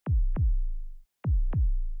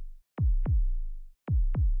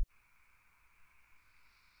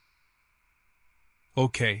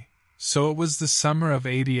Okay, so it was the summer of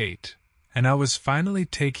 '88, and I was finally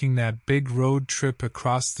taking that big road trip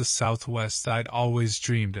across the Southwest I'd always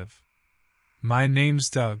dreamed of. My name's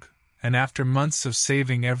Doug, and after months of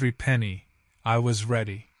saving every penny, I was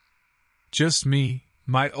ready. Just me,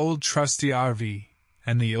 my old trusty RV,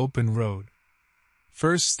 and the open road.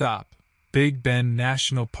 First stop, Big Bend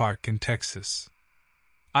National Park in Texas.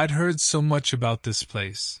 I'd heard so much about this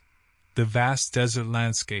place. The vast desert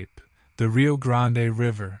landscape, the Rio Grande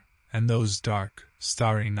River, and those dark,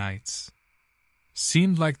 starry nights.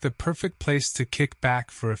 Seemed like the perfect place to kick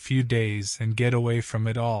back for a few days and get away from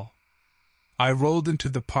it all. I rolled into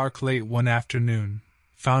the park late one afternoon,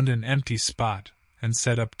 found an empty spot, and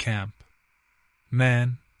set up camp.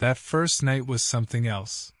 Man, that first night was something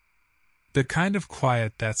else. The kind of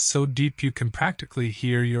quiet that's so deep you can practically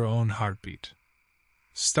hear your own heartbeat.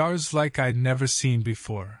 Stars like I'd never seen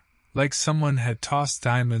before, like someone had tossed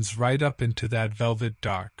diamonds right up into that velvet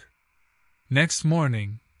dark. Next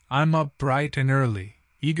morning, I'm up bright and early,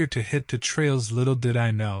 eager to hit the trails. Little did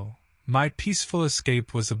I know, my peaceful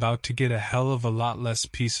escape was about to get a hell of a lot less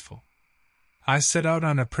peaceful. I set out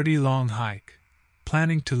on a pretty long hike,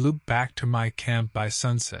 planning to loop back to my camp by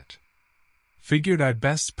sunset. Figured I'd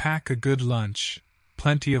best pack a good lunch,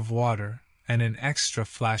 plenty of water, and an extra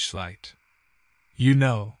flashlight. You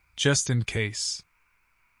know, just in case.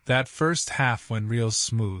 That first half went real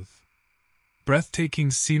smooth.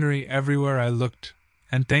 Breathtaking scenery everywhere I looked,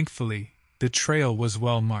 and thankfully, the trail was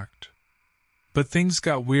well marked. But things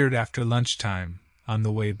got weird after lunchtime, on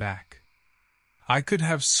the way back. I could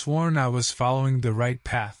have sworn I was following the right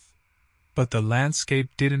path, but the landscape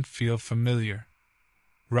didn't feel familiar.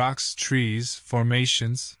 Rocks, trees,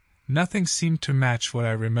 formations, nothing seemed to match what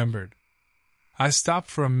I remembered. I stopped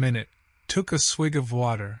for a minute, took a swig of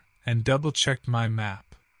water, and double-checked my map.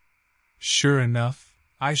 Sure enough,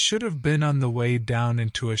 I should have been on the way down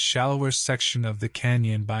into a shallower section of the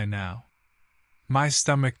canyon by now. My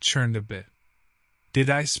stomach churned a bit.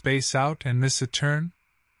 Did I space out and miss a turn?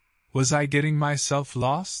 Was I getting myself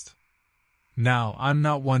lost? Now, I'm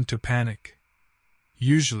not one to panic.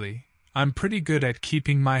 Usually, I'm pretty good at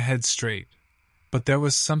keeping my head straight, but there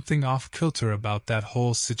was something off-kilter about that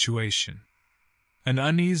whole situation. An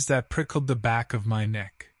unease that prickled the back of my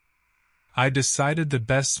neck. I decided the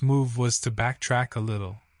best move was to backtrack a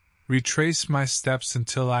little, retrace my steps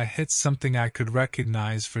until I hit something I could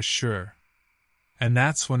recognize for sure. And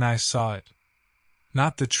that's when I saw it.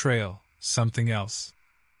 Not the trail, something else.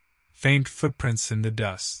 Faint footprints in the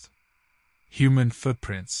dust. Human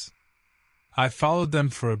footprints. I followed them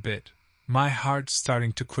for a bit, my heart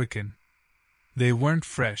starting to quicken. They weren't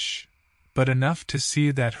fresh, but enough to see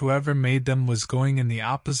that whoever made them was going in the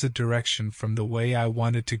opposite direction from the way I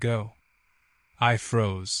wanted to go. I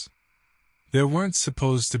froze. There weren't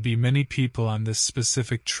supposed to be many people on this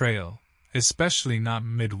specific trail, especially not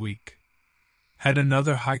midweek. Had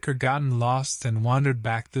another hiker gotten lost and wandered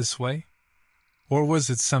back this way? Or was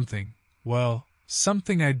it something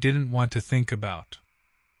I didn't want to think about?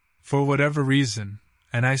 For whatever reason,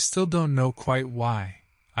 and I still don't know quite why,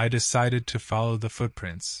 I decided to follow the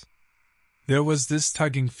footprints. There was this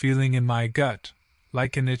tugging feeling in my gut,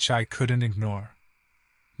 like an itch I couldn't ignore.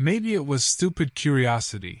 Maybe it was stupid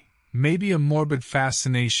curiosity, maybe a morbid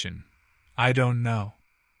fascination, I don't know.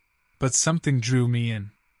 But something drew me in.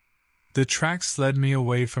 The tracks led me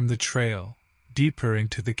away from the trail, deeper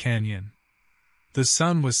into the canyon. The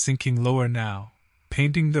sun was sinking lower now,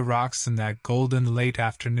 painting the rocks in that golden late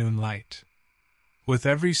afternoon light. With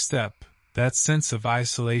every step, that sense of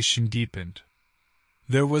isolation deepened.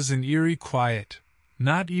 There was an eerie quiet,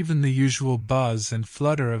 not even the usual buzz and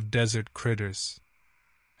flutter of desert critters.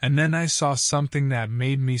 And then I saw something that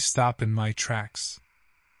made me stop in my tracks.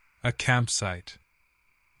 A campsite.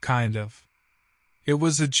 Kind of. It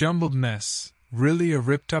was a jumbled mess, really a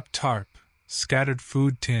ripped-up tarp, scattered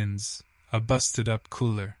food tins, a busted-up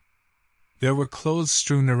cooler. There were clothes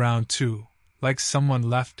strewn around too, like someone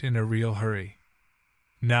left in a real hurry.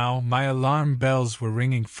 Now my alarm bells were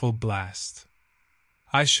ringing full blast.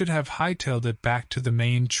 I should have hightailed it back to the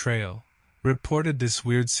main trail, reported this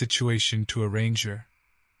weird situation to a ranger.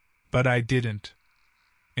 But I didn't.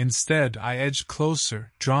 Instead, I edged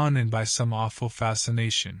closer, drawn in by some awful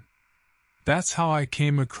fascination. That's how I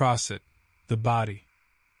came across it, the body.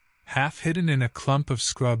 Half hidden in a clump of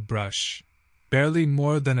scrub brush, barely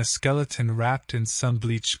more than a skeleton wrapped in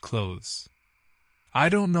sun-bleached clothes. I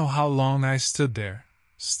don't know how long I stood there,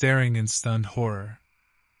 staring in stunned horror.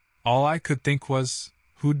 All I could think was,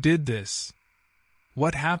 who did this?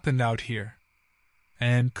 What happened out here?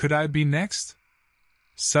 And could I be next?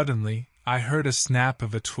 Suddenly, I heard a snap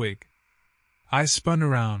of a twig. I spun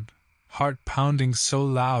around, heart pounding so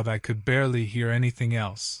loud I could barely hear anything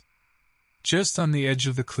else. Just on the edge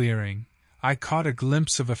of the clearing, I caught a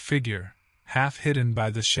glimpse of a figure, half hidden by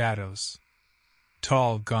the shadows.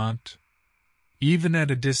 Tall, gaunt. Even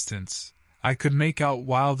at a distance, I could make out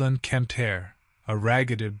wild unkempt hair, a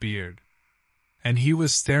ragged beard. And he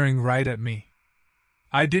was staring right at me.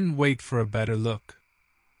 I didn't wait for a better look.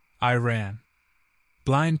 I ran.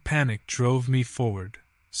 Blind panic drove me forward,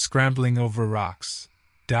 scrambling over rocks,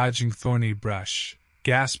 dodging thorny brush,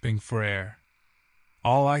 gasping for air.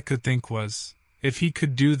 All I could think was, if he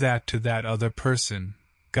could do that to that other person,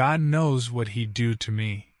 God knows what he'd do to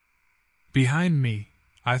me. Behind me,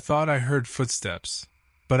 I thought I heard footsteps,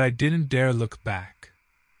 but I didn't dare look back.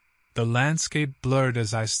 The landscape blurred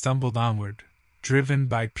as I stumbled onward, driven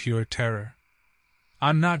by pure terror.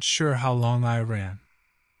 I'm not sure how long I ran.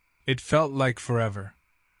 It felt like forever.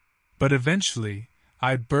 But eventually,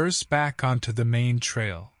 I burst back onto the main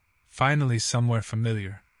trail, finally somewhere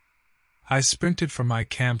familiar. I sprinted for my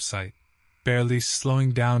campsite, barely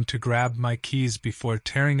slowing down to grab my keys before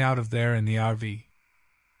tearing out of there in the RV.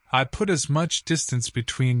 I put as much distance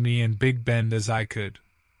between me and Big Bend as I could,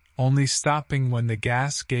 only stopping when the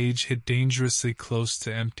gas gauge hit dangerously close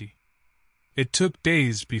to empty. It took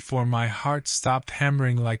days before my heart stopped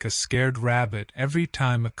hammering like a scared rabbit every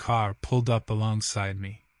time a car pulled up alongside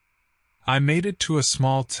me. I made it to a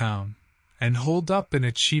small town, and holed up in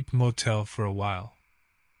a cheap motel for a while.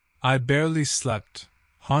 I barely slept,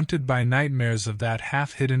 haunted by nightmares of that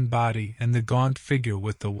half-hidden body and the gaunt figure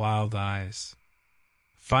with the wild eyes.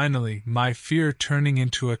 Finally, my fear turning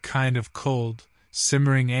into a kind of cold,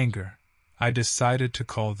 simmering anger, I decided to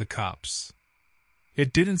call the cops.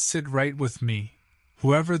 It didn't sit right with me.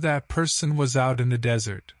 Whoever that person was out in the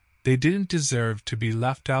desert, they didn't deserve to be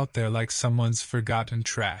left out there like someone's forgotten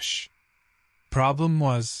trash. Problem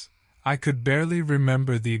was, I could barely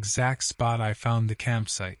remember the exact spot I found the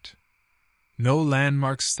campsite. No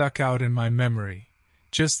landmarks stuck out in my memory,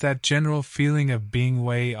 just that general feeling of being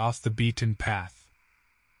way off the beaten path.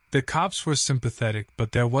 The cops were sympathetic,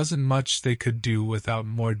 but there wasn't much they could do without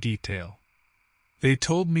more detail. They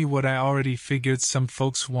told me what I already figured: some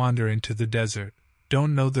folks wander into the desert,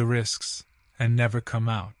 don't know the risks, and never come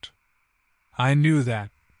out. I knew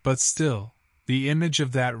that, but still, the image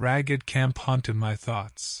of that ragged camp haunted my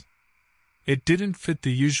thoughts. It didn't fit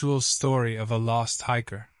the usual story of a lost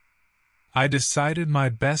hiker. I decided my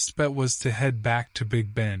best bet was to head back to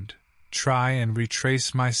Big Bend, try and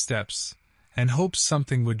retrace my steps, and hope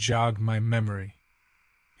something would jog my memory.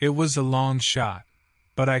 It was a long shot,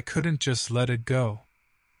 but I couldn't just let it go.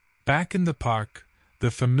 Back in the park,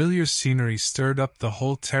 the familiar scenery stirred up the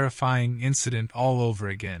whole terrifying incident all over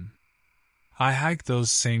again. I hiked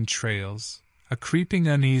those same trails, a creeping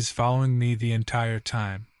unease following me the entire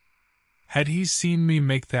time. Had he seen me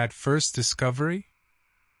make that first discovery?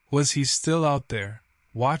 Was he still out there,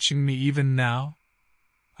 watching me even now?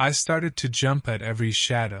 I started to jump at every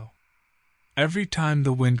shadow. Every time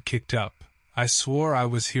the wind kicked up, I swore I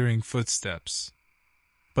was hearing footsteps.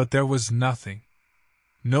 But there was nothing.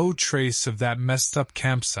 No trace of that messed-up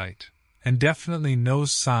campsite, and definitely no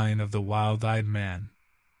sign of the wild-eyed man.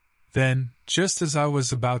 Then, just as I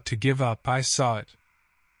was about to give up, I saw it.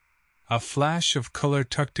 A flash of color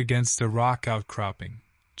tucked against a rock outcropping,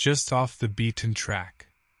 just off the beaten track.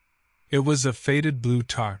 It was a faded blue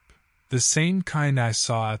tarp, the same kind I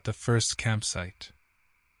saw at the first campsite.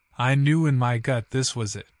 I knew in my gut this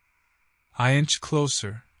was it. I inched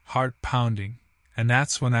closer, heart pounding, and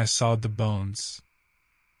that's when I saw the bones.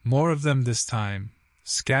 More of them this time,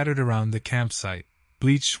 scattered around the campsite,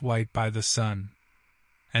 bleached white by the sun.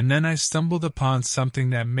 And then I stumbled upon something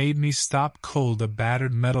that made me stop cold: a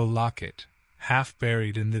battered metal locket, half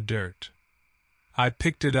buried in the dirt. I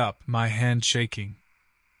picked it up, my hand shaking.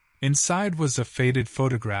 Inside was a faded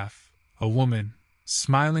photograph, a woman,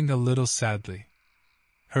 smiling a little sadly.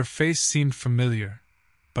 Her face seemed familiar,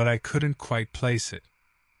 but I couldn't quite place it.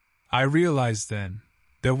 I realized then,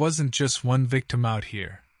 there wasn't just one victim out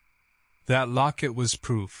here. That locket was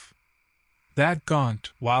proof. That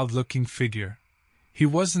gaunt, wild-looking figure, he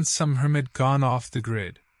wasn't some hermit gone off the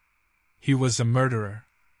grid. He was a murderer.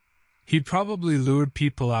 He'd probably lured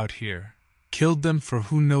people out here, killed them for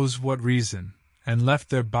who knows what reason, and left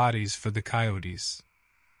their bodies for the coyotes.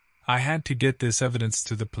 I had to get this evidence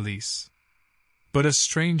to the police. But a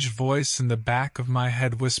strange voice in the back of my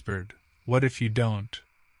head whispered, "What if you don't?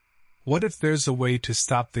 What if there's a way to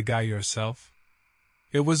stop the guy yourself?"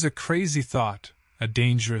 It was a crazy thought, a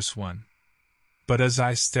dangerous one. But as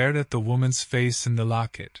I stared at the woman's face in the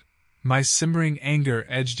locket, my simmering anger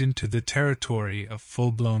edged into the territory of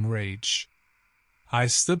full-blown rage. I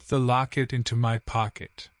slipped the locket into my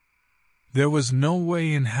pocket. There was no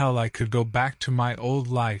way in hell I could go back to my old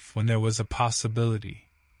life when there was a possibility,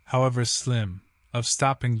 however slim, of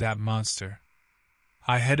stopping that monster.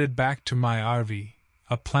 I headed back to my RV,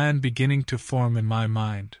 a plan beginning to form in my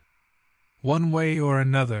mind. One way or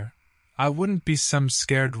another, I wouldn't be some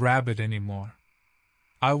scared rabbit anymore.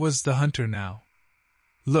 I was the hunter now.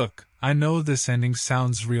 Look, I know this ending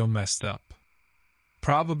sounds real messed up.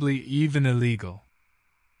 Probably even illegal.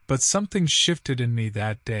 But something shifted in me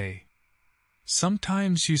that day.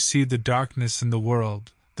 Sometimes you see the darkness in the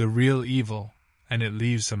world, the real evil, and it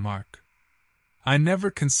leaves a mark. I never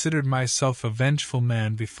considered myself a vengeful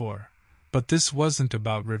man before, but this wasn't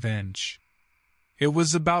about revenge. It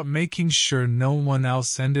was about making sure no one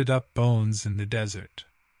else ended up bones in the desert.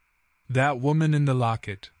 That woman in the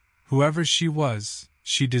locket, whoever she was,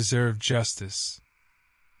 she deserved justice.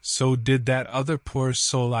 So did that other poor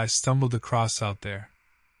soul I stumbled across out there.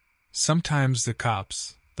 Sometimes the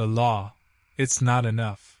cops, the law, it's not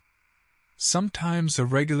enough. Sometimes a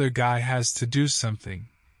regular guy has to do something,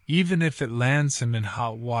 even if it lands him in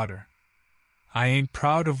hot water. I ain't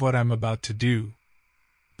proud of what I'm about to do,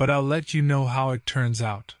 but I'll let you know how it turns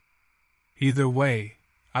out. Either way,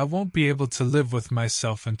 I won't be able to live with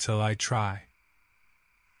myself until I try.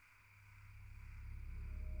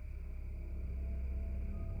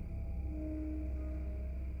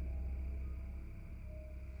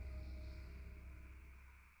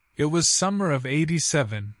 It was summer of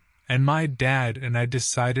 '87, and my dad and I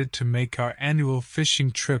decided to make our annual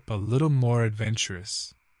fishing trip a little more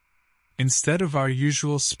adventurous. Instead of our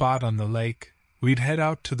usual spot on the lake, we'd head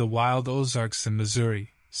out to the wild Ozarks in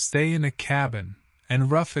Missouri, stay in a cabin,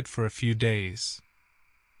 and rough it for a few days.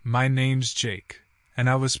 My name's Jake, and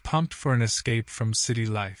I was pumped for an escape from city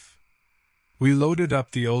life. We loaded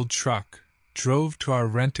up the old truck, drove to our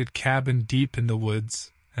rented cabin deep in the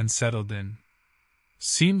woods, and settled in.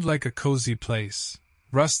 Seemed like a cozy place,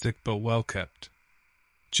 rustic but well kept.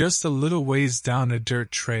 Just a little ways down a dirt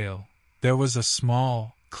trail, there was a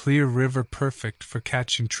small, clear river perfect for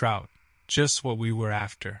catching trout, just what we were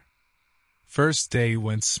after. First day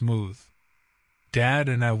went smooth. Dad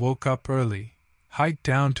and I woke up early, hiked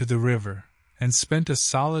down to the river, and spent a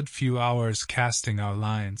solid few hours casting our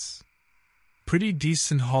lines. Pretty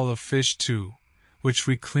decent haul of fish too, which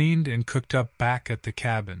we cleaned and cooked up back at the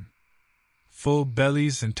cabin. Full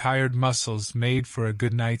bellies and tired muscles made for a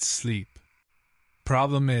good night's sleep.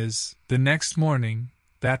 Problem is, the next morning,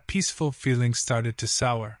 that peaceful feeling started to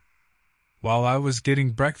sour. While I was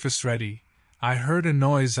getting breakfast ready, I heard a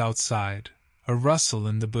noise outside, a rustle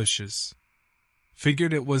in the bushes.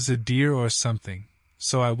 Figured it was a deer or something,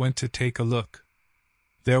 so I went to take a look.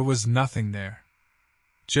 There was nothing there.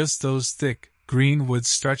 Just those thick, green woods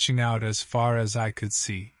stretching out as far as I could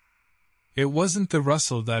see. It wasn't the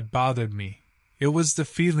rustle that bothered me. It was the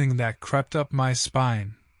feeling that crept up my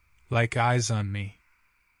spine, like eyes on me.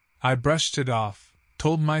 I brushed it off,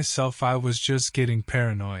 told myself I was just getting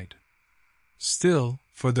paranoid. Still,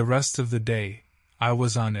 for the rest of the day, I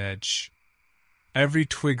was on edge. Every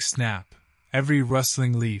twig snap, every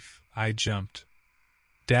rustling leaf, I jumped.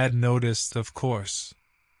 Dad noticed, of course.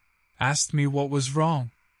 Asked me what was wrong.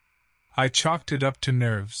 I chalked it up to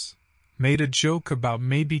nerves, made a joke about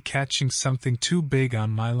maybe catching something too big on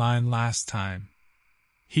my line last time.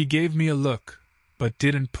 He gave me a look, but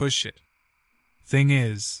didn't push it. Thing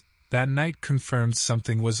is, that night confirmed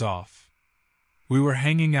something was off. We were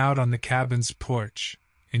hanging out on the cabin's porch,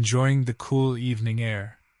 enjoying the cool evening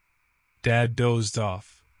air. Dad dozed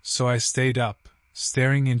off, so I stayed up,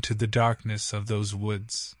 staring into the darkness of those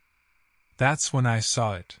woods. That's when I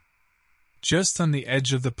saw it. Just on the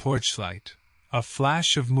edge of the porch light, a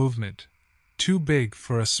flash of movement, too big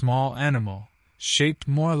for a small animal, shaped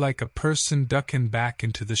more like a person ducking back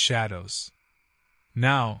into the shadows.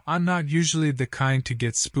 Now, I'm not usually the kind to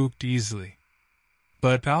get spooked easily.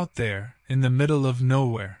 But out there, in the middle of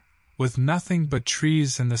nowhere, with nothing but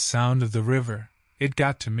trees and the sound of the river, it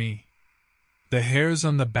got to me. The hairs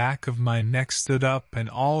on the back of my neck stood up and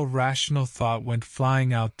all rational thought went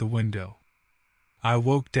flying out the window. I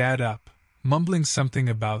woke Dad up, mumbling something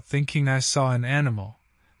about thinking I saw an animal,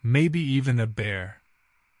 maybe even a bear.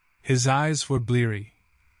 His eyes were bleary,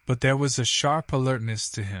 but there was a sharp alertness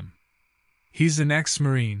to him. He's an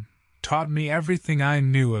ex-Marine, taught me everything I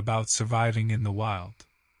knew about surviving in the wild.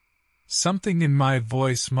 Something in my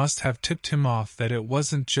voice must have tipped him off that it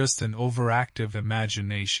wasn't just an overactive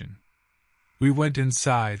imagination. We went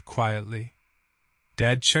inside quietly.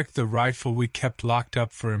 Dad checked the rifle we kept locked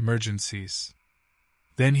up for emergencies.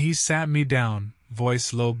 Then he sat me down,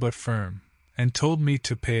 voice low but firm, and told me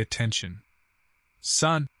to pay attention.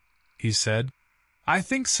 "Son," he said, "I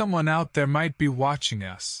think someone out there might be watching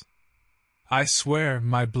us." I swear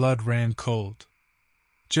my blood ran cold.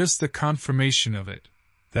 Just the confirmation of it,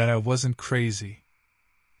 that I wasn't crazy.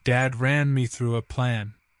 Dad ran me through a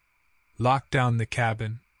plan. Lock down the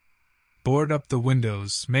cabin. Board up the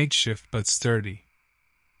windows, makeshift but sturdy.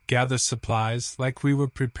 Gather supplies like we were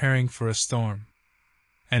preparing for a storm.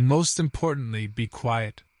 And most importantly, be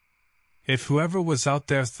quiet. If whoever was out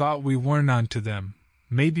there thought we weren't onto them,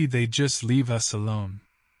 maybe they'd just leave us alone.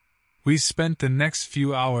 We spent the next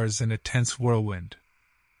few hours in a tense whirlwind,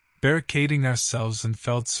 barricading ourselves, and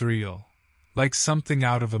felt surreal, like something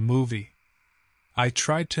out of a movie. I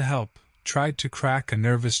tried to help, tried to crack a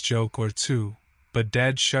nervous joke or two, but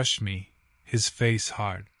Dad shushed me, his face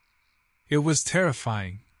hard. It was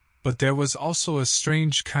terrifying, but there was also a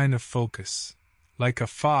strange kind of focus, like a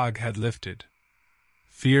fog had lifted.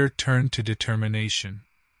 Fear turned to determination.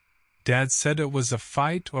 Dad said it was a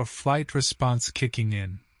fight or flight response kicking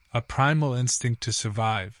in, a primal instinct to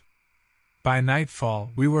survive. By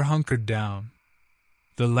nightfall, we were hunkered down.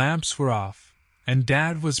 The lamps were off, and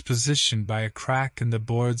Dad was positioned by a crack in the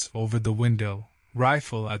boards over the window,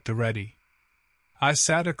 rifle at the ready. I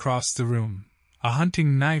sat across the room, a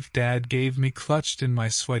hunting knife Dad gave me clutched in my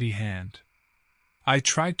sweaty hand. I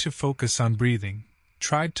tried to focus on breathing,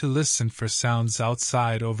 tried to listen for sounds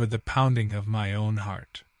outside over the pounding of my own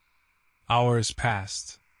heart. Hours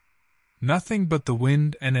passed. Nothing but the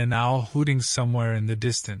wind and an owl hooting somewhere in the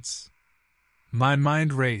distance. My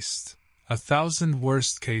mind raced, 1,000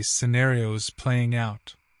 worst-case scenarios playing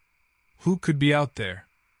out. Who could be out there?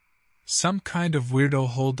 Some kind of weirdo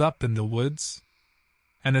holed up in the woods?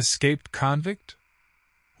 An escaped convict?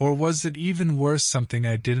 Or was it even worse, something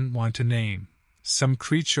I didn't want to name? Some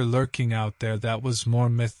creature lurking out there that was more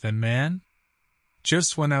myth than man?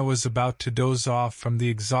 Just when I was about to doze off from the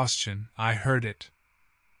exhaustion, I heard it.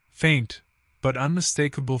 Faint, but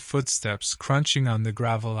unmistakable footsteps crunching on the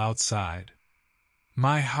gravel outside.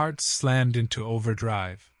 My heart slammed into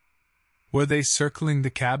overdrive. Were they circling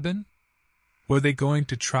the cabin? Were they going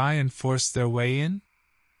to try and force their way in?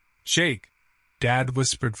 "Jake!" Dad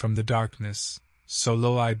whispered from the darkness, so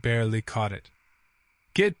low I barely caught it.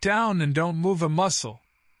 "Get down and don't move a muscle.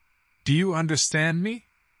 Do you understand me?"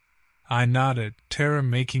 I nodded, terror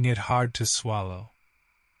making it hard to swallow.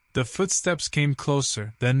 The footsteps came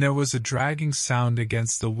closer, then there was a dragging sound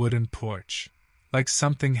against the wooden porch, like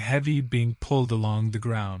something heavy being pulled along the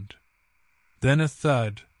ground. Then a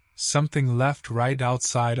thud, something left right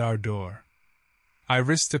outside our door. I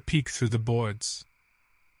risked a peek through the boards.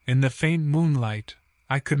 In the faint moonlight,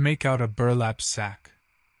 I could make out a burlap sack.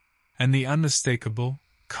 And the unmistakable,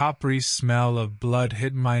 coppery smell of blood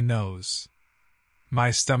hit my nose.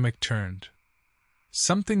 My stomach turned.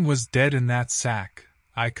 Something was dead in that sack,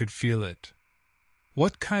 I could feel it.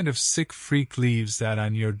 What kind of sick freak leaves that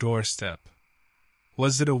on your doorstep?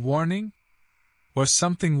 Was it a warning? Or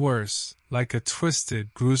something worse, like a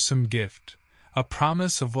twisted, gruesome gift, a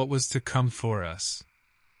promise of what was to come for us?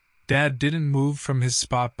 Dad didn't move from his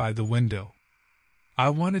spot by the window. I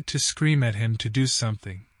wanted to scream at him to do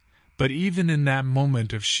something, but even in that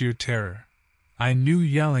moment of sheer terror, I knew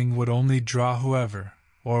yelling would only draw whoever,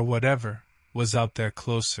 or whatever, was out there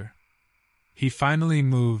closer. He finally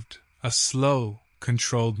moved, a slow,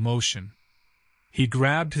 controlled motion. He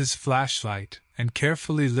grabbed his flashlight and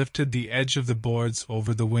carefully lifted the edge of the boards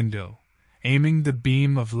over the window, aiming the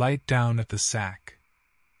beam of light down at the sack.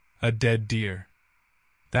 A dead deer.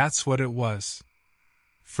 That's what it was.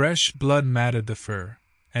 Fresh blood matted the fur,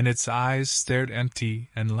 and its eyes stared empty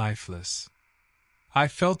and lifeless. I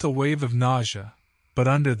felt a wave of nausea, but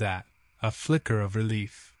under that, a flicker of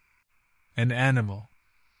relief. An animal.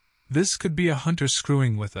 This could be a hunter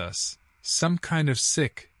screwing with us, some kind of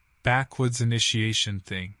sick, backwoods initiation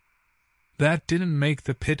thing. That didn't make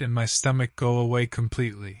the pit in my stomach go away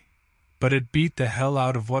completely, but it beat the hell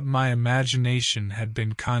out of what my imagination had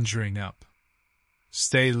been conjuring up.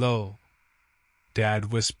 "Stay low," Dad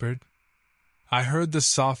whispered. I heard the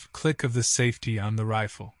soft click of the safety on the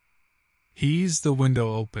rifle. He eased the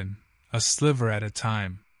window open, a sliver at a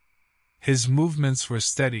time. His movements were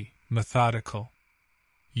steady, methodical.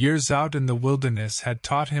 Years out in the wilderness had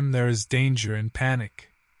taught him there is danger in panic.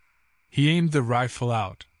 He aimed the rifle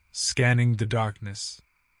out, scanning the darkness.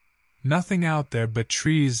 Nothing out there but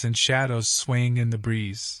trees and shadows swaying in the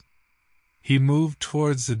breeze. He moved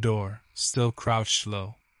towards the door, still crouched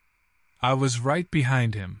low. I was right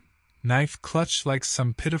behind him, knife clutched like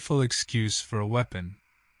some pitiful excuse for a weapon.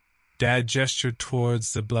 Dad gestured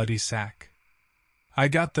towards the bloody sack. "I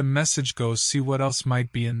got the message, go see what else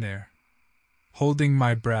might be in there." Holding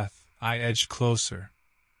my breath, I edged closer.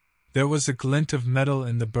 There was a glint of metal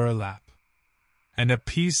in the burlap, and a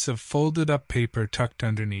piece of folded-up paper tucked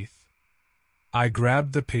underneath. I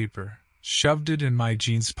grabbed the paper, shoved it in my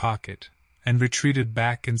jeans pocket, and retreated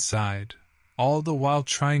back inside, all the while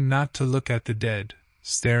trying not to look at the dead,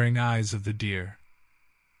 staring eyes of the deer.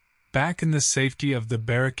 Back in the safety of the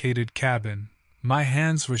barricaded cabin, my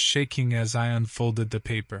hands were shaking as I unfolded the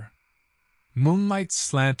paper. Moonlight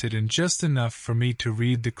slanted in just enough for me to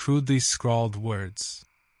read the crudely scrawled words.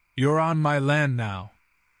 "You're on my land now."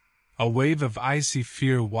 A wave of icy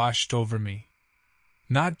fear washed over me.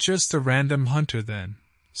 Not just a random hunter then,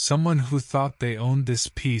 someone who thought they owned this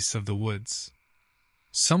piece of the woods.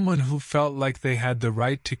 Someone who felt like they had the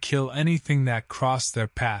right to kill anything that crossed their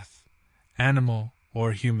path, animal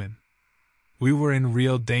or human. We were in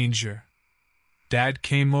real danger. Dad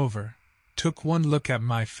came over, took one look at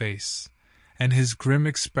my face, and his grim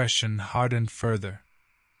expression hardened further.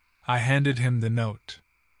 I handed him the note.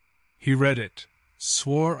 He read it,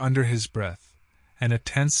 swore under his breath, and a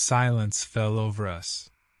tense silence fell over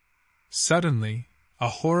us. Suddenly, a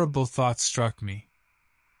horrible thought struck me.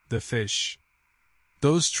 The fish.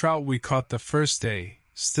 Those trout we caught the first day,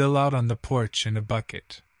 still out on the porch in a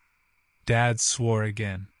bucket. Dad swore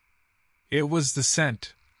again. "It was the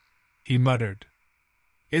scent," he muttered.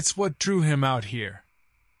 "It's what drew him out here.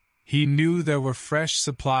 He knew there were fresh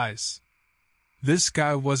supplies. This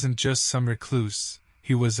guy wasn't just some recluse,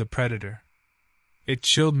 he was a predator." It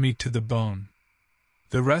chilled me to the bone.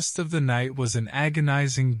 The rest of the night was an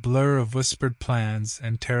agonizing blur of whispered plans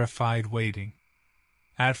and terrified waiting.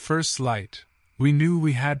 At first light, we knew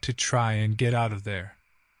we had to try and get out of there.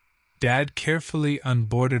 Dad carefully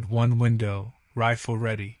unboarded one window, rifle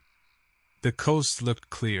ready. The coast looked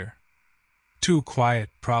clear. Too quiet,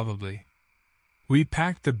 probably. We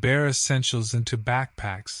packed the bare essentials into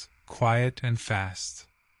backpacks, quiet and fast.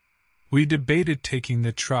 We debated taking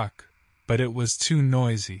the truck, but it was too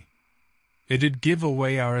noisy. It'd give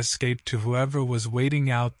away our escape to whoever was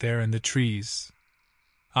waiting out there in the trees.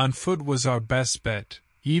 On foot was our best bet,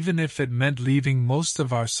 even if it meant leaving most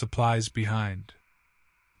of our supplies behind.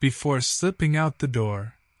 Before slipping out the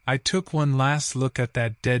door, I took one last look at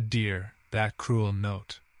that dead deer, that cruel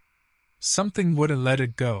note. Something wouldn't let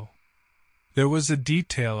it go. There was a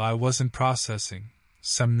detail I wasn't processing,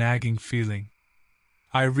 some nagging feeling.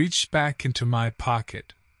 I reached back into my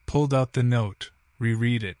pocket, pulled out the note,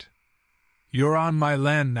 reread it. "You're on my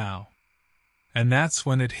land now." And that's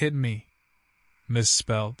when it hit me.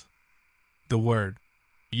 Misspelled. The word,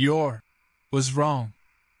 "your," was wrong.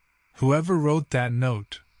 Whoever wrote that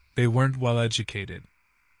note, they weren't well educated.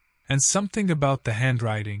 And something about the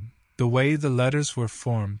handwriting, the way the letters were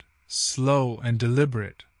formed, slow and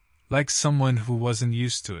deliberate, like someone who wasn't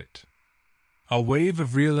used to it. A wave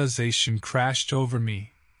of realization crashed over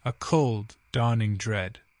me, a cold, dawning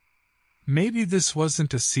dread. Maybe this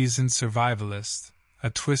wasn't a seasoned survivalist, a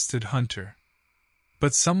twisted hunter,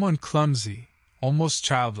 but someone clumsy, almost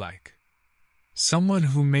childlike. Someone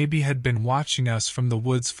who maybe had been watching us from the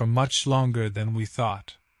woods for much longer than we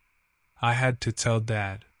thought. I had to tell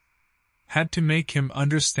Dad. Had to make him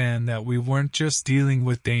understand that we weren't just dealing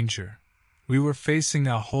with danger. We were facing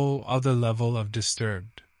a whole other level of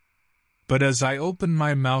disturbed. But as I opened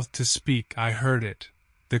my mouth to speak, I heard it,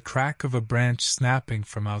 the crack of a branch snapping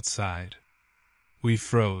from outside. We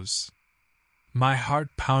froze. My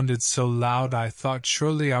heart pounded so loud I thought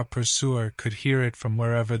surely our pursuer could hear it from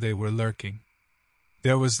wherever they were lurking.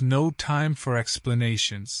 There was no time for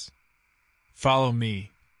explanations. "Follow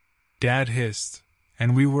me," Dad hissed,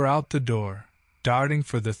 and we were out the door, darting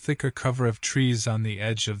for the thicker cover of trees on the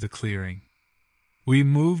edge of the clearing. We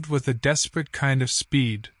moved with a desperate kind of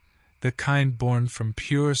speed, the kind born from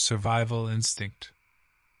pure survival instinct.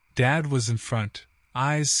 Dad was in front,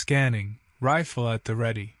 eyes scanning, rifle at the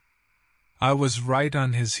ready. I was right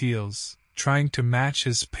on his heels, trying to match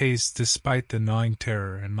his pace despite the gnawing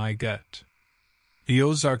terror in my gut. The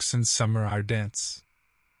Ozarks in summer are dense.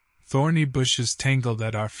 Thorny bushes tangled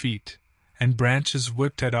at our feet, and branches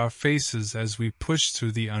whipped at our faces as we pushed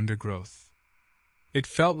through the undergrowth. It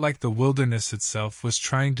felt like the wilderness itself was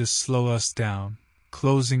trying to slow us down,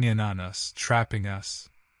 closing in on us, trapping us.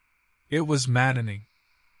 It was maddening.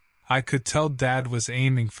 I could tell Dad was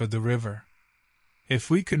aiming for the river. If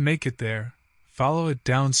we could make it there, follow it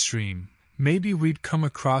downstream, maybe we'd come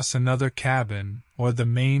across another cabin or the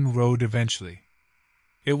main road eventually.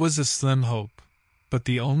 It was a slim hope, but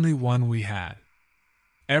the only one we had.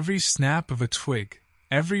 Every snap of a twig,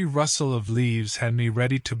 every rustle of leaves had me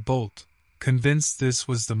ready to bolt, convinced this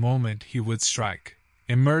was the moment he would strike,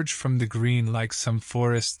 emerge from the green like some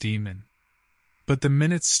forest demon. But the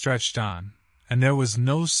minutes stretched on, and there was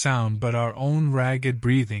no sound but our own ragged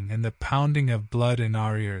breathing and the pounding of blood in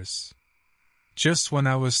our ears. Just when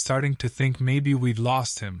I was starting to think maybe we'd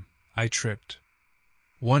lost him, I tripped.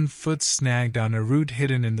 One foot snagged on a root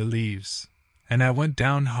hidden in the leaves, and I went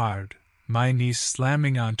down hard, my knee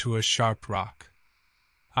slamming onto a sharp rock.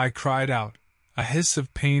 I cried out, a hiss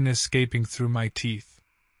of pain escaping through my teeth.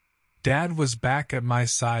 Dad was back at my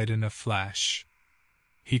side in a flash.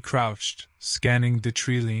 He crouched, scanning the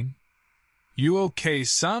tree-line. "You okay,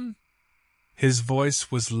 son?" His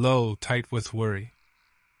voice was low, tight with worry.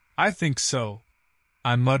 "I think so,"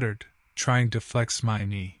 I muttered, trying to flex my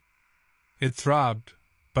knee. It throbbed,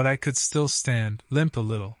 but I could still stand, limp a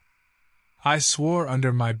little. I swore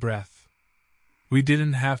under my breath. We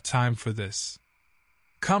didn't have time for this.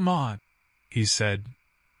 "Come on," he said.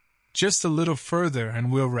 "Just a little further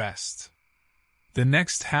and we'll rest." The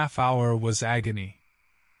next half hour was agony.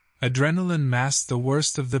 Adrenaline masked the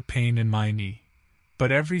worst of the pain in my knee,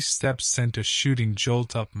 but every step sent a shooting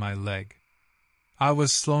jolt up my leg. I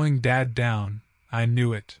was slowing Dad down, I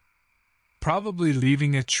knew it. Probably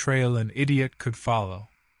leaving a trail an idiot could follow.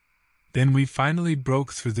 Then we finally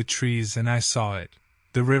broke through the trees and I saw it,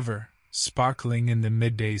 the river, sparkling in the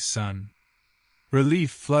midday sun.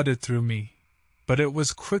 Relief flooded through me, but it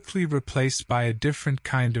was quickly replaced by a different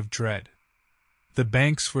kind of dread. The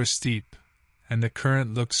banks were steep, and the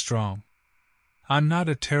current looked strong. I'm not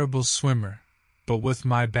a terrible swimmer, but with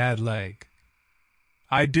my bad leg,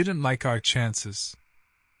 I didn't like our chances.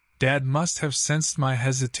 Dad must have sensed my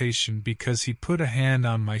hesitation because he put a hand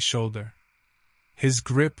on my shoulder. His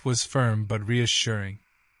grip was firm but reassuring.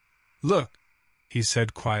 "Look," he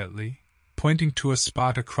said quietly, pointing to a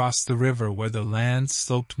spot across the river where the land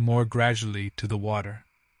sloped more gradually to the water.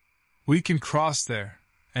 "We can cross there,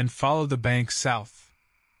 and follow the bank south.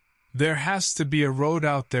 There has to be a road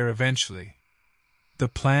out there eventually." The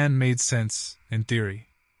plan made sense, in theory.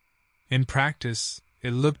 In practice,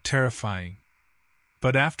 it looked terrifying.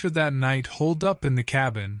 But after that night holed up in the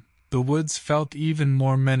cabin, the woods felt even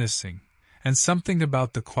more menacing, and something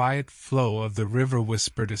about the quiet flow of the river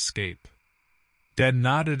whispered escape. Dad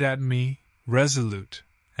nodded at me, resolute,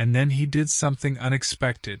 and then he did something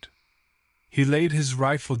unexpected. He laid his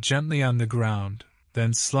rifle gently on the ground,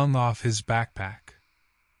 then slung off his backpack.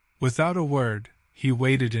 Without a word, he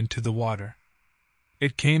waded into the water.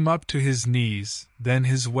 It came up to his knees, then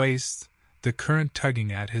his waist, the current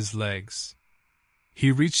tugging at his legs. He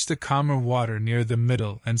reached the calmer water near the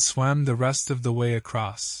middle and swam the rest of the way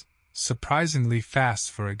across, surprisingly fast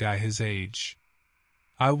for a guy his age.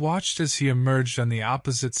 I watched as he emerged on the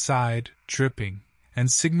opposite side, dripping,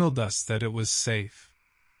 and signaled us that it was safe.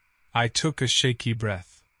 I took a shaky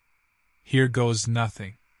breath. Here goes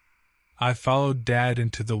nothing. I followed Dad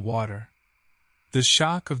into the water. The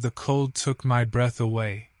shock of the cold took my breath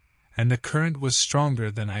away, and the current was stronger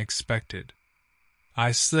than I expected.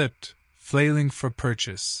 I slipped, flailing for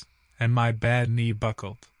purchase, and my bad knee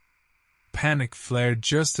buckled. Panic flared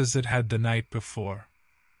just as it had the night before.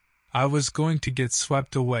 I was going to get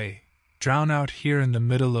swept away, drown out here in the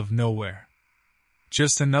middle of nowhere.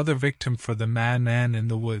 Just another victim for the madman in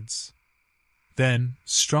the woods. Then,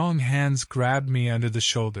 strong hands grabbed me under the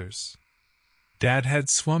shoulders. Dad had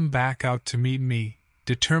swum back out to meet me,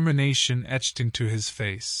 determination etched into his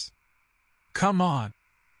face. "Come on,"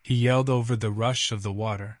 he yelled over the rush of the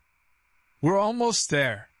water. "We're almost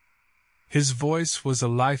there." His voice was a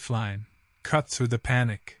lifeline, cut through the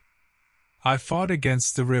panic. I fought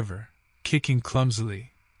against the river, kicking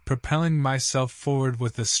clumsily, propelling myself forward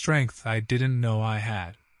with a strength I didn't know I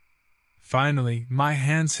had. Finally, my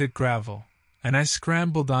hands hit gravel, and I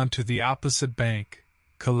scrambled onto the opposite bank,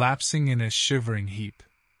 collapsing in a shivering heap.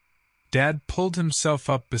 Dad pulled himself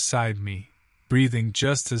up beside me, breathing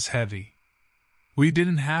just as heavy. We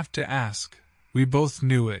didn't have to ask, we both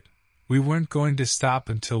knew it. We weren't going to stop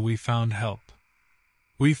until we found help.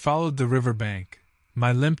 We followed the riverbank,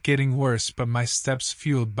 my limp getting worse but my steps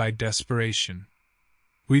fueled by desperation.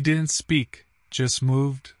 We didn't speak, just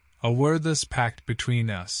moved, a wordless pact between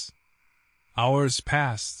us. Hours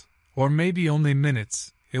passed, or maybe only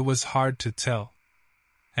minutes, it was hard to tell.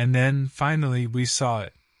 And then, finally, we saw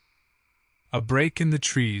it. A break in the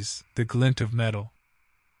trees, the glint of metal.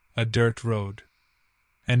 A dirt road.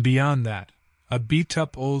 And beyond that, a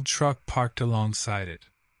beat-up old truck parked alongside it.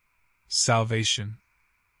 Salvation.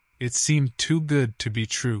 It seemed too good to be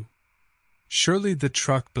true. Surely the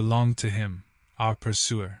truck belonged to him, our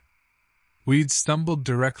pursuer. We'd stumbled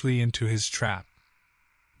directly into his trap.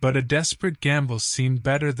 But a desperate gamble seemed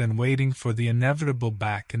better than waiting for the inevitable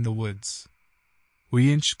back in the woods.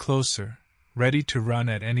 We inched closer, ready to run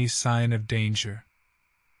at any sign of danger.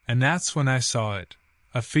 And that's when I saw it,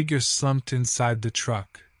 a figure slumped inside the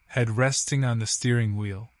truck, head resting on the steering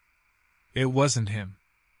wheel. It wasn't him.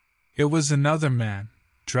 It was another man,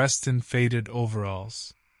 dressed in faded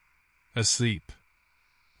overalls. Asleep.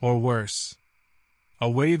 Or worse. A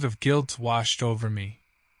wave of guilt washed over me.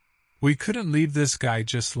 We couldn't leave this guy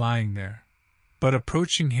just lying there, but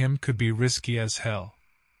approaching him could be risky as hell.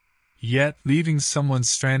 Yet, leaving someone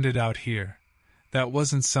stranded out here, that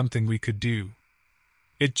wasn't something we could do.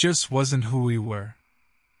 It just wasn't who we were.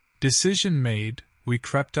 Decision made, we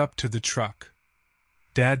crept up to the truck.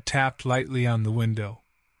 Dad tapped lightly on the window.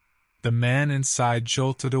 The man inside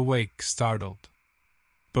jolted awake, startled.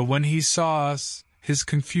 But when he saw us, his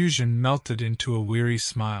confusion melted into a weary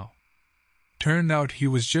smile. Turned out he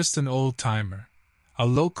was just an old-timer, a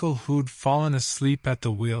local who'd fallen asleep at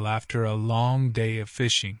the wheel after a long day of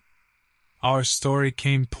fishing. Our story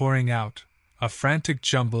came pouring out, a frantic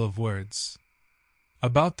jumble of words.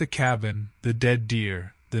 About the cabin, the dead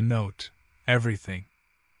deer, the note, everything.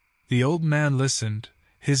 The old man listened,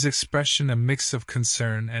 his expression a mix of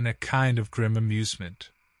concern and a kind of grim amusement.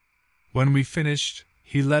 When we finished,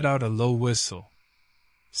 he let out a low whistle.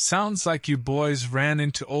 "Sounds like you boys ran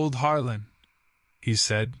into old Harlan," he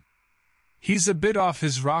said. "He's a bit off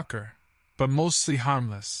his rocker, but mostly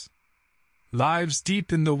harmless. Lives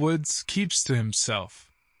deep in the woods, keeps to himself.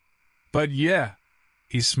 But yeah,"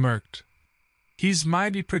 he smirked, "he's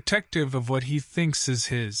mighty protective of what he thinks is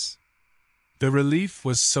his." The relief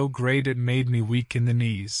was so great it made me weak in the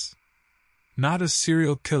knees. Not a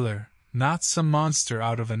serial killer, not some monster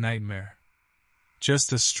out of a nightmare.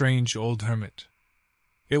 Just a strange old hermit.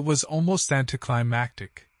 It was almost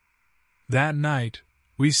anticlimactic. That night,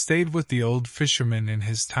 we stayed with the old fisherman in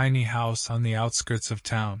his tiny house on the outskirts of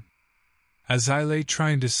town. As I lay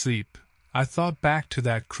trying to sleep, I thought back to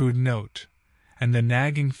that crude note, and the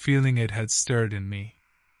nagging feeling it had stirred in me.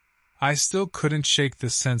 I still couldn't shake the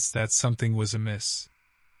sense that something was amiss.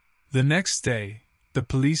 The next day, the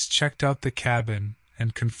police checked out the cabin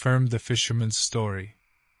and confirmed the fisherman's story.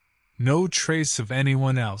 No trace of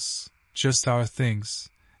anyone else, just our things,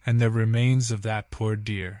 and the remains of that poor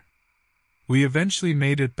deer. We eventually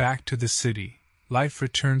made it back to the city. Life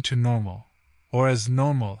returned to normal, or as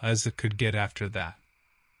normal as it could get after that.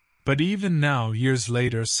 But even now, years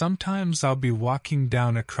later, sometimes I'll be walking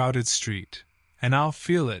down a crowded street, and I'll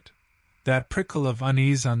feel it, that prickle of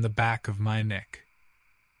unease on the back of my neck.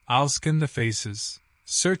 I'll scan the faces,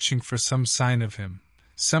 searching for some sign of him,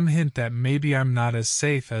 some hint that maybe I'm not as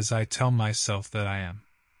safe as I tell myself that I am.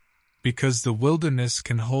 Because the wilderness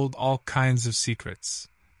can hold all kinds of secrets,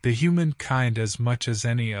 the human kind as much as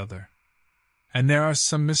any other. And there are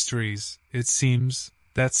some mysteries, it seems,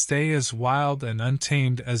 that stay as wild and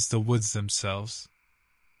untamed as the woods themselves.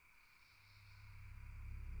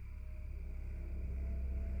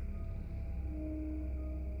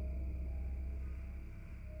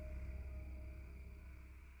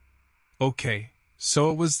 Okay,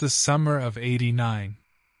 so it was the summer of '89.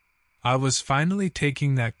 I was finally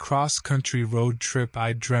taking that cross-country road trip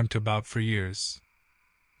I'd dreamt about for years.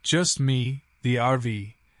 Just me, the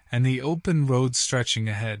RV, and the open road stretching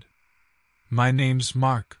ahead. My name's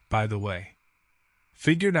Mark, by the way.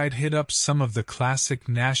 Figured I'd hit up some of the classic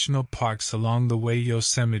national parks along the way: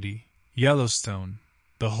 Yosemite, Yellowstone,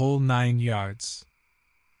 the whole 9 yards.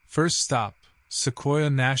 First stop, Sequoia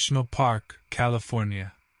National Park,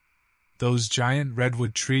 California. Those giant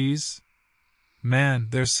redwood trees? Man,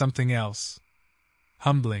 there's something else.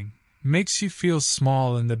 Humbling, makes you feel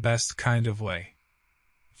small in the best kind of way.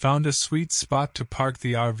 Found a sweet spot to park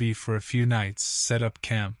the RV for a few nights, set up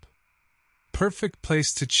camp. Perfect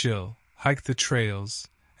place to chill, hike the trails,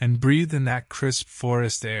 and breathe in that crisp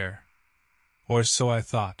forest air. Or so I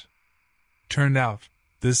thought. Turned out,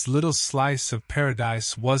 this little slice of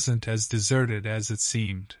paradise wasn't as deserted as it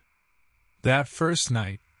seemed. That first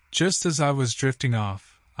night, just as I was drifting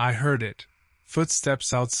off, I heard it.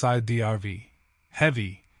 Footsteps outside the RV.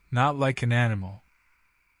 Heavy, not like an animal.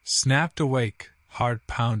 Snapped awake, heart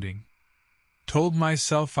pounding. Told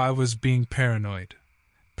myself I was being paranoid.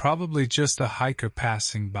 Probably just a hiker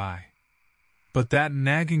passing by. But that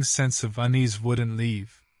nagging sense of unease wouldn't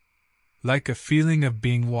leave. Like a feeling of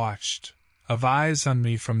being watched, of eyes on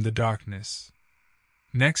me from the darkness.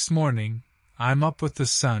 Next morning, I'm up with the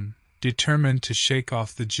sun, determined to shake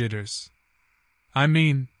off the jitters. I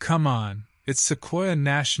mean, come on, it's Sequoia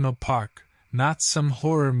National Park, not some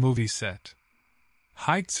horror movie set.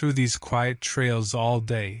 Hiked through these quiet trails all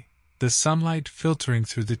day, the sunlight filtering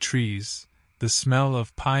through the trees, the smell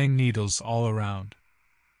of pine needles all around.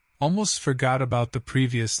 Almost forgot about the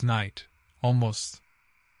previous night, almost.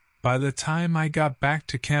 By the time I got back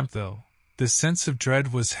to camp, though, the sense of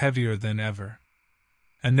dread was heavier than ever.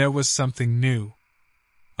 And there was something new.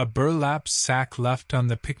 A burlap sack left on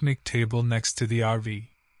the picnic table next to the RV.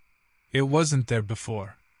 It wasn't there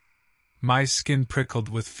before. My skin prickled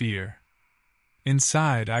with fear.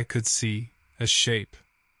 Inside I could see a shape.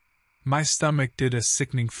 My stomach did a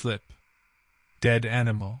sickening flip. Dead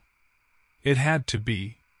animal. It had to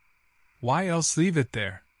be. Why else leave it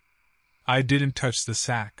there? I didn't touch the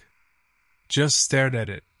sack. Just stared at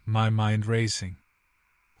it, my mind racing.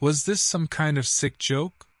 Was this some kind of sick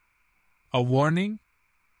joke? A warning?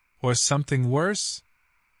 Or something worse?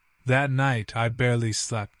 That night I barely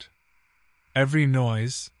slept. Every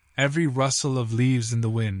noise, every rustle of leaves in the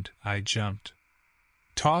wind, I jumped.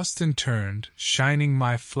 Tossed and turned, shining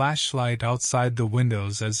my flashlight outside the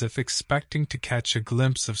windows as if expecting to catch a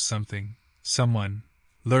glimpse of something, someone,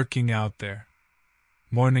 lurking out there.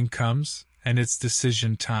 Morning comes, and it's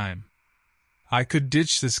decision time. I could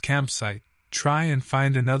ditch this campsite, try and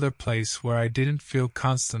find another place where I didn't feel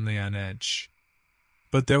constantly on edge.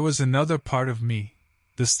 But there was another part of me,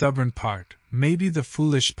 the stubborn part, maybe the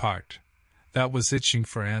foolish part, that was itching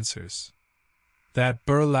for answers. That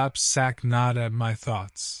burlap sack gnawed at my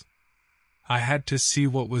thoughts. I had to see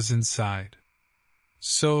what was inside.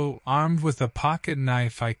 So, armed with a pocket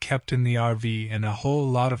knife I kept in the RV and a whole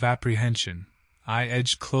lot of apprehension, I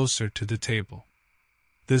edged closer to the table.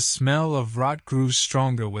 The smell of rot grew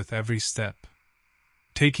stronger with every step.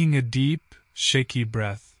 Taking a deep, shaky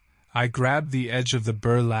breath, I grabbed the edge of the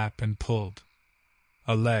burlap and pulled.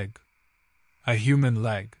 A leg. A human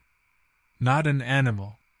leg. Not an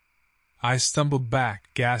animal. I stumbled back,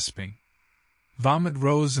 gasping. Vomit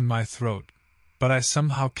rose in my throat, but I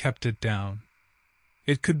somehow kept it down.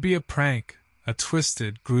 It could be a prank, a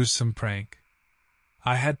twisted, gruesome prank.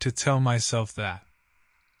 I had to tell myself that.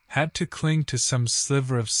 Had to cling to some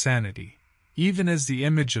sliver of sanity, even as the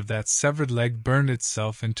image of that severed leg burned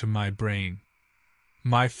itself into my brain.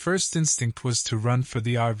 My first instinct was to run for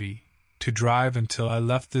the RV, to drive until I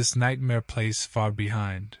left this nightmare place far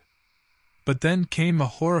behind. But then came a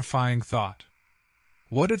horrifying thought.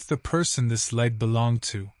 What if the person this leg belonged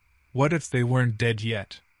to, what if they weren't dead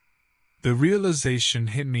yet? The realization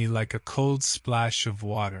hit me like a cold splash of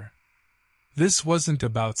water. This wasn't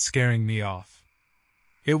about scaring me off.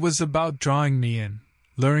 It was about drawing me in,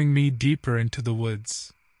 luring me deeper into the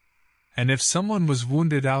woods. And if someone was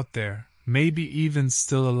wounded out there, maybe even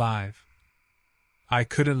still alive, I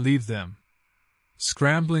couldn't leave them.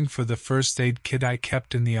 Scrambling for the first aid kit I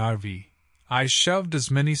kept in the RV, I shoved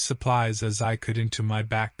as many supplies as I could into my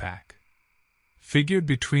backpack. Figured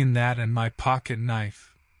between that and my pocket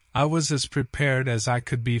knife, I was as prepared as I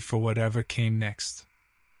could be for whatever came next.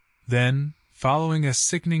 Then, following a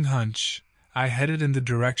sickening hunch, I headed in the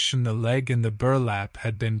direction the leg in the burlap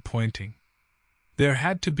had been pointing. There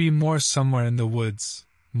had to be more somewhere in the woods,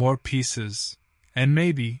 more pieces, and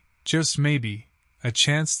maybe, just maybe, a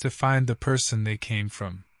chance to find the person they came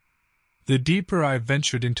from. The deeper I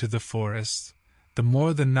ventured into the forest, the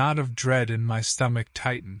more the knot of dread in my stomach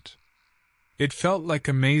tightened. It felt like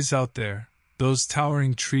a maze out there, those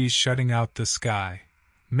towering trees shutting out the sky,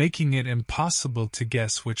 making it impossible to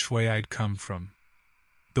guess which way I'd come from.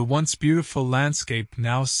 The once beautiful landscape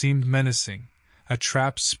now seemed menacing, a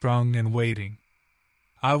trap sprung and waiting.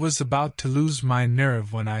 I was about to lose my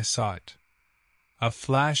nerve when I saw it. A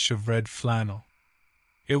flash of red flannel.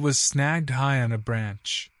 It was snagged high on a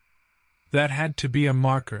branch. That had to be a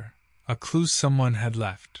marker, a clue someone had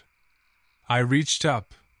left. I reached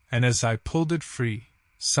up, and as I pulled it free,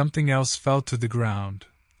 something else fell to the ground,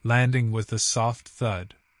 landing with a soft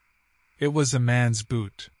thud. It was a man's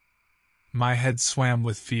boot. My head swam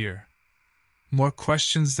with fear. More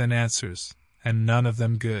questions than answers, and none of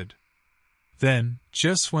them good. Then,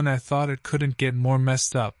 just when I thought it couldn't get more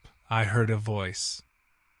messed up, I heard a voice.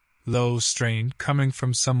 Low, strained, coming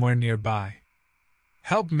from somewhere nearby.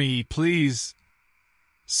 Help me, please!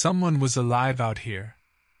 Someone was alive out here.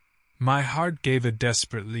 My heart gave a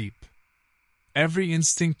desperate leap. Every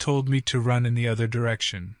instinct told me to run in the other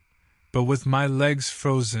direction, but with my legs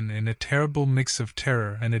frozen in a terrible mix of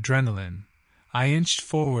terror and adrenaline, I inched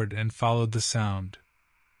forward and followed the sound.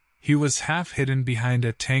 He was half hidden behind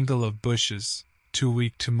a tangle of bushes, too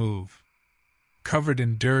weak to move. Covered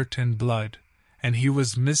in dirt and blood, and he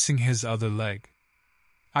was missing his other leg.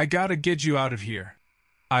 I gotta get you out of here,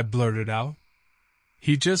 I blurted out.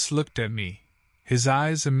 He just looked at me, his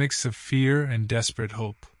eyes a mix of fear and desperate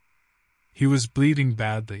hope. He was bleeding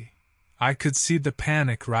badly. I could see the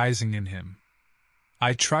panic rising in him.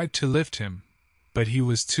 I tried to lift him, but he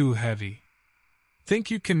was too heavy. Think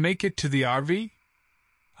you can make it to the RV?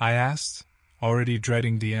 I asked, already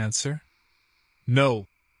dreading the answer. No,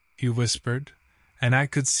 he whispered, and I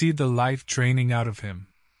could see the life draining out of him.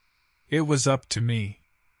 It was up to me.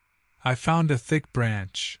 I found a thick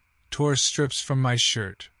branch, tore strips from my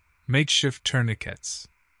shirt, makeshift tourniquets.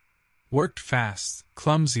 Worked fast,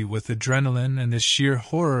 clumsy with adrenaline and the sheer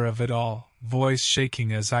horror of it all, voice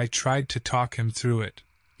shaking as I tried to talk him through it,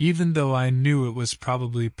 even though I knew it was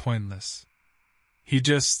probably pointless. He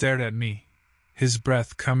just stared at me, his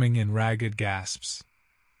breath coming in ragged gasps.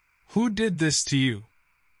 "Who did this to you?"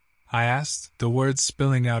 I asked, the words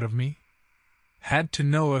spilling out of me. Had to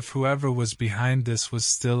know if whoever was behind this was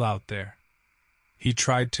still out there. He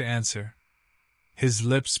tried to answer. His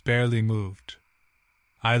lips barely moved.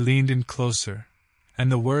 I leaned in closer,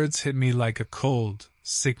 and the words hit me like a cold,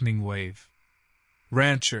 sickening wave.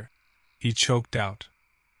 "Rancher," he choked out.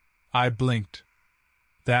 I blinked.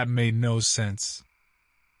 That made no sense.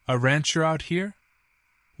 A rancher out here?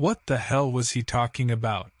 What the hell was he talking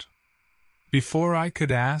about? Before I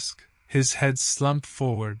could ask, his head slumped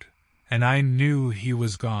forward, and I knew he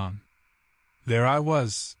was gone. There I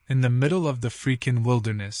was, in the middle of the freaking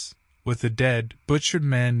wilderness, with a dead, butchered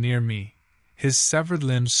man near me, his severed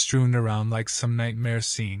limbs strewn around like some nightmare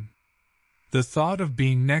scene. The thought of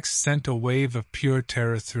being next sent a wave of pure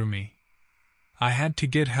terror through me. I had to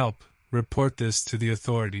get help, report this to the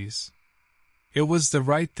authorities. It was the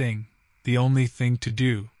right thing, the only thing to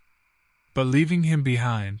do. But leaving him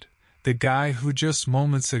behind, the guy who just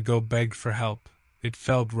moments ago begged for help, it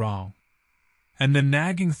felt wrong. And the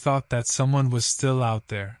nagging thought that someone was still out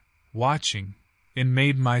there, watching, it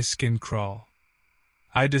made my skin crawl.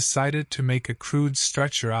 I decided to make a crude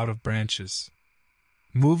stretcher out of branches.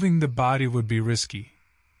 Moving the body would be risky,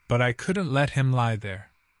 but I couldn't let him lie there.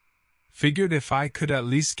 Figured if I could at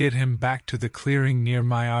least get him back to the clearing near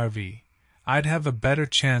my RV, I'd have a better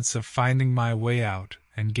chance of finding my way out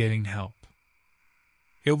and getting help.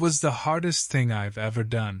 It was the hardest thing I've ever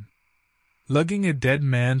done. Lugging a dead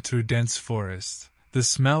man through dense forest, the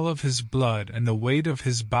smell of his blood and the weight of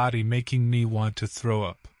his body making me want to throw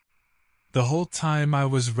up. The whole time I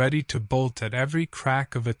was ready to bolt at every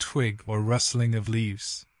crack of a twig or rustling of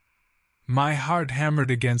leaves. My heart hammered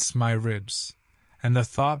against my ribs, and the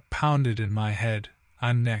thought pounded in my head,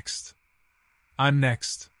 I'm next. I'm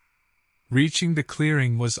next. Reaching the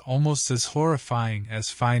clearing was almost as horrifying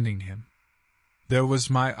as finding him. There was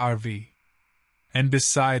my RV. And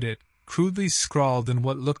beside it, crudely scrawled in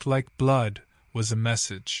what looked like blood, was a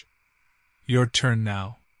message. "Your turn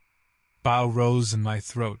now." Bow rose in my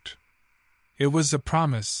throat. It was a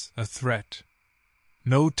promise, a threat.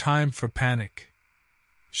 No time for panic.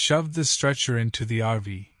 Shoved the stretcher into the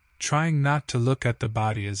RV, trying not to look at the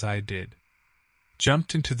body as I did.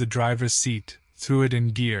 Jumped into the driver's seat, threw it in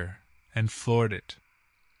gear, and floored it.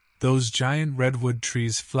 Those giant redwood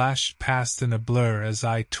trees flashed past in a blur as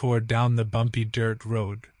I tore down the bumpy dirt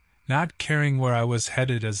road, not caring where I was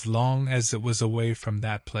headed as long as it was away from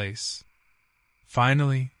that place.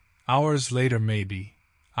 Finally, hours later maybe,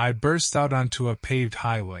 I burst out onto a paved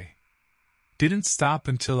highway. Didn't stop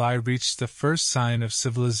until I reached the first sign of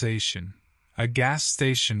civilization, a gas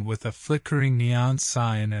station with a flickering neon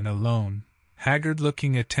sign and a lone,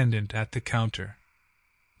 haggard-looking attendant at the counter.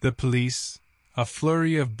 The police, a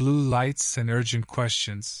flurry of blue lights and urgent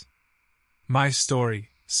questions. My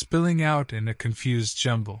story, spilling out in a confused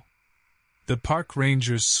jumble. The park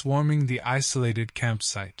rangers swarming the isolated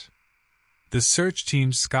campsite. The search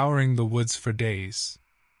team scouring the woods for days.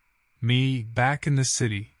 Me, back in the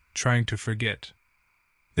city, trying to forget.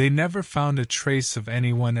 They never found a trace of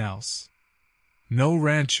anyone else. No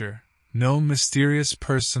rancher, no mysterious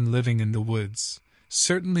person living in the woods,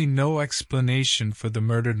 certainly no explanation for the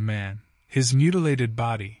murdered man, his mutilated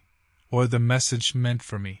body, or the message meant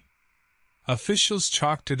for me. Officials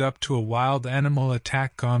chalked it up to a wild animal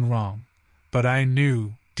attack gone wrong, but I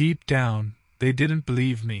knew, deep down, they didn't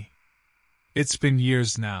believe me. It's been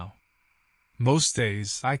years now. Most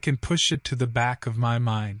days I can push it to the back of my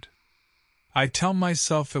mind. I tell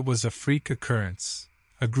myself it was a freak occurrence,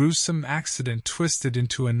 a gruesome accident twisted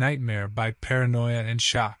into a nightmare by paranoia and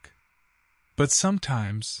shock. But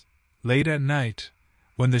sometimes, late at night,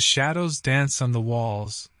 when the shadows dance on the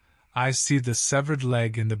walls, I see the severed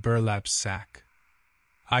leg in the burlap sack.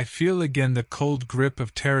 I feel again the cold grip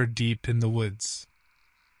of terror deep in the woods.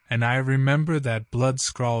 And I remember that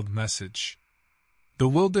blood-scrawled message. The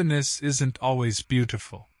wilderness isn't always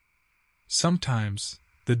beautiful. Sometimes,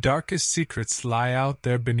 the darkest secrets lie out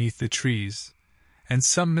there beneath the trees, and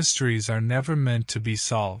some mysteries are never meant to be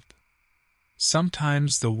solved.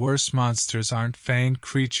 Sometimes the worst monsters aren't fanged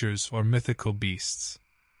creatures or mythical beasts.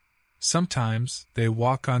 Sometimes they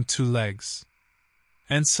walk on two legs.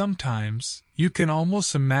 And sometimes you can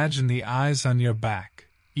almost imagine the eyes on your back,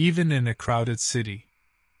 even in a crowded city.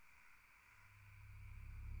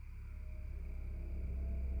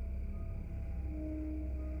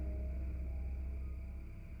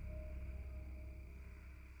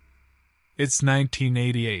 It's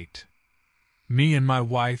 1988. Me and my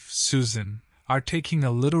wife, Susan, are taking a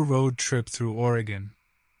little road trip through Oregon.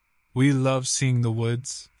 We love seeing the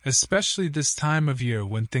woods, especially this time of year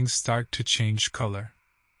when things start to change color.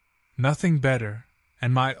 Nothing better,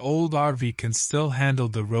 and my old RV can still handle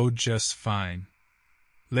the road just fine.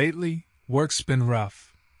 Lately, work's been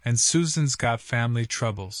rough, and Susan's got family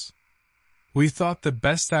troubles. We thought the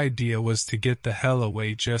best idea was to get the hell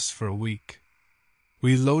away just for a week.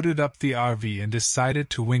 We loaded up the RV and decided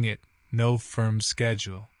to wing it, no firm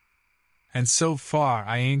schedule. And so far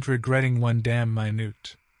I ain't regretting one damn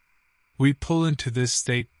minute. We pull into this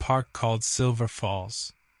state park called Silver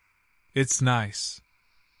Falls. It's nice.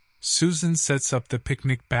 Susan sets up the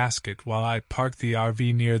picnic basket while I park the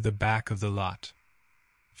RV near the back of the lot.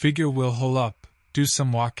 Figure we'll hole up, do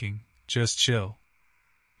some walking, just chill.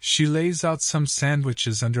 She lays out some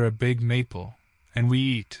sandwiches under a big maple, and we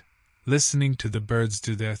eat, listening to the birds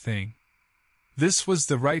do their thing. This was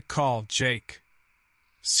the right call, Jake.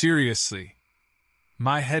 Seriously.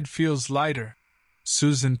 My head feels lighter,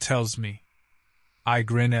 Susan tells me. I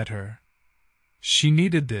grin at her. She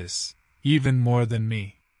needed this, even more than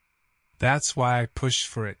me. That's why I pushed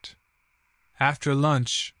for it. After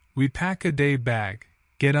lunch, we pack a day bag,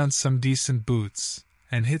 get on some decent boots,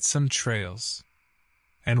 and hit some trails.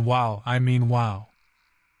 And wow, I mean wow.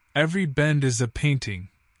 Every bend is a painting,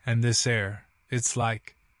 and this air, it's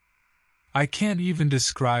like... I can't even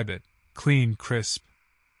describe it, clean, crisp.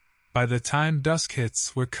 By the time dusk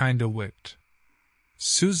hits, we're kinda whipped.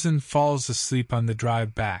 Susan falls asleep on the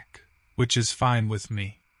drive back, which is fine with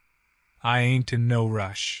me. I ain't in no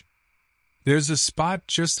rush. There's a spot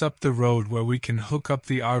just up the road where we can hook up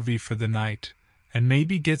the RV for the night, and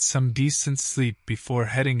maybe get some decent sleep before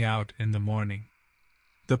heading out in the morning.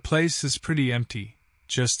 The place is pretty empty,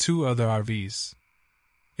 just 2 other RVs.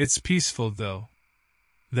 It's peaceful though.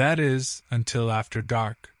 That is, until after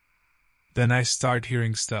dark. Then I start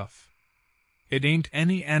hearing stuff. It ain't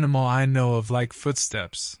any animal I know of, like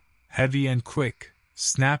footsteps, heavy and quick,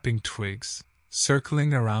 snapping twigs,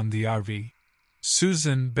 circling around the RV.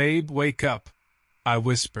 Susan, babe, wake up, I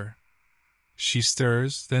whisper. She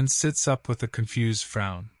stirs, then sits up with a confused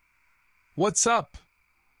frown. What's up?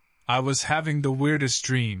 I was having the weirdest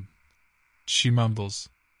dream, she mumbles.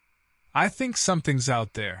 I think something's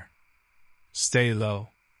out there. Stay low.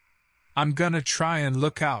 I'm gonna try and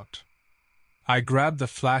look out. I grab the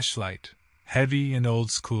flashlight, heavy and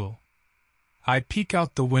old school. I peek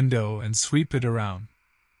out the window and sweep it around.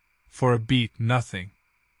 For a beat, nothing.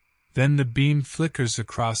 Then the beam flickers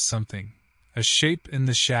across something, a shape in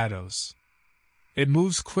the shadows. It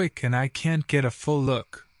moves quick and I can't get a full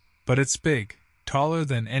look, but it's big, taller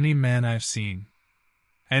than any man I've seen.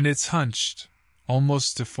 And it's hunched,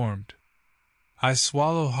 almost deformed. I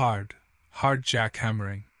swallow hard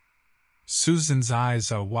jackhammering. Susan's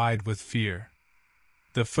eyes are wide with fear.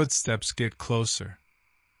 The footsteps get closer.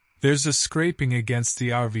 There's a scraping against the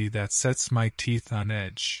RV that sets my teeth on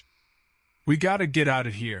edge. We gotta get out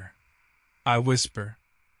of here, I whisper.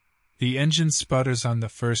 The engine sputters on the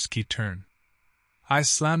first key turn. I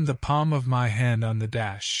slam the palm of my hand on the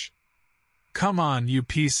dash. Come on, you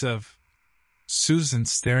piece of... Susan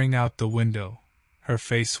staring out the window, her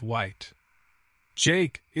face white.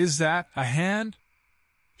 Jake, is that a hand?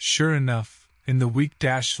 Sure enough, in the weak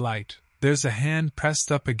dash light, there's a hand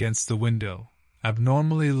pressed up against the window,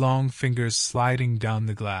 abnormally long fingers sliding down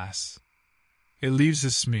the glass. It leaves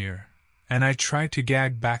a smear, and I try to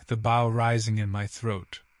gag back the bile rising in my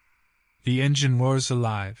throat. The engine roars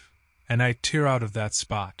alive, and I tear out of that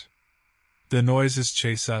spot. The noises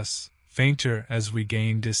chase us, fainter as we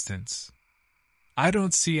gain distance. I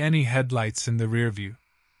don't see any headlights in the rearview.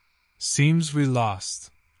 Seems we lost,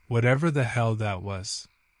 whatever the hell that was.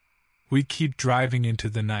 We keep driving into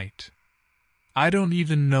the night. I don't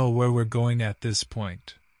even know where we're going at this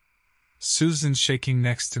point. Susan's shaking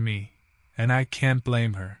next to me, and I can't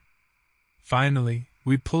blame her. Finally,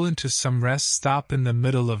 we pull into some rest stop in the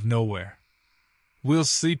middle of nowhere. We'll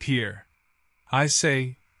sleep here, I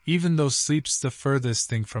say, even though sleep's the furthest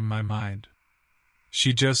thing from my mind.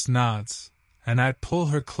 She just nods, and I pull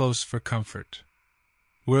her close for comfort.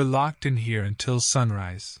 We're locked in here until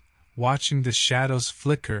sunrise, watching the shadows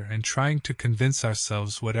flicker and trying to convince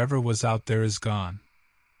ourselves whatever was out there is gone.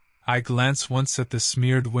 I glance once at the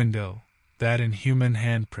smeared window, that inhuman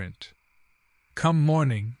handprint. Come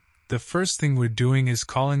morning, the first thing we're doing is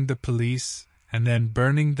calling the police and then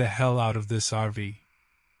burning the hell out of this RV.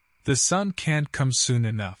 The sun can't come soon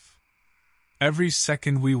enough. Every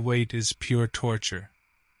second we wait is pure torture.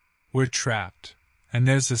 We're trapped, and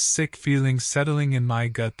there's a sick feeling settling in my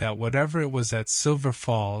gut that whatever it was at Silver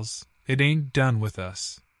Falls, it ain't done with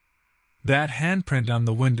us. That handprint on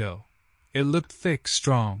the window. It looked thick,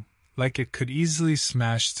 strong, like it could easily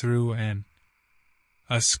smash through, and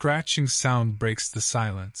a scratching sound breaks the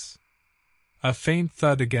silence. A faint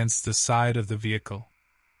thud against the side of the vehicle.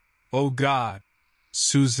 "Oh God!"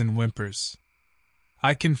 Susan whimpers.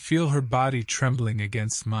 I can feel her body trembling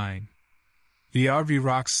against mine. The RV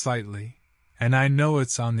rocks slightly, and I know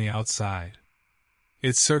it's on the outside.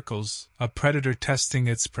 It circles, a predator testing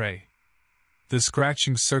its prey. The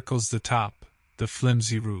scratching circles the top, the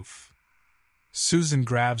flimsy roof. Susan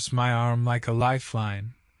grabs my arm like a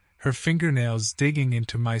lifeline, her fingernails digging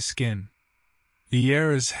into my skin. The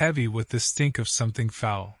air is heavy with the stink of something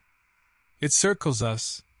foul. It circles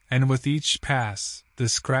us, and with each pass, the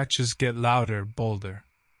scratches get louder, bolder.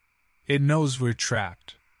 It knows we're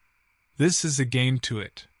trapped. This is a game to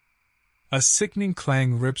it. A sickening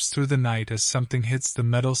clang rips through the night as something hits the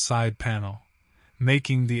metal side panel,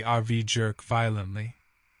 making the RV jerk violently.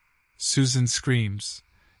 Susan screams,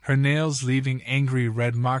 her nails leaving angry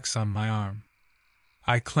red marks on my arm.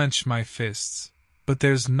 I clench my fists, but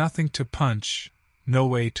there's nothing to punch, no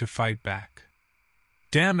way to fight back.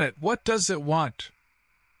 "Damn it, what does it want?"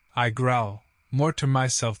 I growl, more to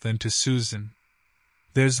myself than to Susan.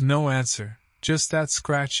 There's no answer, just that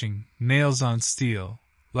scratching, nails on steel,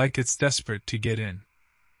 like it's desperate to get in.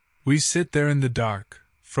 We sit there in the dark,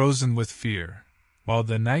 frozen with fear, while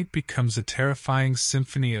the night becomes a terrifying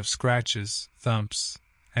symphony of scratches, thumps,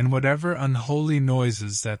 and whatever unholy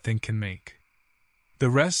noises that thing can make. The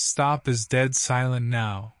rest stop is dead silent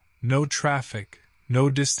now, no traffic, no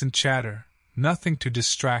distant chatter, nothing to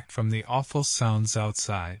distract from the awful sounds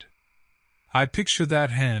outside. I picture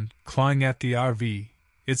that hand, clawing at the RV,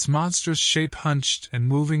 its monstrous shape hunched and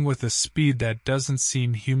moving with a speed that doesn't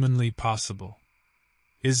seem humanly possible.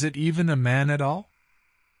 Is it even a man at all?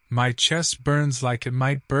 My chest burns like it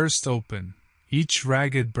might burst open, each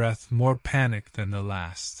ragged breath more panic than the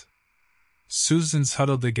last. Susan's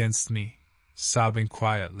huddled against me, sobbing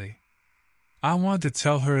quietly. I want to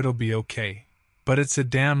tell her it'll be okay, but it's a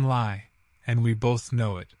damn lie, and we both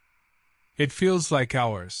know it. It feels like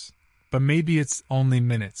hours, but maybe it's only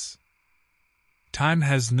minutes. Time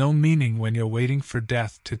has no meaning when you're waiting for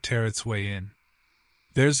death to tear its way in.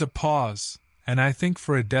 There's a pause, and I think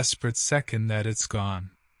for a desperate second that it's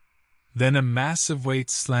gone. Then a massive weight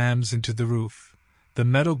slams into the roof, the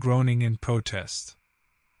metal groaning in protest.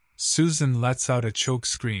 Susan lets out a choked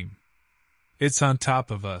scream. It's on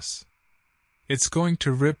top of us. It's going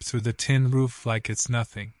to rip through the tin roof like it's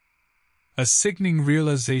nothing. A sickening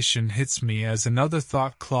realization hits me as another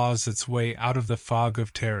thought claws its way out of the fog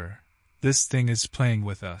of terror. This thing is playing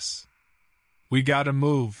with us. "We gotta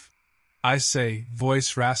move," I say,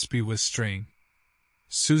 voice raspy with strain.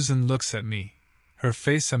 Susan looks at me, her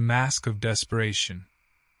face a mask of desperation.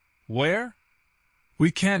 "Where?"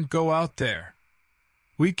 "We can't go out there.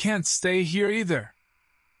 We can't stay here either."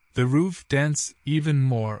 The roof dents even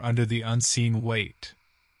more under the unseen weight.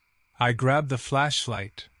 I grab the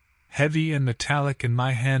flashlight, heavy and metallic in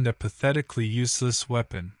my hand, a pathetically useless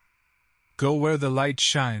weapon. "Go where the light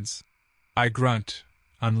shines," I grunt,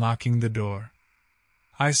 unlocking the door.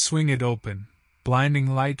 I swing it open, blinding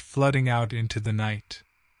light flooding out into the night.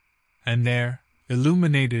 And there,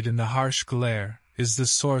 illuminated in the harsh glare, is the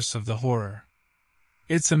source of the horror.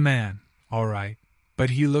 It's a man, all right,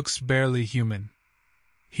 but he looks barely human.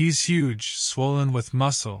 He's huge, swollen with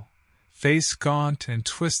muscle, face gaunt and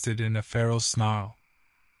twisted in a feral snarl.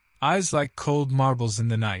 Eyes like cold marbles in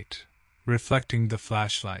the night, reflecting the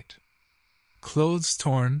flashlight. Clothes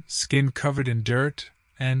torn, skin covered in dirt,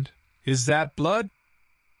 and, "Is that blood?"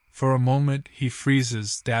 For a moment he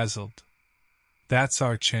freezes, dazzled. That's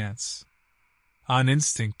our chance. On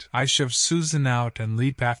instinct, I shove Susan out and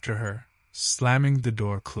leap after her, slamming the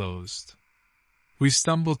door closed. We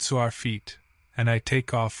stumble to our feet, and I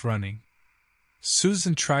take off running.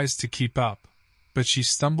 Susan tries to keep up, but she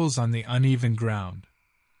stumbles on the uneven ground.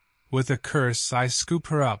 With a curse, I scoop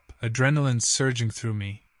her up, adrenaline surging through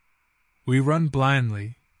me. We run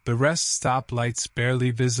blindly, the rest stop, lights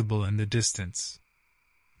barely visible in the distance.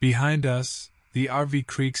 Behind us, the RV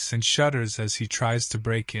creaks and shudders as he tries to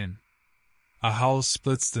break in. A howl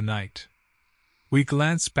splits the night. We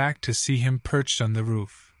glance back to see him perched on the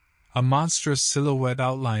roof, a monstrous silhouette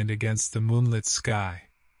outlined against the moonlit sky.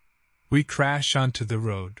 We crash onto the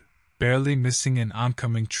road, barely missing an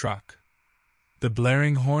oncoming truck. The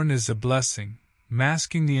blaring horn is a blessing,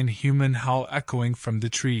 masking the inhuman howl echoing from the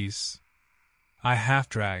trees. I half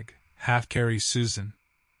drag, half carry Susan.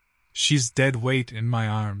 She's dead weight in my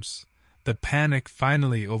arms, the panic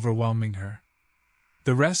finally overwhelming her.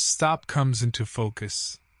 The rest stop comes into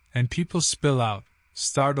focus, and people spill out,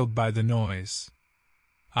 startled by the noise.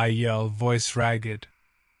 I yell, voice ragged.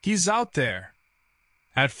 He's out there!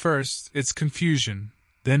 At first, it's confusion,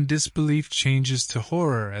 then disbelief changes to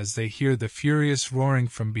horror as they hear the furious roaring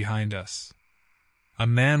from behind us. A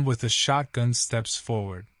man with a shotgun steps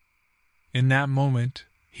forward. In that moment,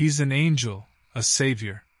 he's an angel, a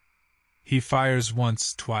savior. He fires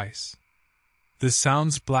once, twice. The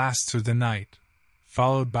sounds blast through the night,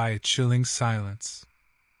 followed by a chilling silence.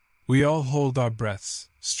 We all hold our breaths,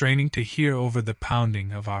 straining to hear over the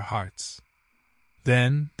pounding of our hearts.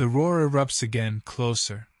 Then, the roar erupts again,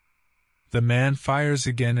 closer. The man fires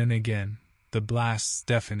again and again, the blasts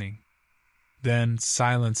deafening. Then,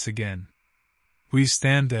 silence again. We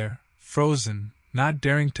stand there, frozen, not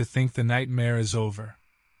daring to think the nightmare is over.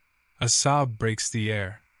 A sob breaks the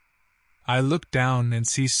air. I look down and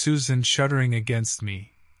see Susan shuddering against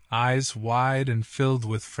me, eyes wide and filled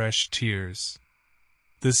with fresh tears.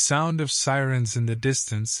 The sound of sirens in the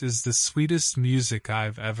distance is the sweetest music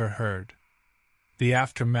I've ever heard. The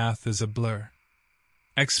aftermath is a blur.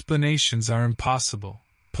 Explanations are impossible.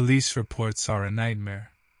 Police reports are a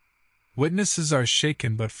nightmare. Witnesses are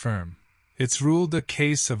shaken but firm. It's ruled a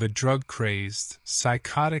case of a drug-crazed,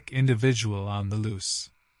 psychotic individual on the loose.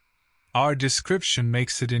 Our description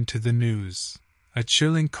makes it into the news, a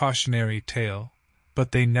chilling cautionary tale,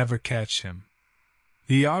 but they never catch him.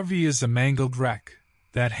 The RV is a mangled wreck,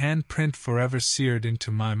 that handprint forever seared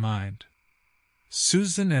into my mind.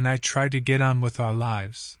 Susan and I try to get on with our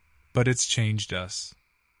lives, but it's changed us.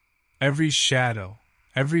 Every shadow,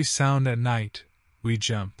 every sound at night, we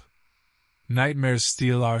jump. Nightmares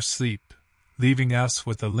steal our sleep, leaving us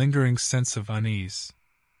with a lingering sense of unease.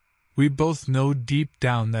 We both know deep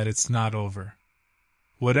down that it's not over.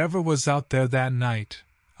 Whatever was out there that night,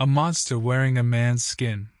 a monster wearing a man's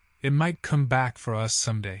skin, it might come back for us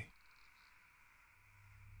someday.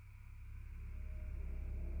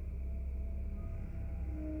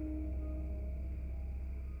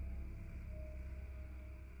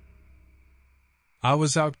 I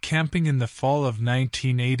was out camping in the fall of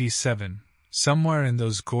 1987, somewhere in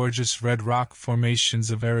those gorgeous red rock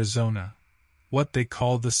formations of Arizona, what they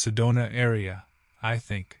call the Sedona area, I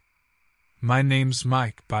think. My name's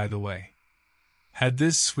Mike, by the way. Had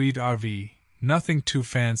this sweet RV, nothing too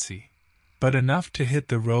fancy, but enough to hit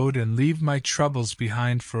the road and leave my troubles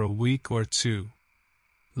behind for a week or two.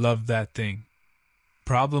 Loved that thing.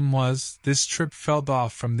 Problem was, this trip felt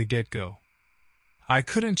off from the get-go. I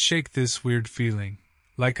couldn't shake this weird feeling,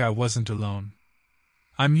 like I wasn't alone.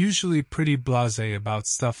 I'm usually pretty blasé about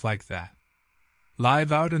stuff like that. Live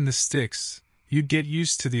out in the sticks, you'd get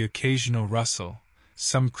used to the occasional rustle,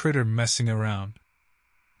 some critter messing around.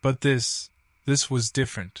 But this was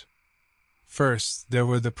different. First, there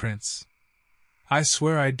were the prints. I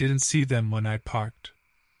swear I didn't see them when I parked.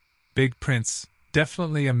 Big prints,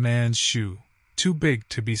 definitely a man's shoe, too big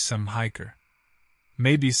to be some hiker.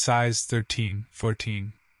 Maybe size 13,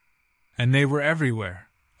 14. And they were everywhere,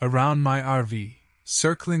 around my RV,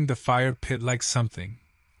 circling the fire pit like something,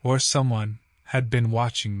 or someone, had been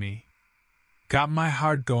watching me. Got my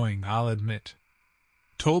heart going, I'll admit.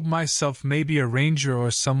 Told myself maybe a ranger or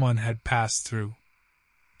someone had passed through.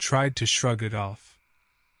 Tried to shrug it off.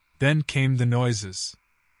 Then came the noises.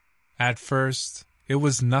 At first, it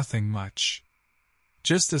was nothing much.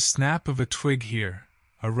 Just a snap of a twig here,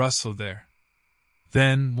 a rustle there.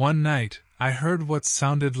 Then, one night, I heard what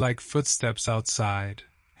sounded like footsteps outside,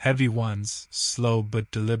 heavy ones, slow but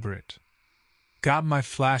deliberate. Got my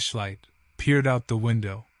flashlight, peered out the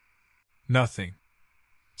window. Nothing.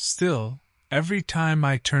 Still, every time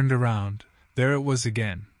I turned around, there it was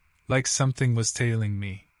again, like something was tailing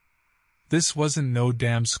me. This wasn't no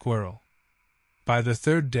damn squirrel. By the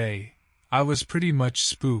third day, I was pretty much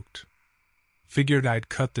spooked. Figured I'd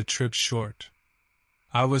cut the trip short.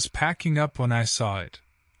 I was packing up when I saw it,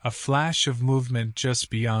 a flash of movement just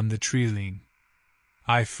beyond the tree line.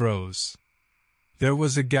 I froze. There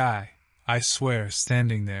was a guy, I swear,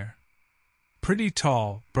 standing there. Pretty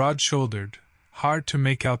tall, broad-shouldered, hard to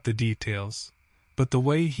make out the details, but the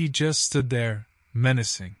way he just stood there,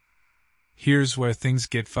 menacing. Here's where things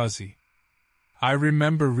get fuzzy. I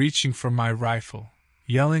remember reaching for my rifle,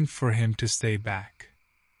 yelling for him to stay back.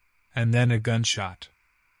 And then a gunshot.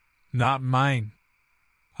 Not mine.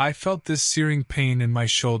 I felt this searing pain in my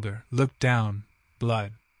shoulder, looked down,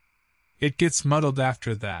 blood. It gets muddled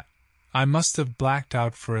after that. I must have blacked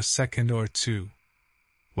out for a second or two.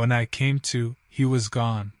 When I came to, he was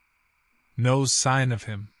gone. No sign of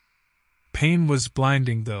him. Pain was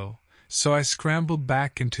blinding though, so I scrambled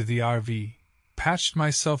back into the RV, patched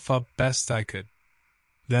myself up best I could.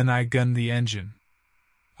 Then I gunned the engine.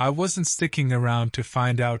 I wasn't sticking around to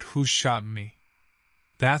find out who shot me.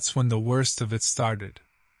 That's when the worst of it started.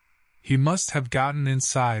 He must have gotten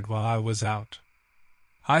inside while I was out.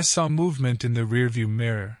 I saw movement in the rearview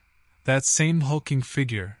mirror, that same hulking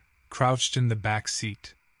figure, crouched in the back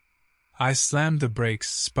seat. I slammed the brakes,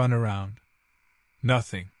 spun around.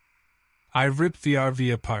 Nothing. I ripped the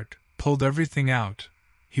RV apart, pulled everything out.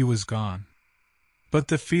 He was gone. But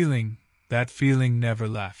the feeling, that feeling never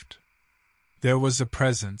left. There was a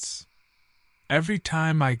presence. Every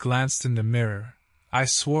time I glanced in the mirror, I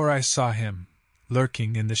swore I saw him,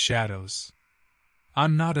 lurking in the shadows.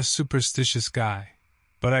 I'm not a superstitious guy,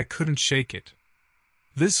 but I couldn't shake it.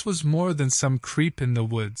 This was more than some creep in the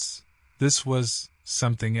woods. This was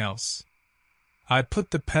something else. I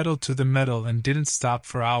put the pedal to the metal and didn't stop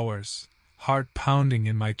for hours, heart pounding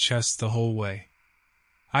in my chest the whole way.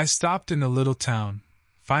 I stopped in a little town,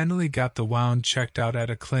 finally got the wound checked out at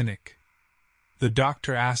a clinic. The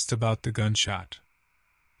doctor asked about the gunshot.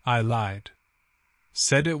 I lied.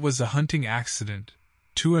 Said it was a hunting accident,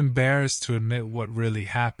 too embarrassed to admit what really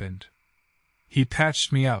happened. He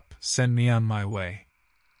patched me up, sent me on my way.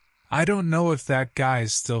 I don't know if that guy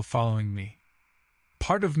is still following me.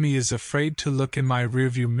 Part of me is afraid to look in my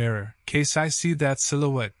rearview mirror, case I see that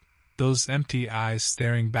silhouette, those empty eyes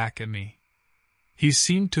staring back at me. He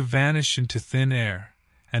seemed to vanish into thin air,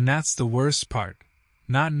 and that's the worst part,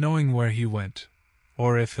 not knowing where he went,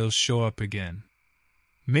 or if he'll show up again.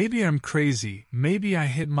 Maybe I'm crazy, maybe I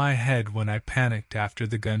hit my head when I panicked after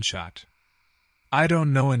the gunshot. I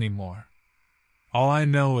don't know anymore. All I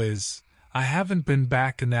know is, I haven't been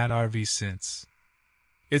back in that RV since.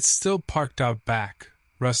 It's still parked out back,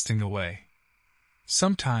 rusting away.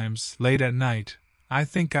 Sometimes, late at night, I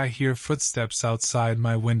think I hear footsteps outside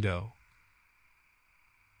my window.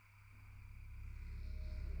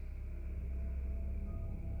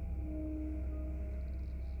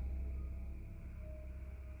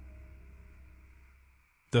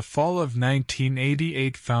 The fall of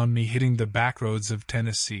 1988 found me hitting the backroads of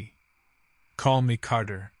Tennessee. Call me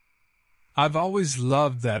Carter. I've always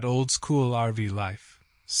loved that old-school RV life,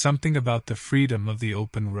 something about the freedom of the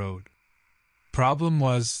open road. Problem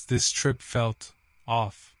was, this trip felt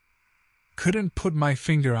off. Couldn't put my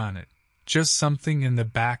finger on it, just something in the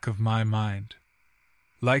back of my mind.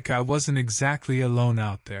 Like I wasn't exactly alone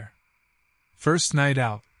out there. First night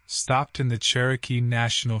out, stopped in the Cherokee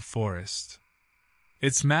National Forest.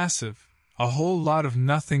 It's massive, a whole lot of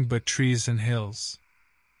nothing but trees and hills.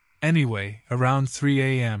 Anyway, around 3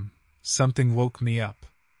 a.m., something woke me up.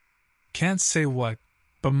 Can't say what,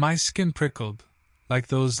 but my skin prickled, like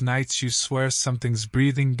those nights you swear something's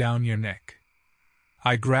breathing down your neck.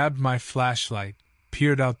 I grabbed my flashlight,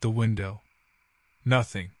 peered out the window.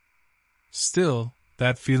 Nothing. Still,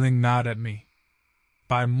 that feeling gnawed at me.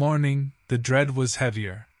 By morning, the dread was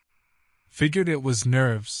heavier. Figured it was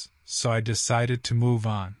nerves, so I decided to move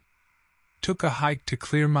on. Took a hike to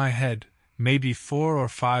clear my head, maybe 4 or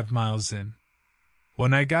 5 miles in.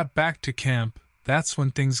 When I got back to camp, that's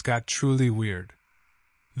when things got truly weird.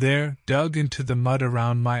 There, dug into the mud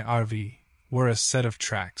around my RV, were a set of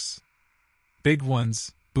tracks. Big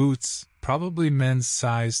ones, boots, probably men's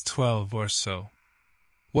size 12 or so.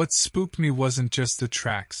 What spooked me wasn't just the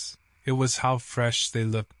tracks, it was how fresh they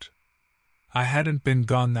looked. I hadn't been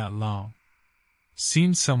gone that long.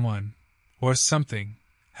 Seen someone, or something,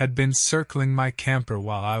 had been circling my camper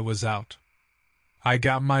while I was out. I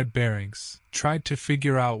got my bearings, tried to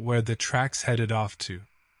figure out where the tracks headed off to.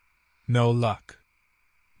 No luck.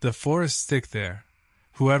 The forests thick there.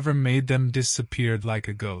 Whoever made them disappeared like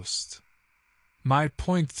a ghost. My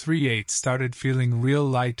 .38 started feeling real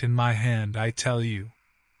light in my hand, I tell you.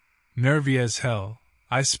 Nervy as hell,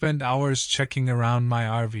 I spent hours checking around my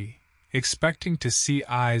RV, expecting to see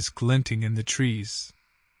eyes glinting in the trees.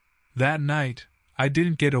 That night, I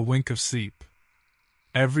didn't get a wink of sleep.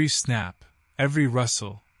 Every snap, every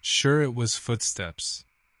rustle, sure it was footsteps.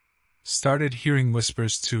 Started hearing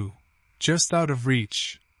whispers too, just out of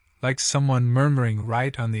reach, like someone murmuring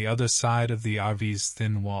right on the other side of the RV's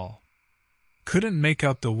thin wall. Couldn't make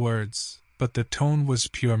out the words, but the tone was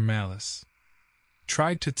pure malice.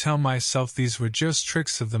 Tried to tell myself these were just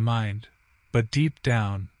tricks of the mind, but deep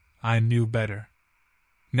down, I knew better.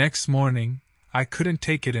 Next morning, I couldn't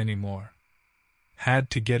take it anymore.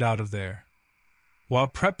 Had to get out of there. While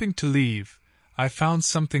prepping to leave, I found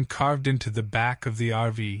something carved into the back of the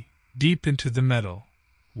RV, deep into the metal,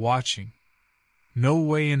 watching. No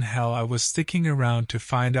way in hell I was sticking around to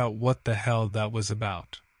find out what the hell that was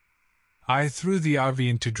about. I threw the RV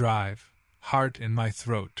into drive, heart in my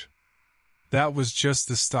throat. That was just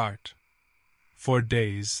the start. For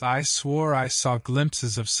days I swore I saw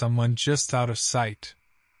glimpses of someone just out of sight.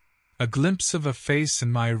 A glimpse of a face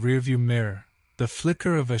in my rearview mirror, the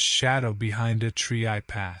flicker of a shadow behind a tree I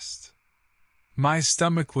passed. My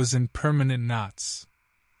stomach was in permanent knots.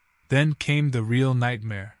 Then came the real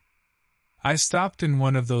nightmare. I stopped in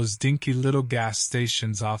one of those dinky little gas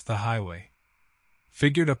stations off the highway.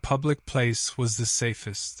 Figured a public place was the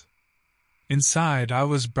safest. Inside, I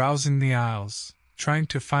was browsing the aisles, trying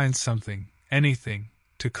to find something, anything,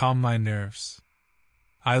 to calm my nerves.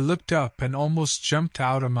 I looked up and almost jumped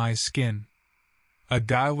out of my skin. A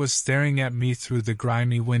guy was staring at me through the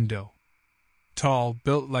grimy window. Tall,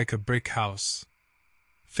 built like a brick house.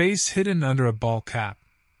 Face hidden under a ball cap,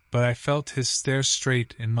 but I felt his stare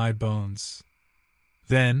straight in my bones.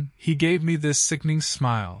 Then, he gave me this sickening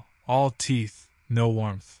smile, all teeth, no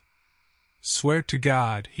warmth. Swear to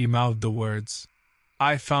God, he mouthed the words.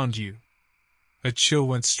 I found you. A chill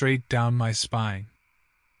went straight down my spine.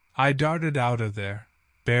 I darted out of there,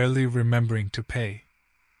 barely remembering to pay.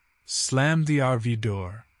 Slammed the RV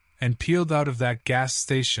door, and peeled out of that gas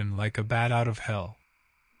station like a bat out of hell.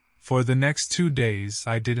 For the next 2 days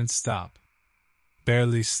I didn't stop.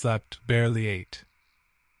 Barely slept, barely ate.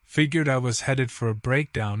 Figured I was headed for a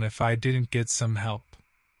breakdown if I didn't get some help.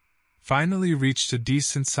 Finally reached a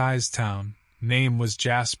decent-sized town, name was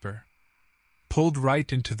Jasper. Pulled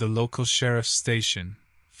right into the local sheriff's station,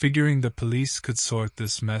 figuring the police could sort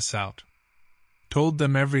this mess out. Told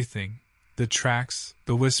them everything, the tracks,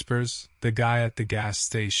 the whispers, the guy at the gas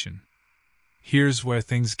station. Here's where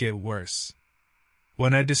things get worse.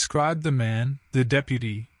 When I described the man, the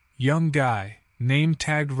deputy, young guy, name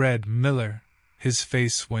tagged Red Miller, his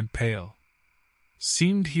face went pale.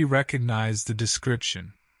 Seemed he recognized the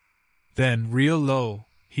description. Then, real low,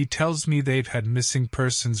 he tells me they've had missing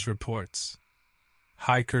persons reports.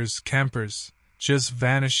 Hikers, campers, just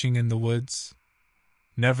vanishing in the woods.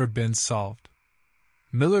 Never been solved.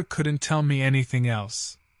 Miller couldn't tell me anything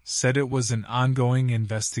else, said it was an ongoing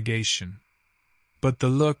investigation. But the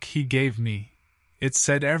look he gave me, it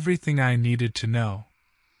said everything I needed to know.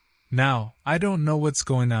 Now, I don't know what's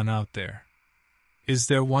going on out there. Is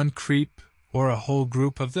there one creep, or a whole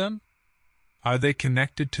group of them? Are they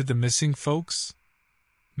connected to the missing folks?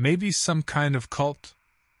 Maybe some kind of cult?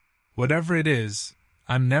 Whatever it is,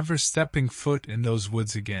 I'm never stepping foot in those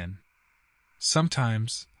woods again.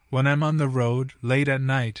 Sometimes, when I'm on the road, late at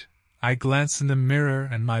night, I glance in the mirror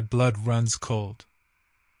and my blood runs cold.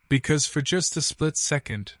 Because for just a split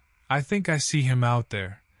second, I think I see him out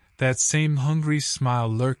there, that same hungry smile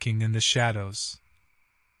lurking in the shadows.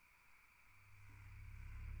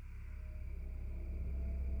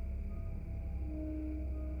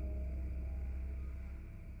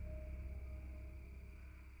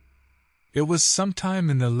 It was sometime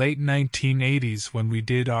in the late 1980s when we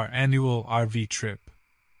did our annual RV trip.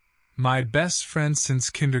 My best friend since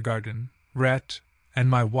kindergarten, Rhett, and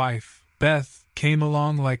my wife, Beth, came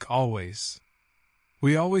along like always.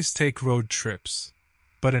 We always take road trips,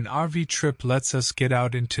 but an RV trip lets us get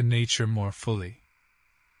out into nature more fully.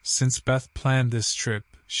 Since Beth planned this trip,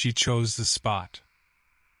 she chose the spot.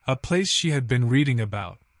 A place she had been reading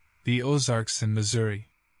about, the Ozarks in Missouri.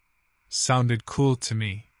 Sounded cool to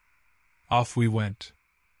me. Off we went.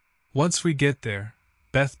 Once we get there,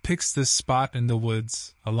 Beth picks this spot in the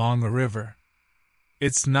woods, along a river.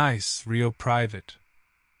 It's nice, real private.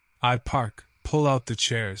 I park, pull out the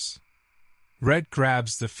chairs. Red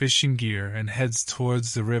grabs the fishing gear and heads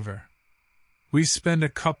towards the river. We spend a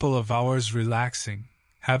couple of hours relaxing,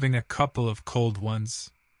 having a couple of cold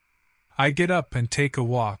ones. I get up and take a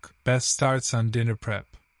walk. Beth starts on dinner prep.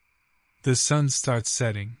 The sun starts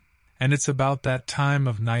setting, and it's about that time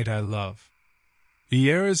of night I love.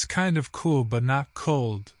 The air is kind of cool but not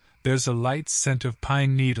cold, there's a light scent of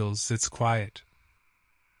pine needles, it's quiet.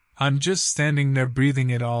 I'm just standing there breathing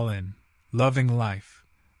it all in, loving life,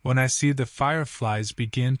 when I see the fireflies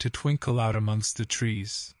begin to twinkle out amongst the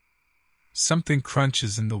trees. Something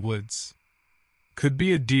crunches in the woods. Could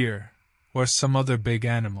be a deer, or some other big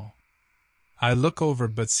animal. I look over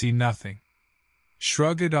but see nothing.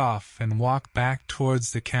 Shrug it off and walk back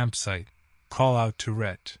towards the campsite, call out to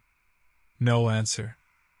Rhett. No answer.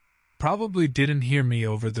 Probably didn't hear me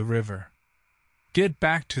over the river. Get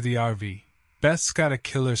back to the RV. Beth's got a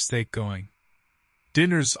killer steak going.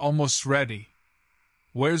 Dinner's almost ready.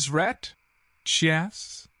 Where's Rhett? She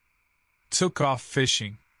asks. Took off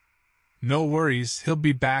fishing. No worries, he'll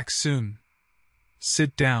be back soon.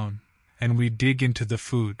 Sit down, and we dig into the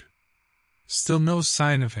food. Still no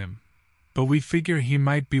sign of him, but we figure he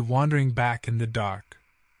might be wandering back in the dark.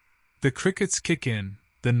 The crickets kick in,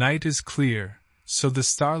 the night is clear, so the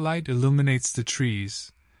starlight illuminates the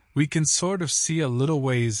trees. We can sort of see a little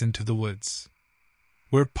ways into the woods.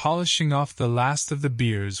 We're polishing off the last of the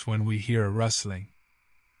beers when we hear a rustling.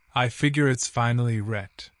 I figure it's finally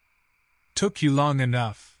Rhett. Took you long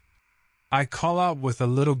enough. I call out with a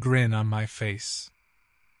little grin on my face.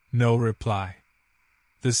 No reply.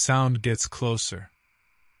 The sound gets closer.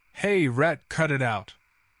 Hey, Rhett, cut it out.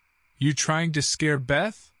 You trying to scare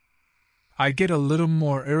Beth? I get a little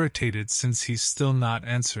more irritated since he's still not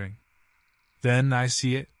answering. Then I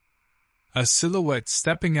see it. A silhouette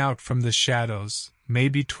stepping out from the shadows,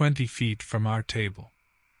 maybe 20 feet from our table.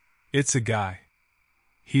 It's a guy.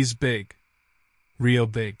 He's big. Real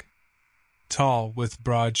big. Tall, with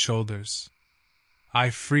broad shoulders. I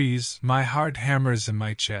freeze, my heart hammers in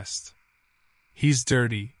my chest. He's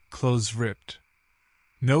dirty, clothes ripped.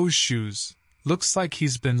 No shoes, looks like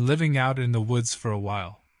he's been living out in the woods for a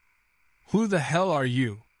while. Who the hell are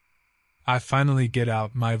you? I finally get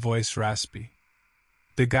out, my voice raspy.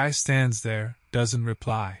 The guy stands there, doesn't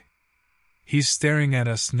reply. He's staring at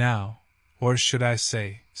us now, or should I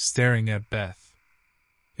say, staring at Beth.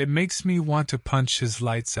 It makes me want to punch his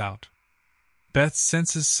lights out. Beth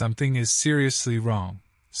senses something is seriously wrong,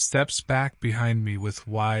 steps back behind me with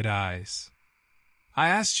wide eyes. I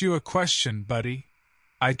asked you a question, buddy.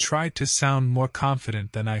 I try to sound more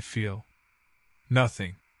confident than I feel.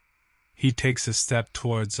 Nothing. He takes a step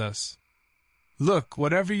towards us. Look,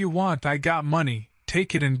 whatever you want, I got money,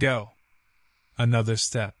 take it and go. Another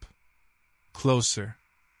step. Closer.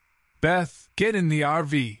 Beth, get in the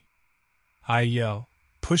RV. I yell,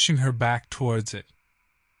 pushing her back towards it.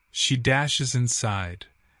 She dashes inside,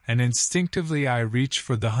 and instinctively I reach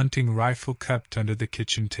for the hunting rifle kept under the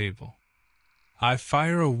kitchen table. I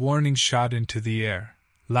fire a warning shot into the air,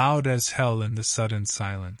 loud as hell in the sudden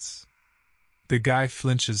silence. The guy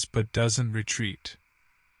flinches but doesn't retreat.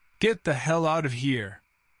 Get the hell out of here!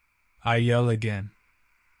 I yell again.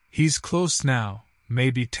 He's close now,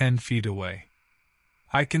 maybe 10 feet away.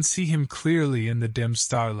 I can see him clearly in the dim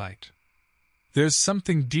starlight. There's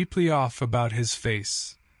something deeply off about his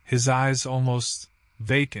face, his eyes almost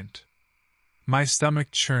vacant. My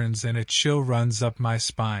stomach churns and a chill runs up my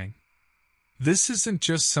spine. This isn't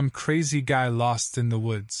just some crazy guy lost in the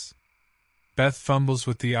woods. Beth fumbles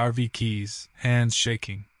with the RV keys, hands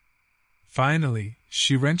shaking. Finally,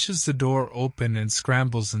 she wrenches the door open and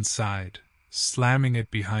scrambles inside, slamming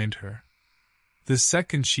it behind her. The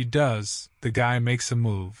second she does, the guy makes a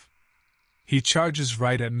move. He charges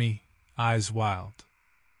right at me, eyes wild.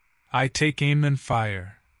 I take aim and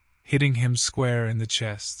fire, hitting him square in the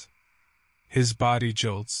chest. His body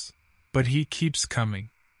jolts, but he keeps coming.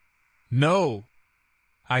 No!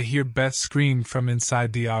 I hear Beth scream from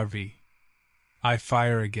inside the RV. I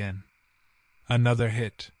fire again. Another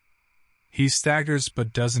hit. He staggers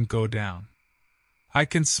but doesn't go down. I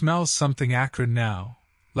can smell something acrid now,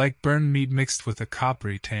 like burned meat mixed with a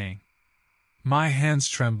coppery tang. My hands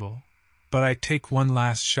tremble, but I take one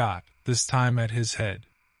last shot, this time at his head.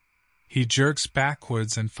 He jerks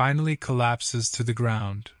backwards and finally collapses to the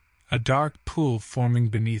ground, a dark pool forming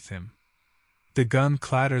beneath him. The gun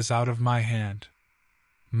clatters out of my hand.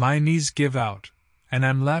 My knees give out, and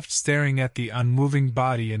I'm left staring at the unmoving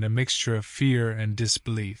body in a mixture of fear and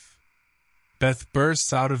disbelief. Beth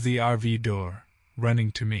bursts out of the RV door,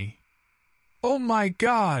 running to me. Oh my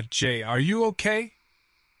God, Jay, are you okay?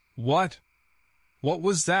 What? What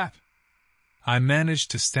was that? I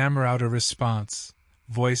managed to stammer out a response,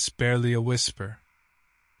 voice barely a whisper.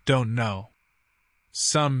 Don't know.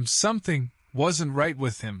 Something wasn't right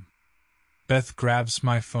with him. Beth grabs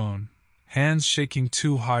my phone, hands shaking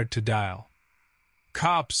too hard to dial.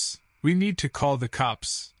 Cops! We need to call the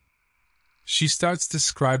cops. She starts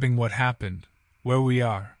describing what happened, where we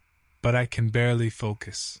are, but I can barely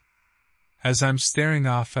focus. As I'm staring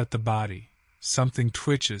off at the body, something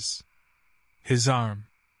twitches. His arm.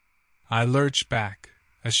 I lurch back,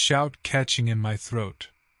 a shout catching in my throat.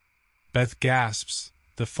 Beth gasps,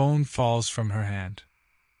 the phone falls from her hand.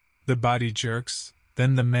 The body jerks,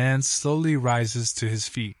 then the man slowly rises to his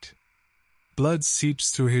feet. Blood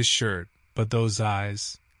seeps through his shirt, but those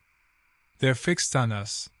eyes. They're fixed on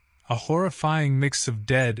us, a horrifying mix of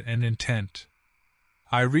dead and intent.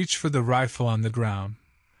 I reach for the rifle on the ground,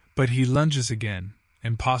 but he lunges again,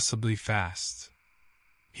 impossibly fast.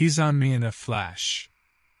 He's on me in a flash.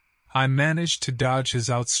 I manage to dodge his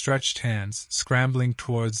outstretched hands, scrambling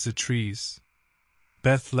towards the trees.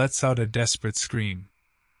 Beth lets out a desperate scream.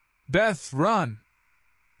 Beth, run!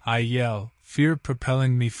 I yell, fear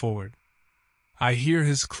propelling me forward. I hear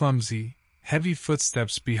his clumsy, heavy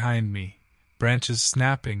footsteps behind me, branches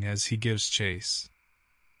snapping as he gives chase.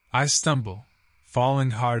 I stumble,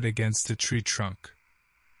 falling hard against a tree trunk.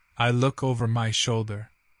 I look over my shoulder.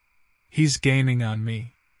 He's gaining on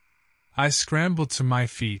me. I scramble to my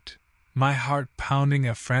feet, my heart pounding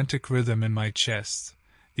a frantic rhythm in my chest,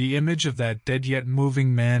 the image of that dead yet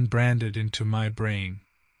moving man branded into my brain.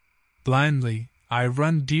 Blindly, I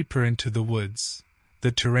run deeper into the woods,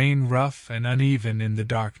 the terrain rough and uneven in the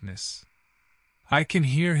darkness. I can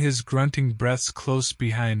hear his grunting breaths close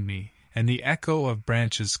behind me, and the echo of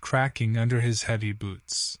branches cracking under his heavy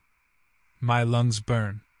boots. My lungs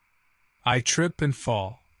burn. I trip and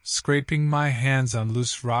fall, scraping my hands on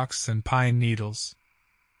loose rocks and pine needles.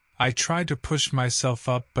 I try to push myself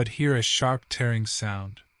up but hear a sharp tearing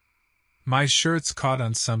sound. My shirt's caught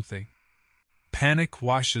on something. Panic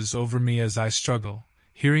washes over me as I struggle,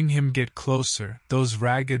 hearing him get closer, those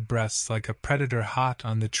ragged breaths like a predator hot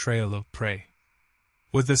on the trail of prey.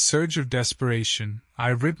 With a surge of desperation, I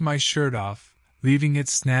rip my shirt off, leaving it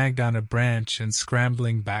snagged on a branch and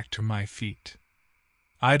scrambling back to my feet.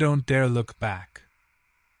 I don't dare look back.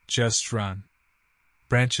 Just run.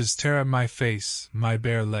 Branches tear at my face, my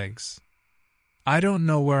bare legs. I don't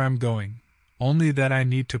know where I'm going, only that I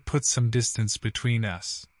need to put some distance between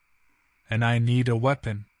us. And I need a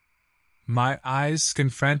weapon. My eyes scan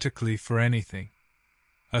frantically for anything.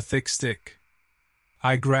 A thick stick.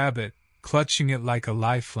 I grab it, clutching it like a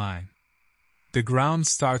lifeline. The ground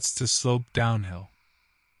starts to slope downhill.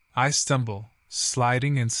 I stumble,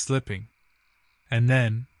 sliding and slipping. And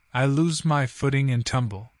then, I lose my footing and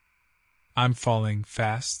tumble. I'm falling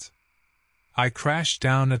fast. I crash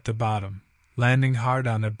down at the bottom, landing hard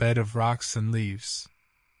on a bed of rocks and leaves.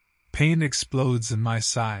 Pain explodes in my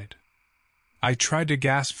side. I try to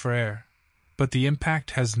gasp for air, but the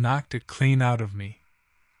impact has knocked it clean out of me.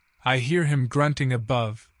 I hear him grunting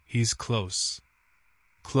above. He's close.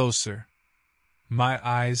 Closer. My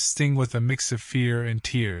eyes sting with a mix of fear and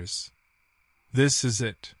tears. This is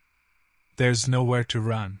it. There's nowhere to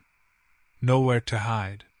run. Nowhere to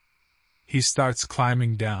hide. He starts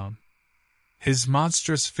climbing down. His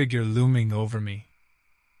monstrous figure looming over me.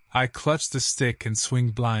 I clutch the stick and swing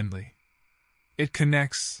blindly. It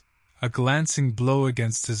connects, a glancing blow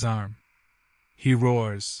against his arm. He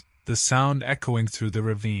roars, the sound echoing through the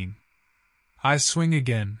ravine. I swing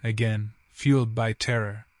again, fueled by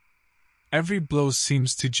terror. Every blow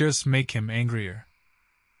seems to just make him angrier.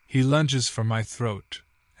 He lunges for my throat,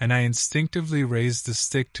 and I instinctively raise the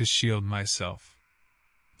stick to shield myself.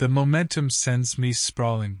 The momentum sends me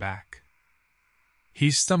sprawling back. He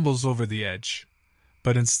stumbles over the edge,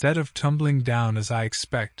 but instead of tumbling down as I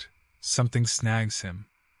expect, something snags him.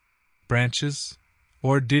 Branches?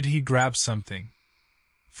 Or did he grab something?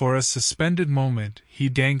 For a suspended moment, he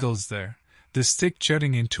dangles there, the stick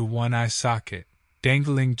jutting into one eye socket,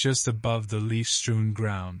 dangling just above the leaf-strewn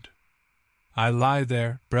ground. I lie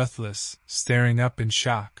there, breathless, staring up in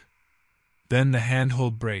shock. Then the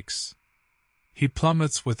handhold breaks. He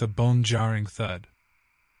plummets with a bone-jarring thud.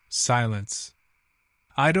 Silence.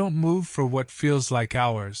 I don't move for what feels like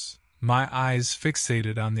hours, my eyes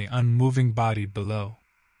fixated on the unmoving body below.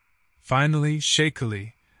 Finally,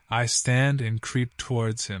 shakily, I stand and creep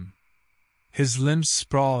towards him. His limbs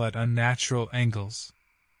sprawl at unnatural angles.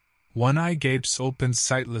 One eye gapes open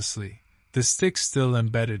sightlessly, the stick still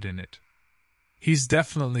embedded in it. He's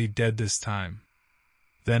definitely dead this time.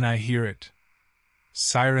 Then I hear it.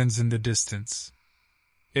 Sirens in the distance.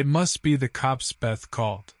 It must be the cops Beth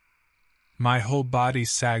called. My whole body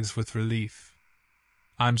sags with relief.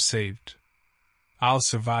 I'm saved. I'll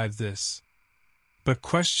survive this. But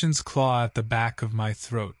questions claw at the back of my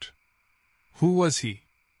throat. Who was he?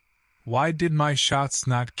 Why did my shots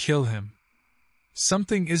not kill him?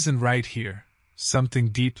 Something isn't right here, something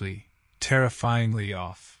deeply, terrifyingly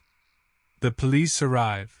off. The police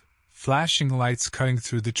arrive, flashing lights cutting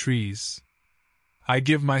through the trees. I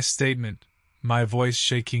give my statement, my voice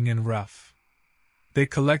shaking and rough. They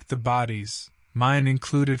collect the bodies, mine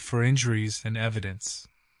included, for injuries and evidence.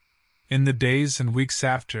 In the days and weeks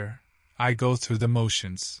after, I go through the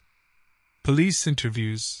motions. Police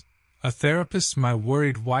interviews, a therapist my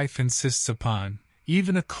worried wife insists upon,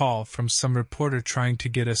 even a call from some reporter trying to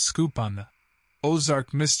get a scoop on the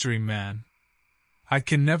Ozark mystery man. I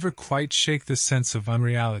can never quite shake the sense of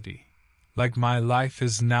unreality, like my life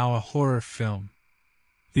is now a horror film.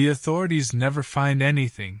 The authorities never find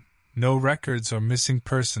anything, no records or missing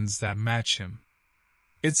persons that match him.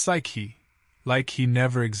 It's like he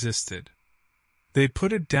never existed. They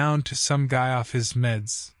put it down to some guy off his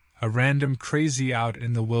meds, a random crazy out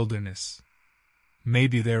in the wilderness.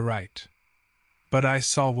 Maybe they're right. But I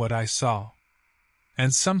saw what I saw.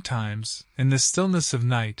 And sometimes, in the stillness of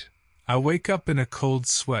night, I wake up in a cold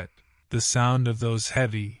sweat, the sound of those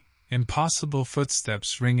heavy, impossible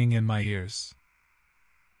footsteps ringing in my ears.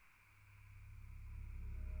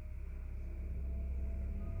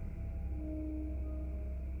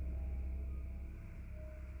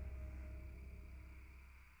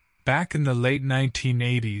 Back in the late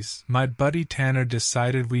 1980s, my buddy Tanner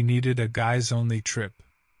decided we needed a guys-only trip.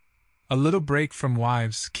 A little break from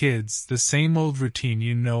wives, kids, the same old routine,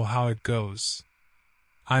 you know how it goes.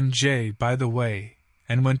 I'm Jay, by the way,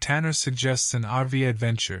 and when Tanner suggests an RV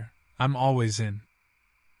adventure, I'm always in.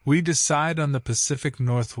 We decide on the Pacific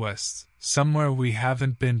Northwest, somewhere we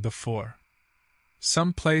haven't been before.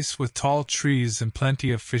 Some place with tall trees and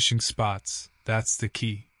plenty of fishing spots, that's the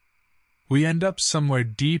key. We end up somewhere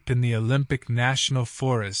deep in the Olympic National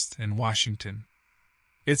Forest in Washington.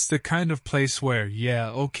 It's the kind of place where, yeah,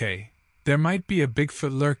 okay, there might be a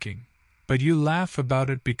Bigfoot lurking, but you laugh about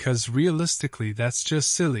it because realistically that's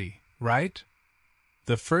just silly, right?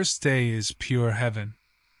 The first day is pure heaven.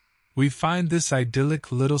 We find this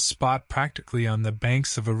idyllic little spot practically on the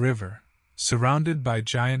banks of a river, surrounded by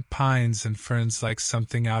giant pines and ferns like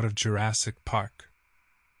something out of Jurassic Park.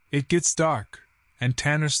 It gets dark, and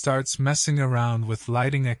Tanner starts messing around with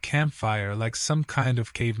lighting a campfire like some kind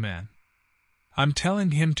of caveman. I'm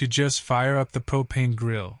telling him to just fire up the propane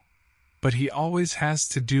grill, but he always has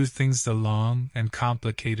to do things the long and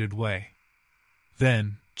complicated way.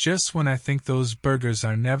 Then, just when I think those burgers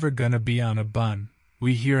are never gonna be on a bun,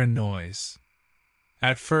 we hear a noise.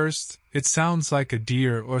 At first, it sounds like a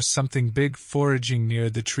deer or something big foraging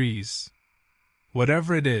near the trees.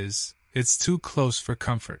 Whatever it is, it's too close for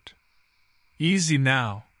comfort. Easy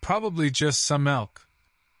now, probably just some elk,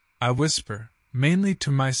 I whisper, mainly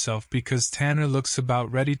to myself because Tanner looks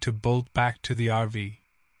about ready to bolt back to the RV.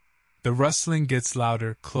 The rustling gets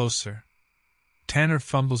louder, closer. Tanner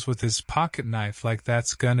fumbles with his pocket knife like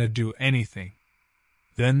that's gonna do anything.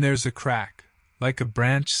 Then there's a crack, like a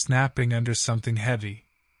branch snapping under something heavy.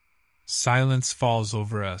 Silence falls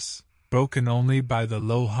over us, broken only by the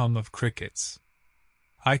low hum of crickets.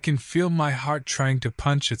 I can feel my heart trying to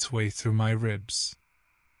punch its way through my ribs.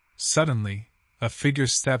 Suddenly, a figure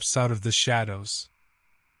steps out of the shadows.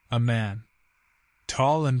 A man.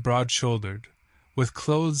 Tall and broad-shouldered, with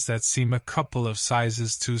clothes that seem a couple of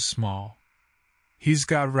sizes too small. He's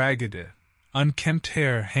got ragged, unkempt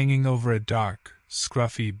hair hanging over a dark,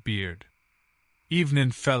 scruffy beard.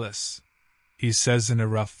 "Evenin', fellas," he says in a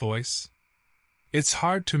rough voice. It's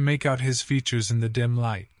hard to make out his features in the dim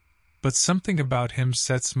light, but something about him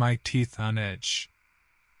sets my teeth on edge.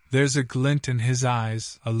 There's a glint in his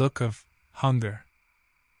eyes, a look of hunger.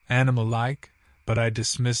 Animal-like, but I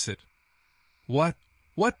dismiss it. What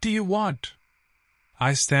do you want?"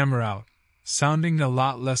 I stammer out, sounding a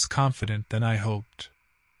lot less confident than I hoped.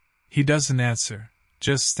 He doesn't answer,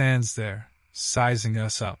 just stands there, sizing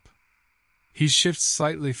us up. He shifts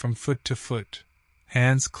slightly from foot to foot,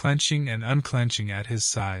 hands clenching and unclenching at his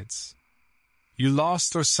sides. "You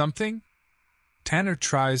lost or something?" Tanner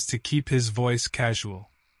tries to keep his voice casual.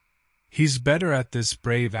 He's better at this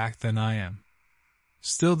brave act than I am.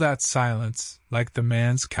 Still that silence, like the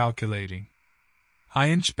man's calculating. I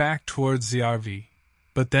inch back towards the RV,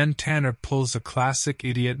 but then Tanner pulls a classic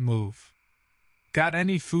idiot move. "Got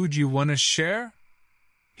any food you wanna share?"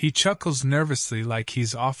 He chuckles nervously like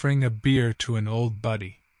he's offering a beer to an old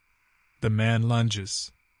buddy. The man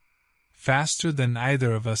lunges. Faster than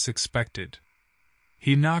either of us expected.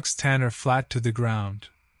 He knocks Tanner flat to the ground,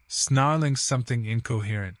 snarling something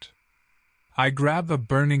incoherent. I grab a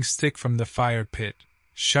burning stick from the fire pit,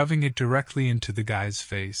 shoving it directly into the guy's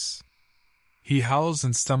face. He howls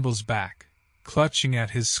and stumbles back, clutching at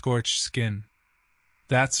his scorched skin.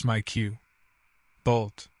 That's my cue.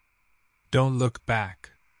 Bolt. Don't look back.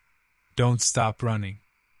 Don't stop running.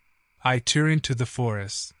 I tear into the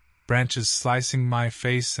forest, branches slicing my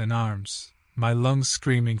face and arms, my lungs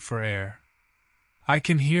screaming for air. I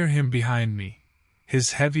can hear him behind me,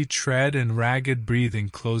 his heavy tread and ragged breathing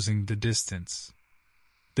closing the distance.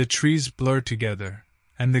 The trees blur together,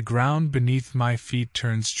 and the ground beneath my feet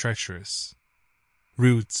turns treacherous.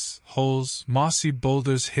 Roots, holes, mossy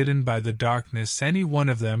boulders hidden by the darkness, any one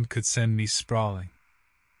of them could send me sprawling.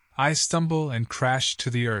 I stumble and crash to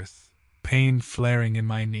the earth, pain flaring in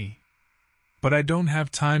my knee. But I don't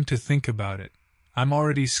have time to think about it. I'm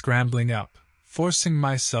already scrambling up, forcing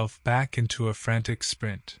myself back into a frantic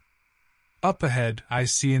sprint. Up ahead, I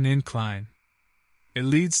see an incline. It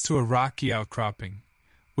leads to a rocky outcropping,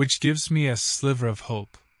 which gives me a sliver of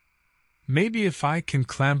hope. Maybe if I can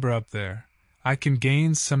clamber up there, I can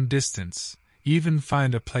gain some distance, even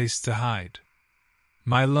find a place to hide.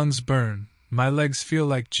 My lungs burn, my legs feel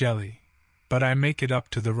like jelly, but I make it up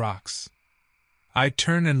to the rocks. I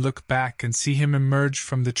turn and look back and see him emerge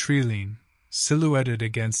from the tree-line, silhouetted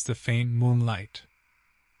against the faint moonlight.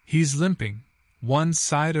 He's limping, one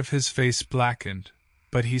side of his face blackened,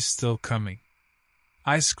 but he's still coming.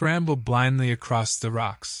 I scramble blindly across the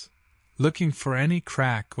rocks, looking for any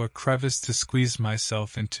crack or crevice to squeeze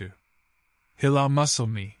myself into. He'll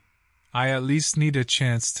outmuscle me. I at least need a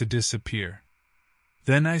chance to disappear.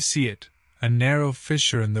 Then I see it, a narrow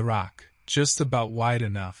fissure in the rock, just about wide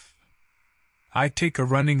enough. I take a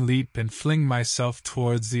running leap and fling myself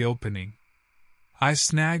towards the opening. I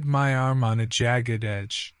snag my arm on a jagged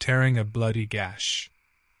edge, tearing a bloody gash.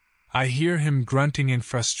 I hear him grunting in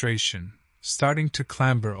frustration, starting to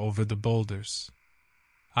clamber over the boulders.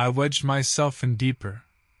 I wedge myself in deeper,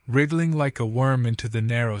 wriggling like a worm into the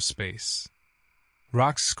narrow space.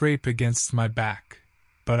 Rocks scrape against my back,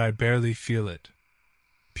 but I barely feel it.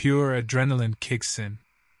 Pure adrenaline kicks in.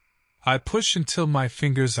 I push until my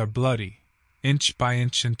fingers are bloody, inch by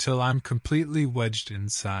inch until I'm completely wedged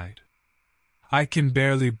inside. I can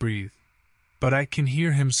barely breathe, but I can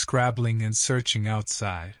hear him scrabbling and searching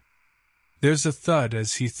outside. There's a thud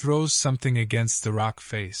as he throws something against the rock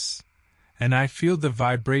face, and I feel the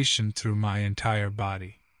vibration through my entire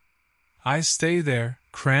body. I stay there,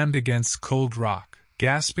 crammed against cold rock,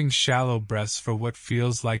 gasping shallow breaths for what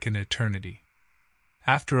feels like an eternity.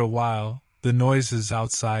 After a while, the noises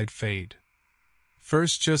outside fade.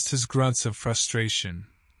 First just his grunts of frustration,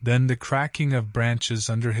 then the cracking of branches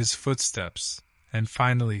under his footsteps, and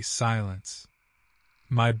finally silence.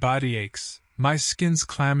 My body aches, my skin's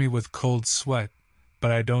clammy with cold sweat,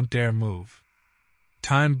 but I don't dare move.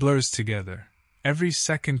 Time blurs together. Every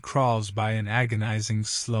second crawls by in agonizing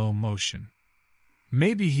slow motion.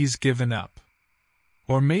 Maybe he's given up.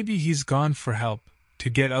 Or maybe he's gone for help, to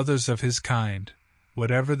get others of his kind,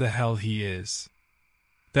 whatever the hell he is.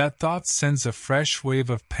 That thought sends a fresh wave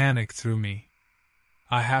of panic through me.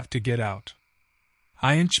 I have to get out.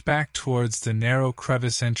 I inch back towards the narrow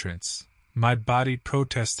crevice entrance, my body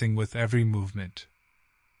protesting with every movement.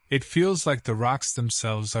 It feels like the rocks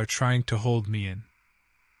themselves are trying to hold me in.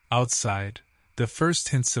 Outside, the first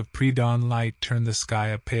hints of pre-dawn light turn the sky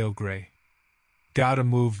a pale gray. Gotta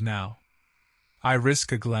move now. I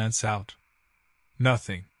risk a glance out.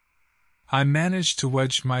 Nothing. I manage to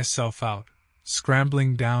wedge myself out,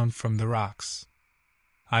 scrambling down from the rocks.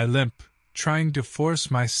 I limp, trying to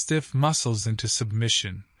force my stiff muscles into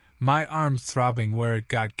submission, my arm throbbing where it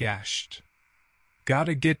got gashed.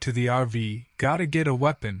 Gotta get to the RV, gotta get a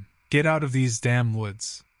weapon, get out of these damn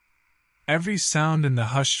woods. Every sound in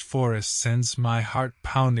the hushed forest sends my heart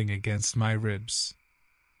pounding against my ribs.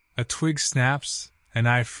 A twig snaps, and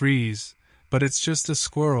I freeze, but it's just a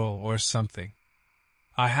squirrel or something.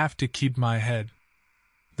 I have to keep my head.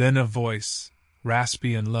 Then a voice,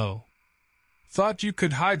 raspy and low. Thought you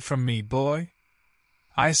could hide from me, boy?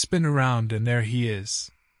 I spin around and there he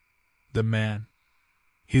is. The man.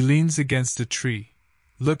 He leans against a tree,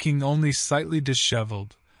 looking only slightly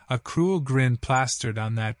disheveled, a cruel grin plastered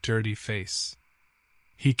on that dirty face.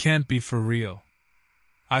 He can't be for real.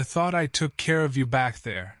 I thought I took care of you back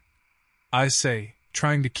there, I say,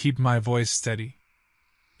 trying to keep my voice steady.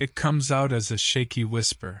 It comes out as a shaky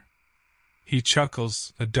whisper. He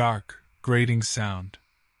chuckles, a dark, grating sound.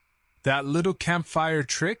 That little campfire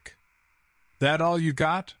trick? That all you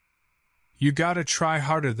got? You gotta try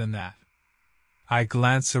harder than that. I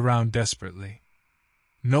glance around desperately.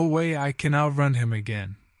 No way I can outrun him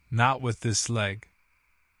again, not with this leg.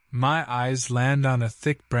 My eyes land on a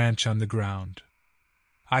thick branch on the ground.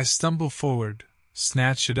 I stumble forward,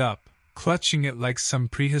 snatch it up, clutching it like some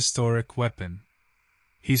prehistoric weapon.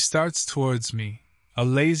 He starts towards me, a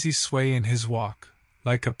lazy sway in his walk,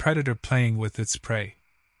 like a predator playing with its prey.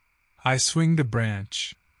 I swing the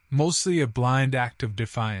branch, mostly a blind act of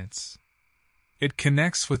defiance. It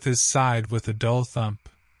connects with his side with a dull thump,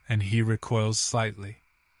 and he recoils slightly.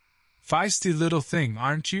 Feisty little thing,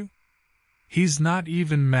 aren't you? He's not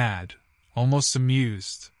even mad, almost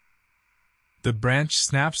amused. The branch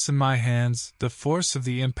snaps in my hands, the force of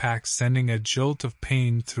the impact sending a jolt of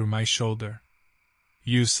pain through my shoulder.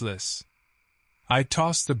 Useless. I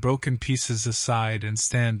toss the broken pieces aside and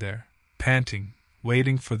stand there, panting,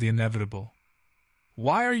 waiting for the inevitable.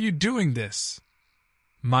 Why are you doing this?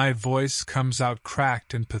 My voice comes out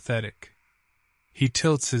cracked and pathetic. He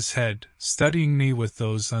tilts his head, studying me with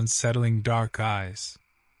those unsettling dark eyes.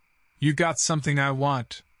 You got something I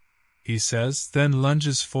want, he says, then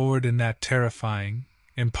lunges forward in that terrifying,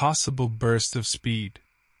 impossible burst of speed.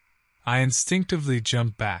 I instinctively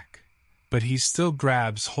jump back, but he still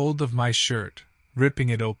grabs hold of my shirt, ripping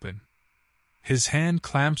it open. His hand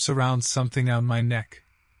clamps around something on my neck,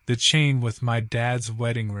 the chain with my dad's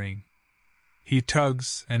wedding ring. He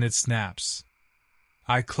tugs, and it snaps.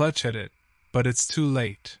 I clutch at it, but it's too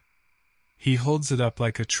late. He holds it up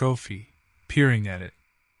like a trophy, peering at it.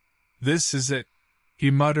 This is it, he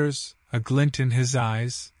mutters, a glint in his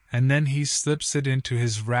eyes, and then he slips it into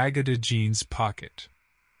his ragged jeans pocket.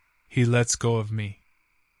 He lets go of me.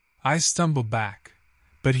 I stumble back,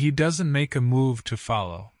 but he doesn't make a move to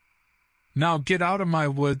follow. "Now get out of my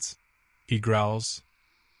woods," he growls.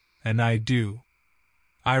 And I do.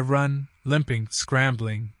 I run, limping,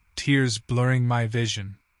 scrambling, tears blurring my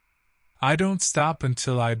vision. I don't stop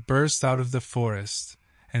until I burst out of the forest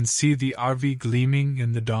and see the RV gleaming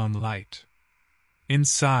in the dawn light.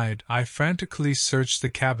 Inside, I frantically search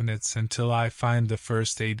the cabinets until I find the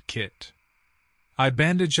first aid kit. I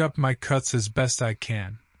bandage up my cuts as best I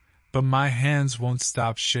can, but my hands won't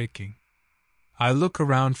stop shaking. I look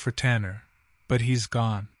around for Tanner, but he's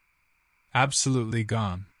gone. Absolutely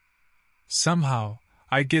gone. Somehow,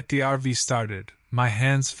 I get the RV started, my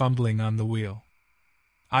hands fumbling on the wheel.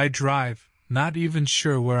 I drive, not even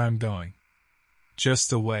sure where I'm going.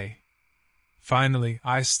 Just away. Finally,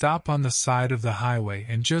 I stop on the side of the highway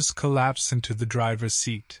and just collapse into the driver's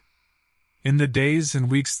seat. In the days and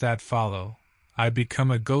weeks that follow, I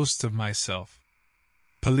become a ghost of myself.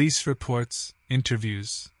 Police reports,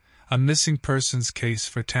 interviews, a missing persons case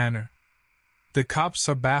for Tanner. The cops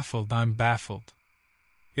are baffled, I'm baffled.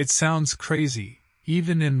 It sounds crazy,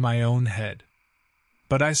 even in my own head.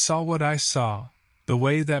 But I saw what I saw, the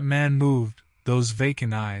way that man moved, those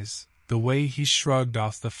vacant eyes, the way he shrugged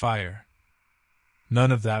off the fire.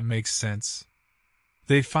 None of that makes sense.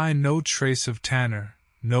 They find no trace of Tanner,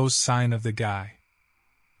 no sign of the guy.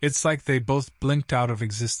 It's like they both blinked out of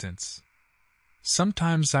existence.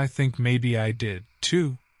 Sometimes I think maybe I did,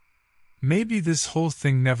 too. Maybe this whole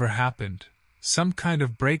thing never happened, some kind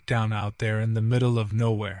of breakdown out there in the middle of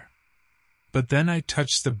nowhere. But then I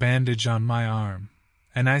touch the bandage on my arm,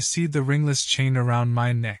 and I see the ringless chain around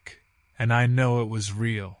my neck, and I know it was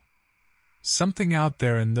real. Something out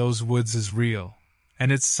there in those woods is real,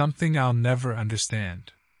 and it's something I'll never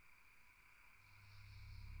understand.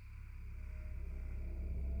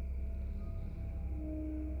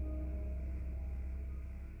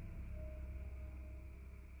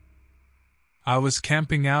 I was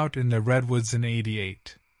camping out in the redwoods in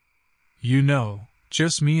 '88. You know,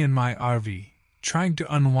 just me and my RV, trying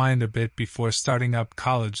to unwind a bit before starting up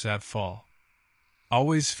college that fall.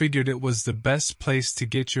 Always figured it was the best place to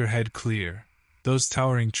get your head clear. Those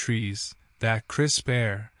towering trees, that crisp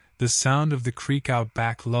air, the sound of the creek out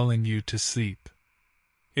back lulling you to sleep.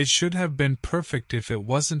 It should have been perfect if it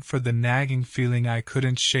wasn't for the nagging feeling I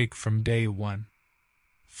couldn't shake from day one.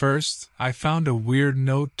 First, I found a weird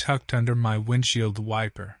note tucked under my windshield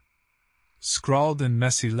wiper. Scrawled in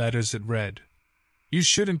messy letters it read, "You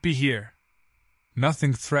shouldn't be here."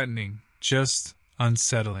 Nothing threatening, just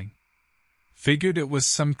unsettling. Figured it was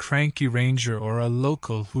some cranky ranger or a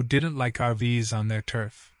local who didn't like RVs on their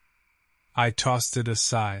turf. I tossed it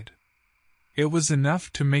aside. It was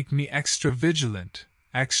enough to make me extra vigilant,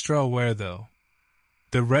 extra aware though.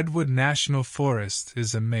 The Redwood National Forest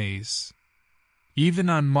is a maze. Even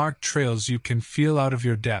on marked trails you can feel out of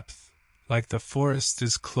your depth, like the forest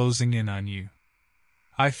is closing in on you.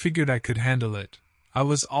 I figured I could handle it. I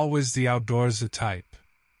was always the outdoorsy type.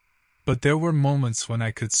 But there were moments when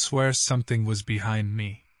I could swear something was behind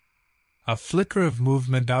me. A flicker of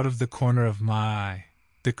movement out of the corner of my eye,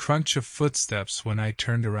 the crunch of footsteps when I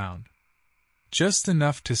turned around. Just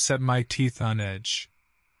enough to set my teeth on edge.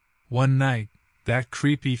 One night, that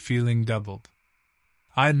creepy feeling doubled.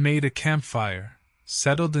 I'd made a campfire,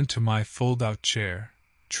 settled into my fold-out chair,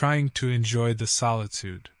 trying to enjoy the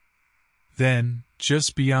solitude. Then,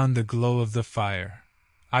 just beyond the glow of the fire,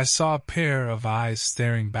 I saw a pair of eyes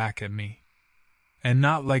staring back at me. And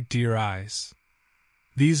not like deer eyes.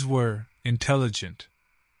 These were intelligent,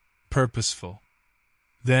 purposeful.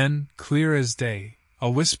 Then, clear as day, a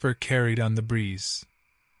whisper carried on the breeze.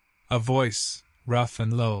 A voice, rough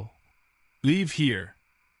and low. "Leave here."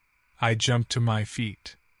 I jumped to my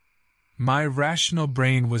feet. My rational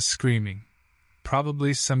brain was screaming.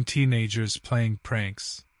 Probably some teenagers playing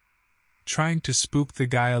pranks. Trying to spook the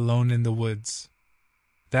guy alone in the woods.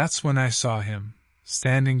 That's when I saw him,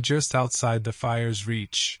 standing just outside the fire's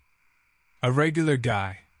reach. A regular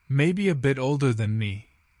guy, maybe a bit older than me,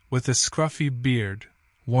 with a scruffy beard,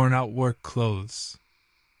 worn-out work clothes.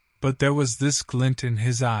 But there was this glint in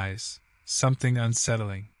his eyes, something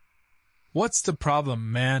unsettling. "What's the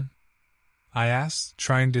problem, man?" I asked,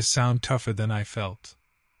 trying to sound tougher than I felt.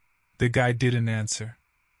 The guy didn't answer.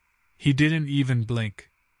 He didn't even blink.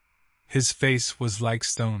 His face was like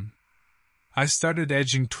stone. I started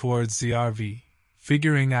edging towards the RV,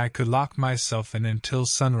 figuring I could lock myself in until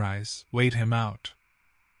sunrise, wait him out.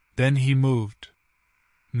 Then he moved.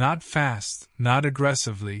 Not fast, not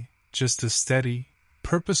aggressively, just a steady,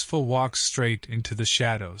 purposeful walk straight into the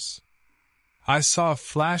shadows. I saw a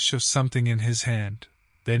flash of something in his hand,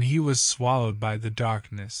 then he was swallowed by the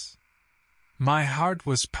darkness. My heart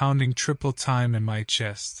was pounding triple time in my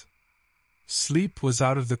chest. Sleep was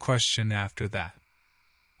out of the question after that.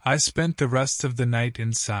 I spent the rest of the night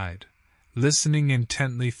inside, listening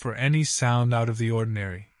intently for any sound out of the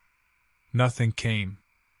ordinary. Nothing came.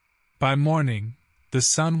 By morning, the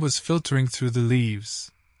sun was filtering through the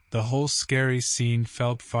leaves. The whole scary scene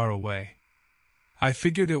felt far away. I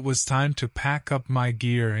figured it was time to pack up my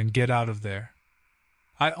gear and get out of there.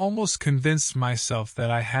 I almost convinced myself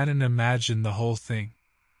that I hadn't imagined the whole thing.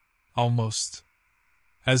 Almost.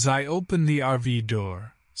 As I opened the RV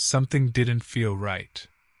door, something didn't feel right.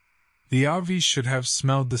 The RV should have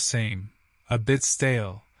smelled the same, a bit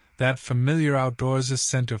stale, that familiar outdoors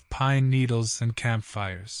scent of pine needles and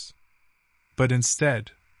campfires. But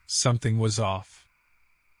instead, something was off.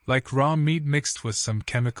 Like raw meat mixed with some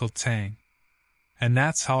chemical tang. And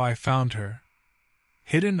that's how I found her.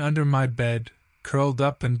 Hidden under my bed, curled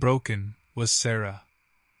up and broken, was Sarah,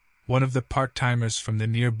 one of the part-timers from the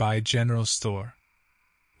nearby general store.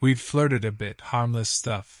 We'd flirted a bit, harmless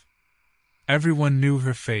stuff. Everyone knew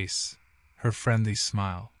her face, her friendly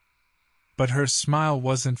smile. But her smile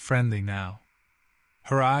wasn't friendly now.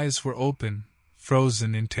 Her eyes were open,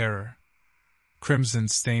 frozen in terror. Crimson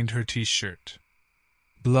stained her t-shirt.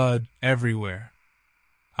 Blood everywhere.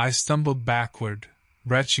 I stumbled backward,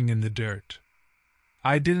 retching in the dirt.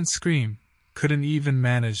 I didn't scream, couldn't even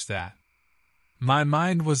manage that. My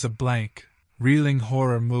mind was a blank, reeling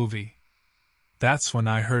horror movie. That's when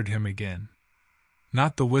I heard him again.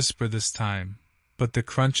 Not the whisper this time, but the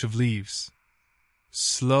crunch of leaves.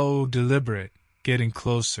 Slow, deliberate, getting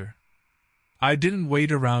closer. I didn't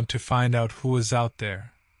wait around to find out who was out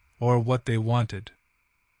there, or what they wanted.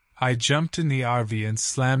 I jumped in the RV and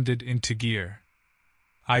slammed it into gear.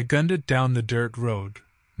 I gunned it down the dirt road,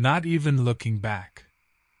 not even looking back.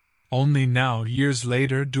 Only now, years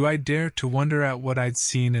later, do I dare to wonder at what I'd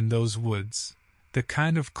seen in those woods, the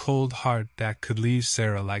kind of cold heart that could leave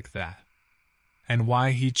Sarah like that. And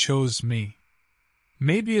why he chose me.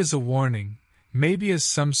 Maybe as a warning, maybe as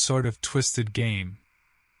some sort of twisted game.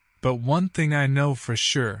 But one thing I know for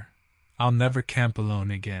sure, I'll never camp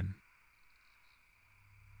alone again.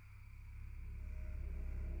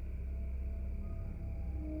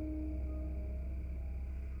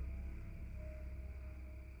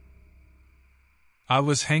 I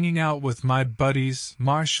was hanging out with my buddies,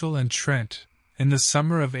 Marshall and Trent, in the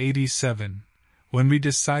summer of '87, when we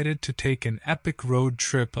decided to take an epic road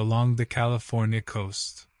trip along the California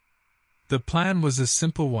coast. The plan was a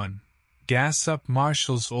simple one: gas up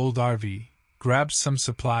Marshall's old RV, grab some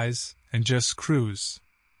supplies, and just cruise.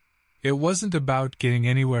 It wasn't about getting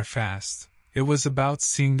anywhere fast, it was about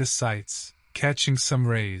seeing the sights, catching some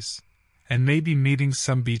rays, and maybe meeting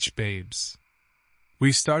some beach babes.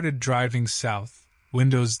 We started driving south,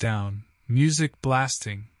 windows down, music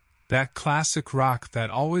blasting, that classic rock that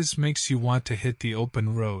always makes you want to hit the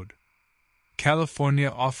open road. California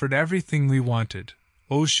offered everything we wanted: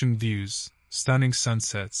 ocean views, stunning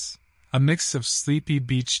sunsets, a mix of sleepy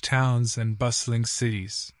beach towns and bustling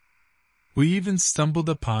cities. We even stumbled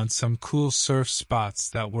upon some cool surf spots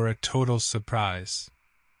that were a total surprise.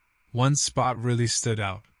 One spot really stood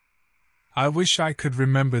out. I wish I could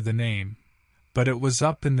remember the name, but it was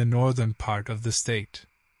up in the northern part of the state.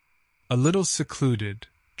 A little secluded,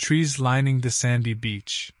 trees lining the sandy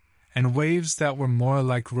beach, and waves that were more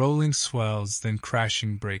like rolling swells than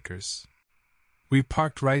crashing breakers. We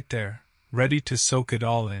parked right there, ready to soak it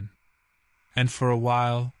all in. And for a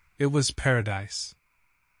while, it was paradise.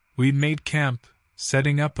 We made camp,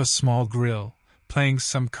 setting up a small grill, playing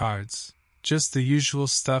some cards, just the usual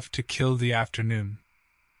stuff to kill the afternoon.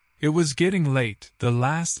 It was getting late, the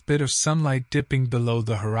last bit of sunlight dipping below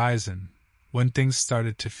the horizon, when things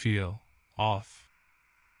started to feel off.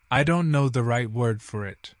 I don't know the right word for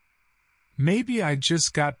it. Maybe I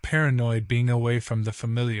just got paranoid being away from the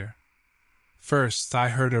familiar. First, I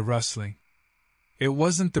heard a rustling. It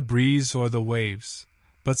wasn't the breeze or the waves,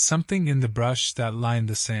 but something in the brush that lined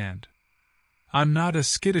the sand. I'm not a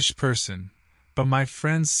skittish person, but my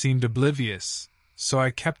friends seemed oblivious, so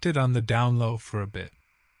I kept it on the down low for a bit.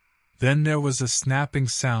 Then there was a snapping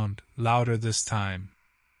sound, louder this time.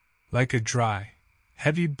 Like a dry,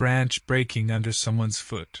 heavy branch breaking under someone's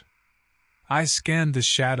foot. I scanned the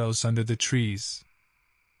shadows under the trees.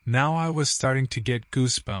 Now I was starting to get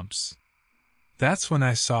goosebumps. That's when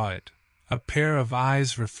I saw it, a pair of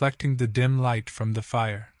eyes reflecting the dim light from the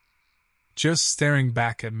fire. Just staring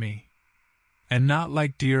back at me. And not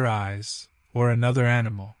like deer eyes, or another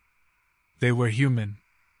animal. They were human.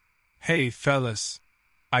 "Hey, fellas."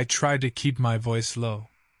 I tried to keep my voice low.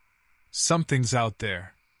 Something's out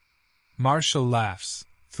there. Marshall laughs,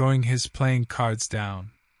 throwing his playing cards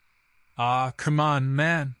down. Ah, come on,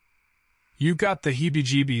 man. You got the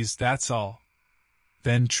heebie-jeebies, that's all.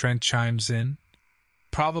 Then Trent chimes in.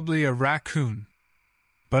 Probably a raccoon.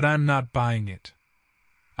 But I'm not buying it.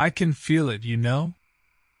 I can feel it, you know?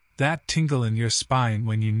 That tingle in your spine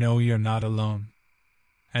when you know you're not alone.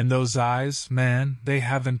 And those eyes, man, they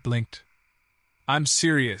haven't blinked. I'm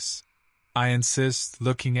serious, I insist,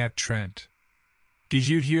 looking at Trent. Did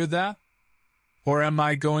you hear that? Or am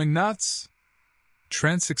I going nuts?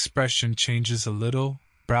 Trent's expression changes a little,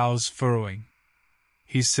 brows furrowing.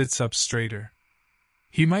 He sits up straighter.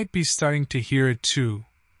 He might be starting to hear it too,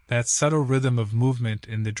 that subtle rhythm of movement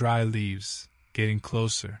in the dry leaves, getting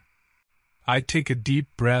closer. I take a deep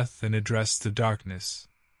breath and address the darkness.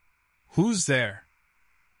 Who's there?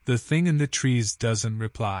 The thing in the trees doesn't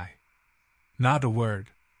reply. Not a word.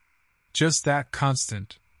 Just that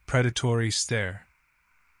constant, predatory stare.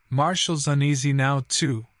 Marshall's uneasy now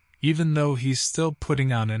too, even though he's still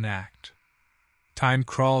putting on an act. Time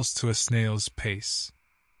crawls to a snail's pace.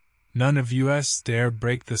 None of us dare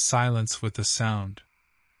break the silence with a sound.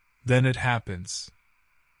 Then it happens.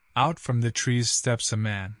 Out from the trees steps a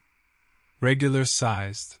man.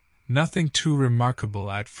 Regular-sized, nothing too remarkable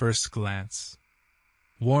at first glance.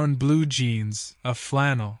 Worn blue jeans, a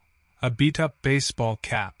flannel, a beat-up baseball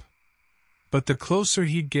cap. But the closer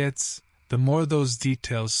he gets, the more those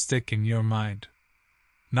details stick in your mind.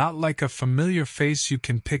 Not like a familiar face you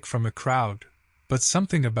can pick from a crowd, but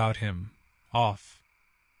something about him, off.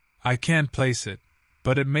 I can't place it,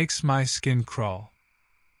 but it makes my skin crawl.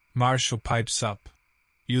 Marshall pipes up.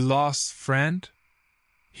 You lost, friend?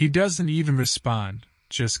 He doesn't even respond,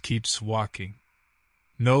 just keeps walking.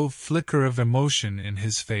 No flicker of emotion in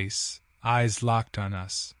his face, eyes locked on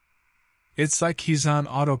us. It's like he's on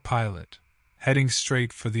autopilot, heading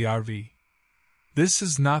straight for the RV. This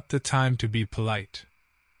is not the time to be polite.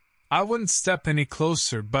 I wouldn't step any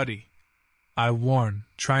closer, buddy, I warn,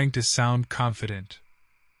 trying to sound confident.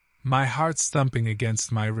 My heart's thumping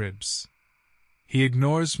against my ribs. He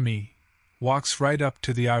ignores me, walks right up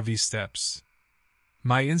to the RV steps.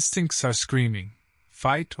 My instincts are screaming,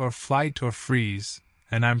 fight or flight or freeze,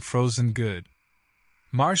 and I'm frozen good.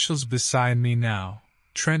 Marshall's beside me now,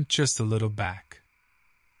 Trent just a little back.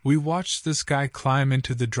 We watch this guy climb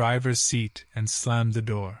into the driver's seat and slam the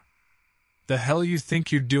door. The hell you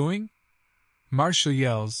think you're doing? Marshall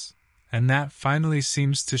yells, and that finally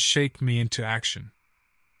seems to shake me into action.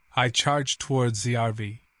 I charge towards the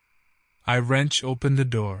RV. I wrench open the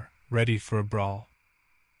door, ready for a brawl.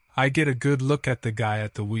 I get a good look at the guy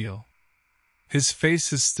at the wheel. His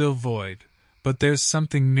face is still void, but there's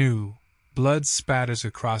something new. Blood spatters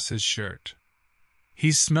across his shirt.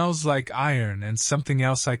 He smells like iron and something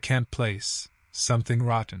else I can't place, something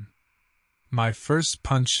rotten. My first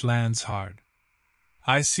punch lands hard.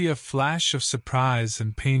 I see a flash of surprise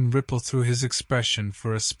and pain ripple through his expression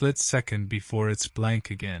for a split second before it's blank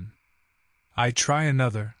again. I try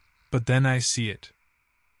another, but then I see it.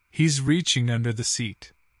 He's reaching under the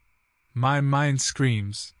seat. My mind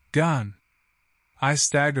screams, "Gun!" I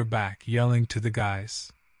stagger back, yelling to the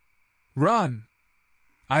guys. "Run!"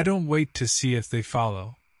 I don't wait to see if they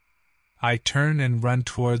follow. I turn and run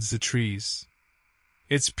towards the trees.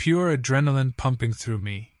 It's pure adrenaline pumping through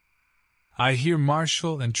me. I hear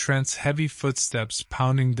Marshall and Trent's heavy footsteps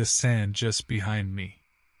pounding the sand just behind me.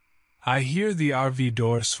 I hear the RV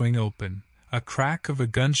door swing open, a crack of a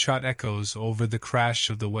gunshot echoes over the crash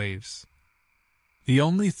of the waves. The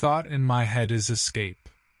only thought in my head is escape.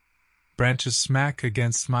 Branches smack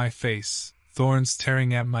against my face, thorns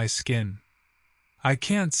tearing at my skin. I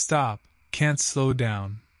can't stop, can't slow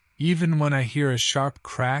down, even when I hear a sharp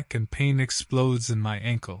crack and pain explodes in my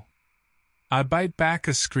ankle. I bite back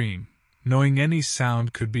a scream, knowing any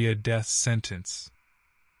sound could be a death sentence.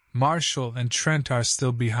 Marshall and Trent are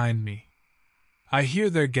still behind me. I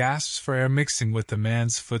hear their gasps for air mixing with the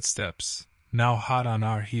man's footsteps, now hot on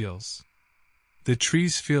our heels. The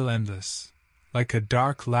trees feel endless, like a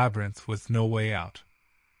dark labyrinth with no way out.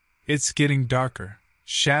 It's getting darker,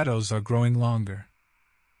 shadows are growing longer.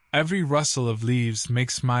 Every rustle of leaves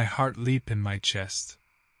makes my heart leap in my chest.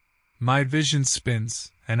 My vision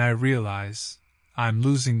spins, and I realize I'm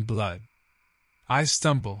losing blood. I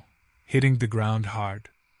stumble, hitting the ground hard.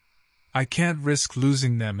 I can't risk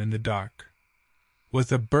losing them in the dark.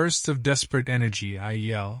 With a burst of desperate energy, I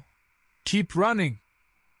yell, "Keep running!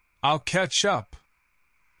 I'll catch up!"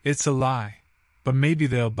 It's a lie, but maybe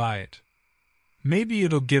they'll buy it. Maybe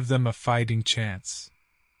it'll give them a fighting chance.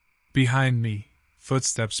 Behind me,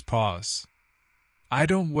 footsteps pause. I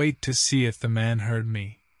don't wait to see if the man heard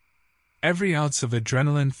me. Every ounce of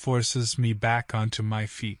adrenaline forces me back onto my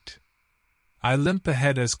feet. I limp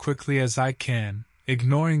ahead as quickly as I can,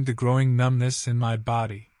 ignoring the growing numbness in my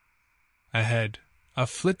body. Ahead, a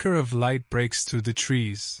flicker of light breaks through the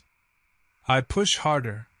trees. I push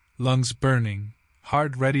harder, lungs burning,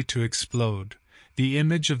 heart ready to explode, the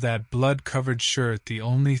image of that blood-covered shirt the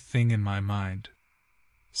only thing in my mind.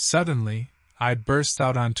 Suddenly, I burst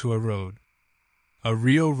out onto a road. A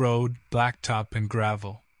real road, blacktop and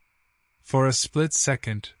gravel. For a split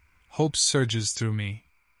second, hope surges through me.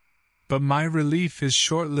 But my relief is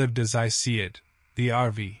short-lived as I see it, the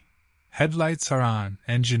RV. Headlights are on,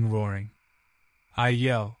 engine roaring. I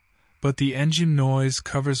yell, but the engine noise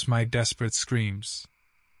covers my desperate screams.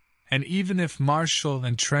 And even if Marshall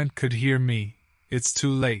and Trent could hear me, it's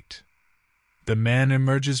too late. The man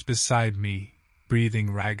emerges beside me,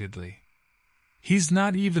 breathing raggedly. He's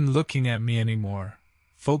not even looking at me anymore,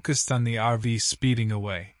 focused on the RV speeding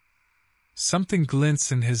away. Something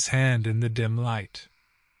glints in his hand in the dim light.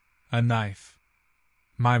 A knife.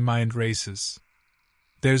 My mind races.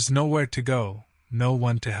 There's nowhere to go, no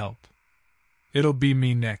one to help. It'll be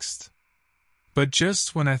me next. But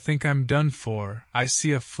just when I think I'm done for, I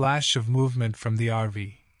see a flash of movement from the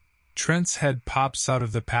RV. Trent's head pops out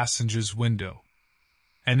of the passenger's window.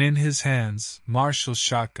 And in his hands, Marshall's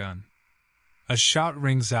shotgun. A shot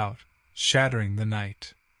rings out, shattering the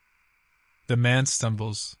night. The man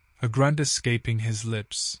stumbles, a grunt escaping his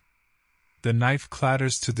lips. The knife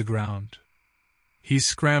clatters to the ground. He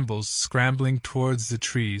scrambles, scrambling towards the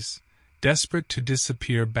trees, desperate to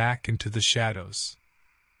disappear back into the shadows.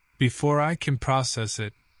 Before I can process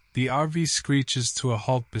it, the RV screeches to a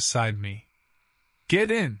halt beside me.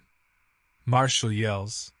 "Get in!" Marshall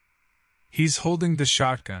yells. He's holding the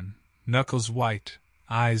shotgun, knuckles white,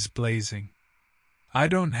 eyes blazing. I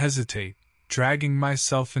don't hesitate, dragging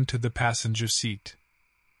myself into the passenger seat.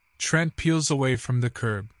 Trent peels away from the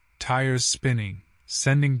curb, tires spinning,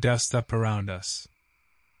 sending dust up around us.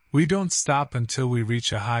 We don't stop until we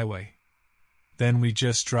reach a highway. Then we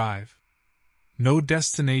just drive. No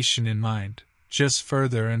destination in mind, just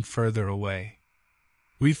further and further away.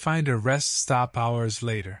 We find a rest stop hours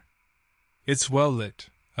later. It's well lit,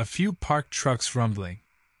 a few parked trucks rumbling.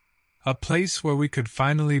 A place where we could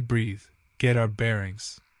finally breathe, get our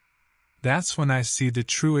bearings. That's when I see the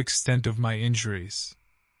true extent of my injuries.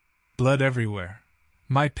 Blood everywhere.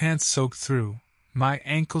 My pants soaked through, my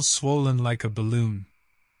ankles swollen like a balloon.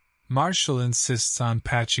 Marshall insists on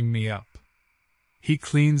patching me up. He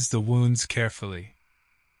cleans the wounds carefully.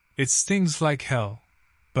 It stings like hell,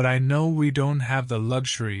 but I know we don't have the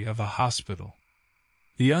luxury of a hospital.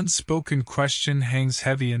 The unspoken question hangs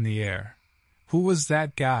heavy in the air. Who was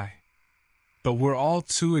that guy? But we're all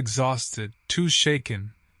too exhausted, too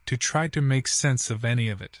shaken, to try to make sense of any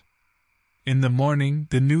of it. In the morning,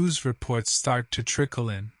 the news reports start to trickle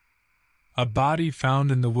in. A body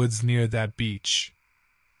found in the woods near that beach.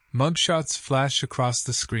 Mugshots flash across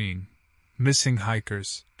the screen. Missing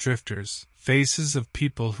hikers, drifters, faces of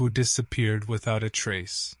people who disappeared without a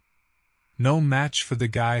trace. No match for the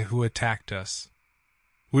guy who attacked us.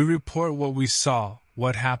 We report what we saw,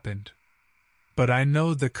 what happened. But I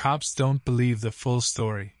know the cops don't believe the full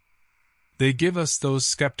story. They give us those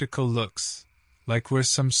skeptical looks, like we're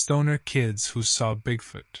some stoner kids who saw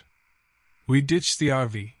Bigfoot. We ditch the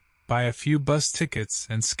RV, buy a few bus tickets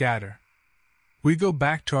and scatter. We go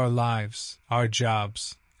back to our lives, our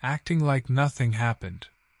jobs, acting like nothing happened.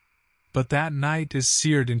 But that night is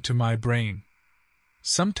seared into my brain.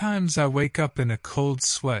 Sometimes I wake up in a cold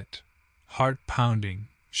sweat, heart pounding,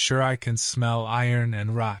 sure I can smell iron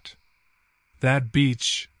and rot. That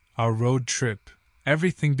beach, our road trip,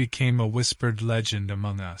 everything became a whispered legend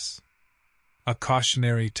among us. A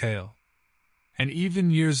cautionary tale. And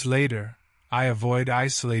even years later, I avoid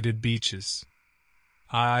isolated beaches.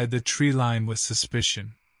 I eye the tree line with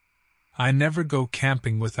suspicion. I never go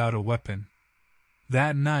camping without a weapon.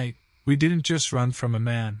 That night, we didn't just run from a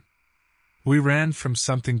man. We ran from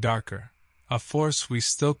something darker, a force we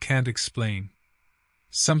still can't explain.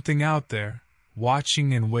 Something out there,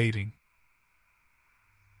 watching and waiting.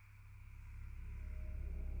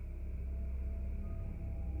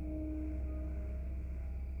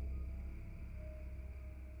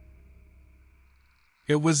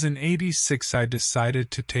 It was in '86 I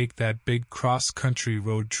decided to take that big cross-country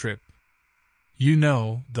road trip. You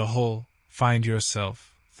know, the whole find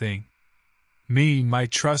yourself thing. Me, my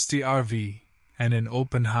trusty RV, and an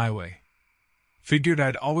open highway. Figured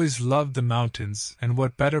I'd always loved the mountains, and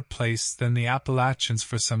what better place than the Appalachians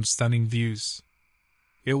for some stunning views.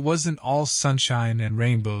 It wasn't all sunshine and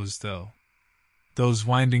rainbows, though. Those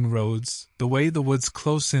winding roads, the way the woods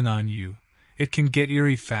close in on you, it can get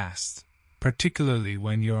eerie fast, particularly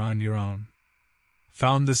when you're on your own.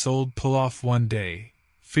 Found this old pull-off one day,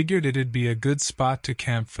 figured it'd be a good spot to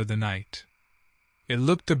camp for the night. It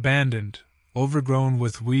looked abandoned, overgrown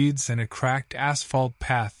with weeds and a cracked asphalt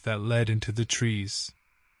path that led into the trees.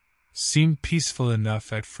 Seemed peaceful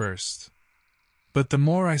enough at first. But the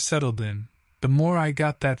more I settled in, the more I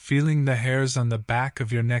got that feeling the hairs on the back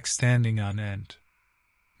of your neck standing on end.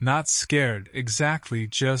 Not scared, exactly,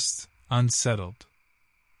 just unsettled.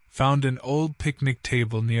 Found an old picnic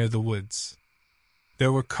table near the woods.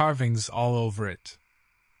 There were carvings all over it.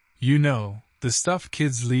 You know, the stuff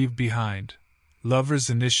kids leave behind, lovers'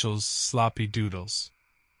 initials, sloppy doodles.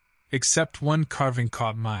 Except one carving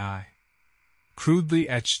caught my eye. Crudely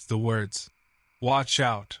etched the words, "Watch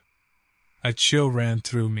out." A chill ran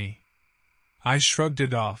through me. I shrugged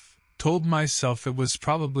it off, told myself it was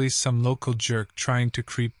probably some local jerk trying to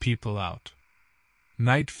creep people out.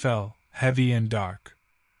 Night fell, heavy and dark.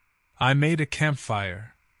 I made a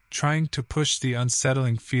campfire, trying to push the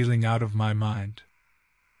unsettling feeling out of my mind.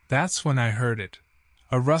 That's when I heard it,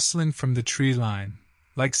 a rustling from the tree line,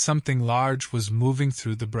 like something large was moving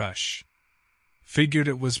through the brush. Figured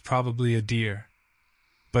it was probably a deer.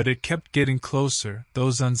 But it kept getting closer,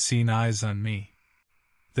 those unseen eyes on me.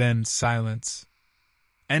 Then silence.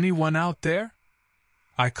 "Anyone out there?"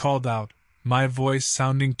 I called out, my voice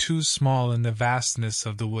sounding too small in the vastness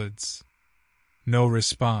of the woods. No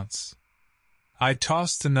response. I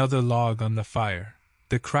tossed another log on the fire,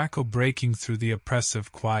 the crackle breaking through the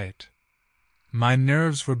oppressive quiet. My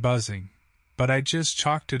nerves were buzzing, but I just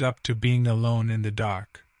chalked it up to being alone in the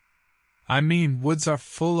dark. I mean, woods are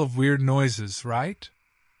full of weird noises, right?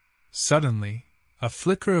 Suddenly, a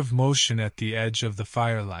flicker of motion at the edge of the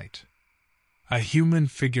firelight. A human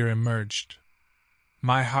figure emerged.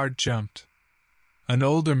 My heart jumped. An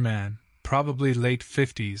older man, probably late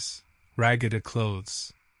 50s, ragged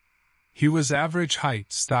clothes. He was average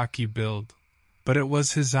height, stocky build, but it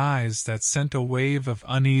was his eyes that sent a wave of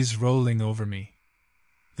unease rolling over me.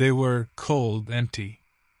 They were cold, empty.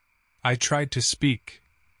 I tried to speak,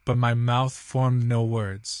 but my mouth formed no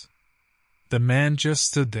words. The man just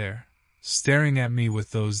stood there, staring at me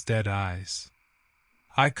with those dead eyes.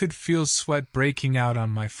 I could feel sweat breaking out on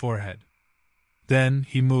my forehead. Then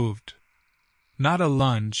he moved. Not a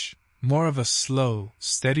lunge, more of a slow,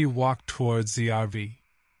 steady walk towards the RV.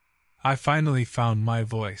 I finally found my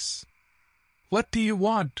voice. "What do you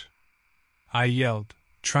want?" I yelled,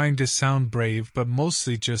 trying to sound brave but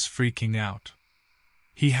mostly just freaking out.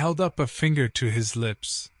 He held up a finger to his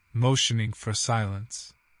lips, motioning for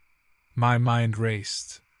silence. My mind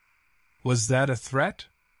raced. Was that a threat?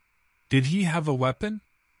 Did he have a weapon?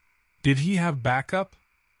 Did he have backup?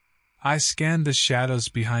 I scanned the shadows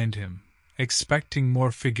behind him, expecting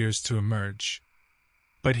more figures to emerge.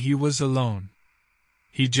 But he was alone.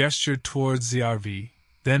 He gestured towards the RV,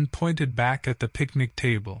 then pointed back at the picnic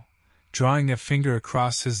table, drawing a finger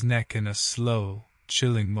across his neck in a slow,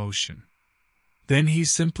 chilling motion. Then he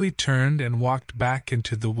simply turned and walked back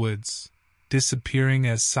into the woods, disappearing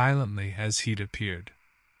as silently as he'd appeared.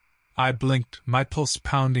 I blinked, my pulse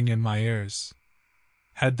pounding in my ears.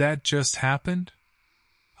 Had that just happened?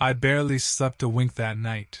 I barely slept a wink that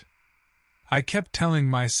night. I kept telling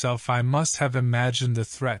myself I must have imagined the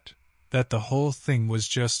threat, that the whole thing was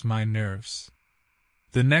just my nerves.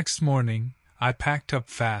 The next morning, I packed up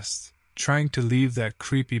fast, trying to leave that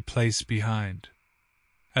creepy place behind.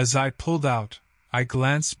 As I pulled out, I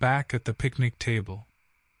glanced back at the picnic table.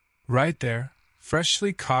 Right there,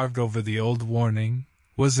 freshly carved over the old warning,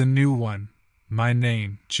 was a new one, my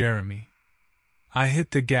name, Jeremy. I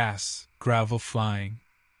hit the gas, gravel flying.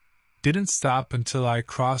 Didn't stop until I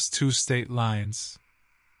crossed 2 state lines.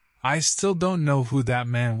 I still don't know who that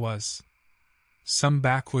man was. Some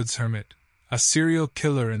backwoods hermit, a serial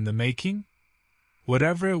killer in the making?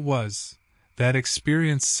 Whatever it was, that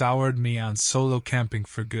experience soured me on solo camping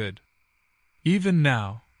for good. Even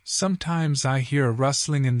now, sometimes I hear a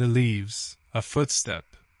rustling in the leaves, a footstep,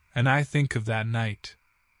 and I think of that night.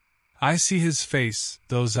 I see his face,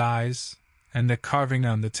 those eyes, and the carving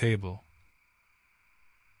on the table.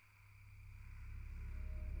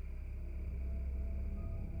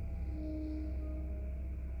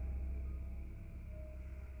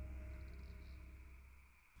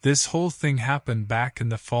 This whole thing happened back in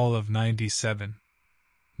the fall of '97.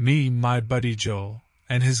 Me, my buddy Joel,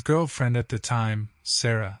 and his girlfriend at the time,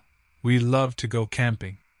 Sarah, we loved to go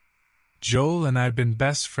camping. Joel and I'd been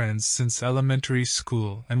best friends since elementary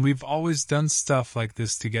school, and we've always done stuff like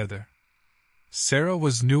this together. Sarah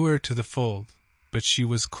was newer to the fold, but she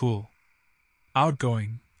was cool.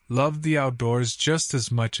 Outgoing, loved the outdoors just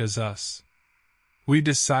as much as us. We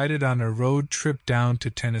decided on a road trip down to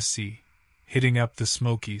Tennessee, hitting up the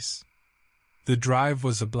Smokies. The drive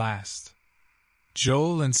was a blast.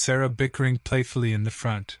 Joel and Sarah bickering playfully in the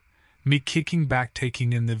front, me kicking back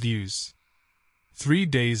taking in the views. 3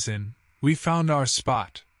 days in, we found our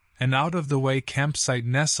spot, an out-of-the-way campsite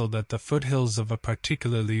nestled at the foothills of a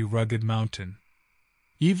particularly rugged mountain.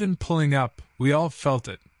 Even pulling up, we all felt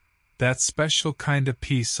it, that special kind of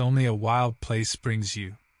peace only a wild place brings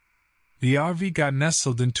you. The RV got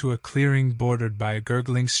nestled into a clearing bordered by a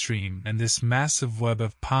gurgling stream and this massive web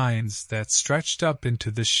of pines that stretched up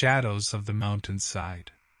into the shadows of the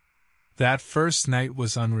mountainside. That first night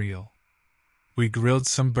was unreal. We grilled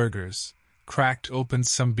some burgers, cracked open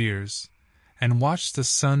some beers, and watched the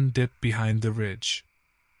sun dip behind the ridge.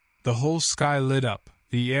 The whole sky lit up,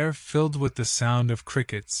 the air filled with the sound of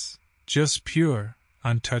crickets, just pure,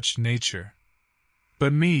 untouched nature.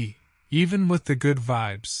 But me, even with the good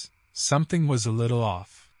vibes, something was a little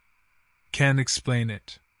off. Can't explain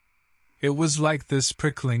it. It was like this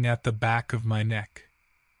prickling at the back of my neck.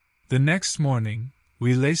 The next morning,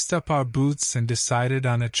 we laced up our boots and decided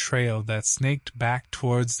on a trail that snaked back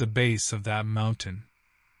towards the base of that mountain.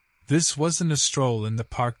 This wasn't a stroll in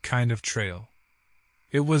the park kind of trail.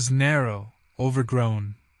 It was narrow,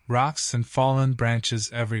 overgrown, rocks and fallen branches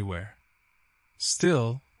everywhere.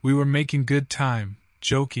 Still, we were making good time,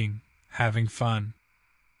 joking, having fun.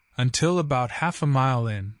 Until about half a mile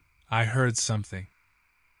in, I heard something.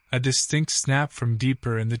 A distinct snap from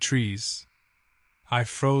deeper in the trees. I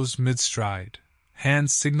froze mid-stride,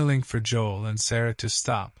 hands signaling for Joel and Sarah to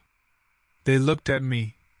stop. They looked at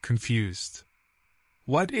me, confused.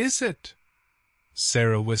 "What is it?"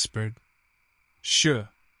 Sarah whispered. "Shh."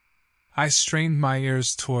 I strained my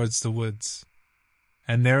ears towards the woods.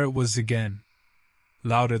 And there it was again.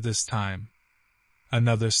 Louder this time.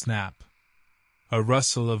 Another snap. A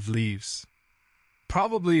rustle of leaves.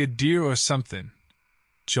 "Probably a deer or something,"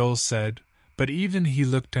 Joel said, but even he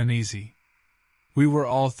looked uneasy. We were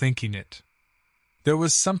all thinking it. There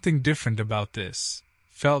was something different about this.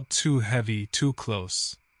 Felt too heavy, too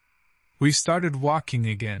close. We started walking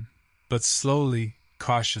again, but slowly,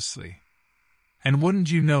 cautiously. And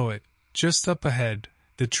wouldn't you know it, just up ahead,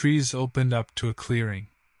 the trees opened up to a clearing.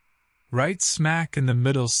 Right smack in the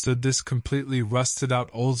middle stood this completely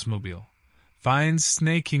rusted-out Oldsmobile, vines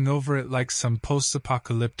snaking over it like some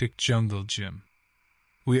post-apocalyptic jungle gym.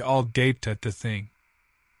 We all gaped at the thing.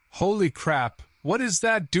 "Holy crap, what is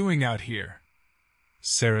that doing out here?"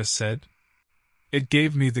 Sarah said. It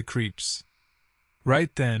gave me the creeps.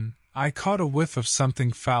 Right then, I caught a whiff of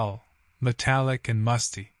something foul, metallic and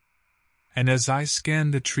musty. And as I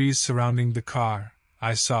scanned the trees surrounding the car,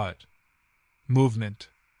 I saw it. Movement.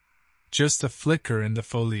 Just a flicker in the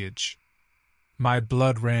foliage. My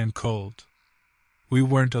blood ran cold. We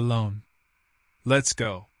weren't alone. "Let's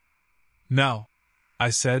go." "No," I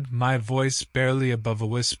said, my voice barely above a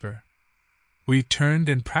whisper. We turned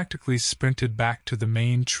and practically sprinted back to the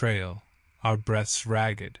main trail, our breaths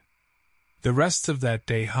ragged. The rest of that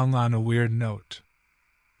day hung on a weird note.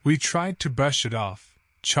 We tried to brush it off,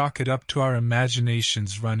 chalk it up to our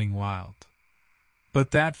imaginations running wild.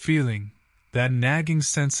 But that feeling, that nagging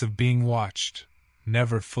sense of being watched,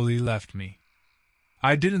 never fully left me.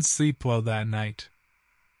 I didn't sleep well that night.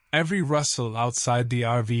 Every rustle outside the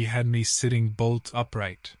RV had me sitting bolt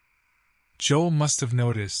upright. Joel must have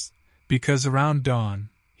noticed, because around dawn,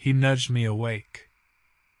 he nudged me awake.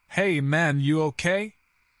 "Hey man, you okay?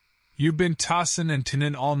 You been tossin' and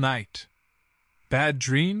tinnin' all night. Bad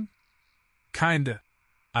dream?" "Kinda,"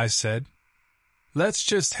 I said. "Let's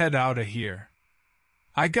just head outta here.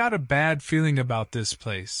 I got a bad feeling about this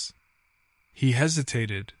place." He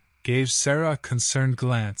hesitated, gave Sarah a concerned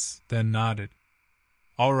glance, then nodded.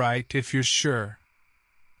 "All right, if you're sure.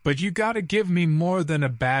 But you gotta give me more than a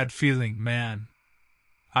bad feeling, man."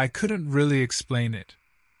 I couldn't really explain it.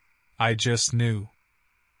 I just knew.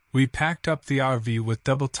 We packed up the RV with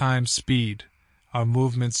double-time speed, our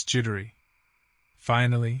movements jittery.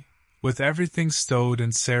 Finally, with everything stowed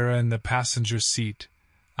and Sarah in the passenger seat,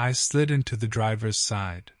 I slid into the driver's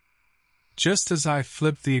side. Just as I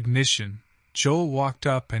flipped the ignition, Joel walked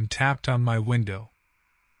up and tapped on my window.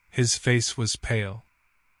 His face was pale.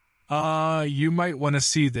 You might want to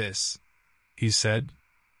see this," he said.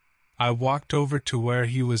 I walked over to where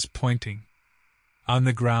he was pointing. On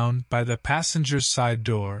the ground, by the passenger's side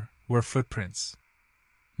door, were footprints.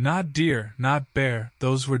 Not deer, not bear,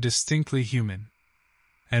 those were distinctly human.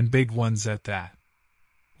 And big ones at that.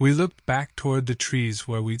 We looked back toward the trees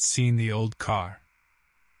where we'd seen the old car.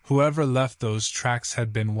 Whoever left those tracks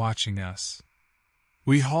had been watching us.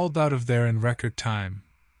 We hauled out of there in record time,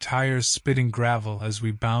 tires spitting gravel as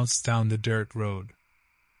we bounced down the dirt road.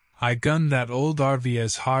 I gunned that old RV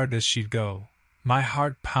as hard as she'd go, my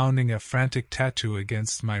heart pounding a frantic tattoo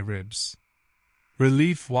against my ribs.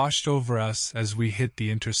 Relief washed over us as we hit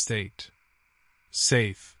the interstate.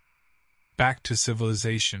 Safe. Back to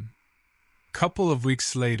civilization. Couple of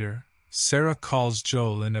weeks later, Sarah calls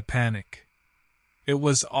Joel in a panic. It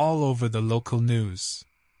was all over the local news.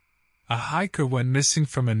 A hiker went missing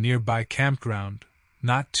from a nearby campground,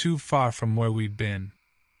 not too far from where we'd been.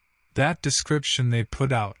 That description they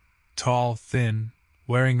put out, tall, thin,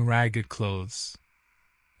 wearing ragged clothes.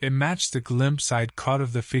 It matched the glimpse I'd caught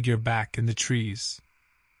of the figure back in the trees.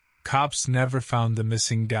 Cops never found the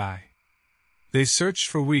missing guy. They searched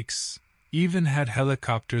for weeks, even had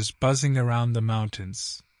helicopters buzzing around the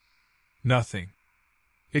mountains. Nothing.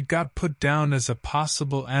 It got put down as a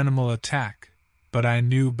possible animal attack, but I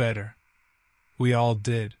knew better. We all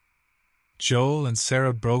did. Joel and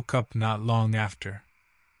Sarah broke up not long after.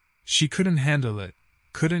 She couldn't handle it,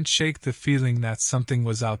 couldn't shake the feeling that something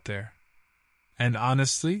was out there. And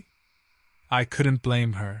honestly, I couldn't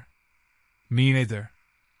blame her. Me neither.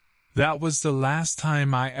 That was the last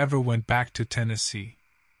time I ever went back to Tennessee.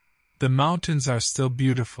 The mountains are still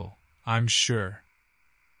beautiful, I'm sure.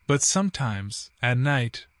 But sometimes, at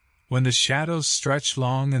night, when the shadows stretch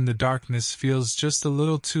long and the darkness feels just a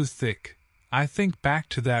little too thick, I think back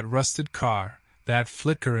to that rusted car, that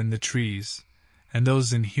flicker in the trees, and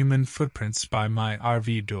those inhuman footprints by my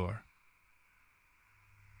RV door.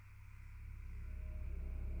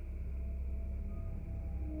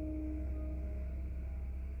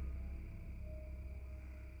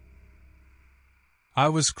 I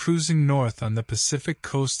was cruising north on the Pacific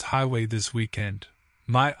Coast Highway this weekend,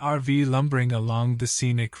 my RV lumbering along the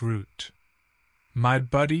scenic route. My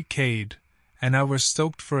buddy Cade and I were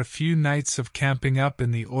stoked for a few nights of camping up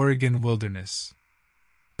in the Oregon wilderness.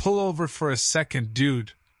 "Pull over for a second,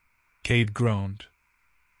 dude," Cade groaned.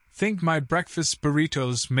 "Think my breakfast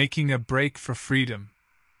burrito's making a break for freedom."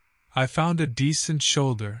 I found a decent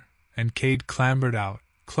shoulder, and Cade clambered out,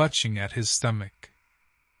 clutching at his stomach.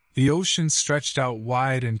 The ocean stretched out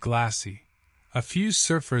wide and glassy, a few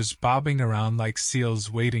surfers bobbing around like seals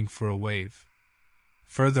waiting for a wave.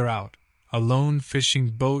 Further out, a lone fishing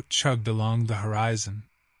boat chugged along the horizon.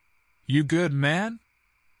 "You good, man?"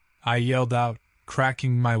 I yelled out,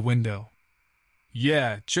 cracking my window.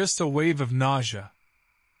 "Yeah, just a wave of nausea.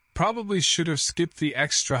 Probably should have skipped the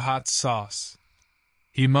extra hot sauce,"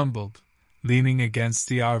 he mumbled, leaning against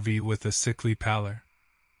the RV with a sickly pallor.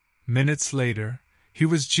 Minutes later, he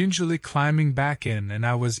was gingerly climbing back in and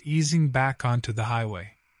I was easing back onto the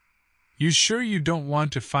highway. "You sure you don't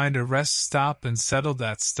want to find a rest stop and settle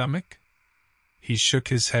that stomach?" He shook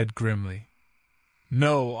his head grimly.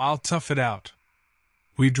 "No, I'll tough it out."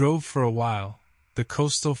 We drove for a while, the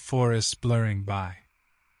coastal forest blurring by.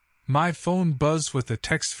 My phone buzzed with a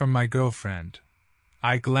text from my girlfriend.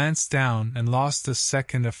 I glanced down and lost a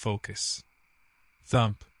second of focus.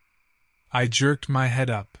 Thump. I jerked my head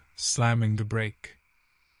up, slamming the brake.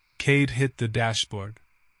 Cade hit the dashboard.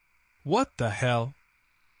 "What the hell?"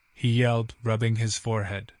 he yelled, rubbing his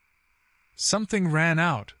forehead. "Something ran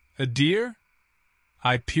out. A deer?"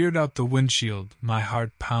 I peered out the windshield, my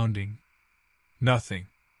heart pounding. Nothing.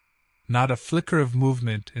 Not a flicker of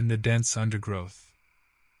movement in the dense undergrowth.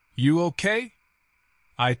 "You okay?"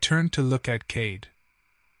 I turned to look at Cade.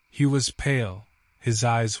 He was pale, his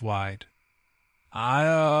eyes wide.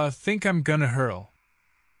 I think I'm gonna hurl."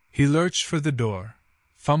 He lurched for the door,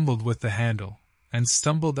 fumbled with the handle, and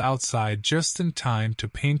stumbled outside just in time to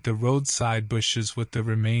paint the roadside bushes with the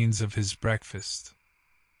remains of his breakfast.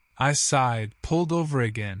 I sighed, pulled over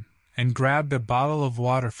again, and grabbed a bottle of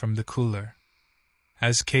water from the cooler.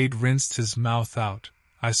 As Cade rinsed his mouth out,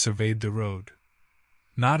 I surveyed the road.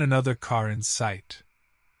 Not another car in sight.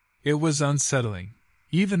 It was unsettling.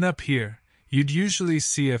 Even up here, you'd usually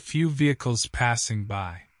see a few vehicles passing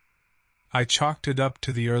by. I chalked it up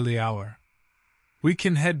to the early hour. "We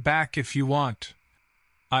can head back if you want,"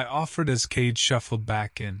 I offered as Cade shuffled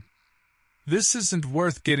back in. "This isn't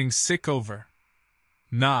worth getting sick over."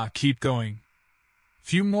 "Nah, keep going.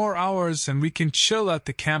 Few more hours and we can chill at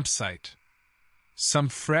the campsite. Some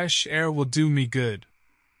fresh air will do me good."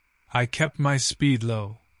 I kept my speed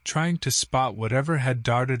low, trying to spot whatever had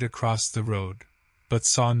darted across the road, but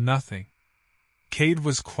saw nothing. Cade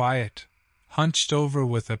was quiet, hunched over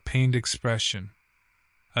with a pained expression.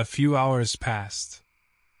 A few hours passed.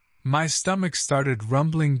 My stomach started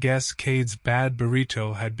rumbling. Guess Cade's bad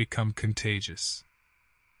burrito had become contagious.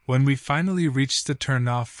 When we finally reached the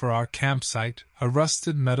turnoff for our campsite, a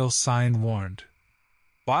rusted metal sign warned,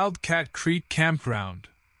 "Wildcat Creek Campground,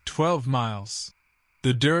 12 miles.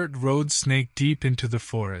 The dirt road snaked deep into the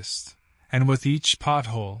forest, and with each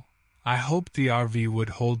pothole, I hoped the RV would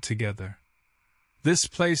hold together. This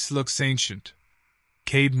place looks ancient,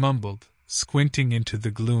 Cade mumbled, squinting into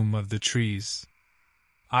the gloom of the trees.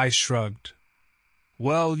 I shrugged.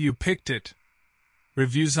 Well, you picked it.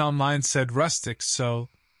 Reviews online said rustic, so...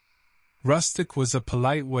 Rustic was a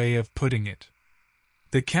polite way of putting it.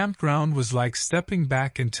 The campground was like stepping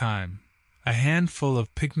back in time, a handful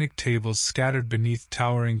of picnic tables scattered beneath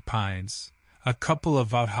towering pines, a couple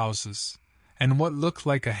of outhouses, and what looked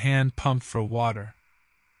like a hand pump for water.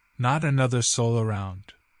 Not another soul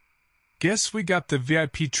around. Guess we got the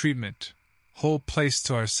VIP treatment, whole place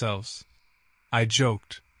to ourselves, I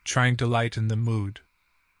joked, trying to lighten the mood.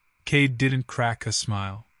 Cade didn't crack a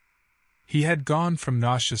smile. He had gone from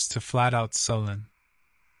nauseous to flat-out sullen.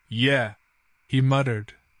 Yeah, he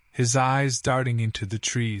muttered, his eyes darting into the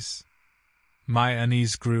trees. My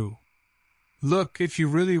unease grew. Look, if you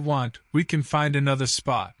really want, we can find another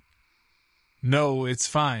spot. No, it's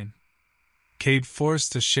fine. Cade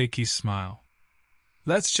forced a shaky smile.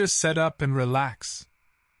 Let's just set up and relax.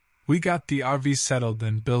 We got the RV settled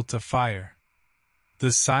and built a fire.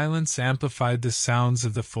 The silence amplified the sounds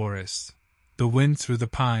of the forest, the wind through the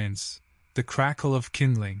pines, the crackle of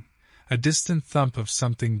kindling, a distant thump of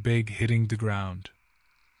something big hitting the ground.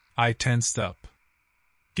 I tensed up.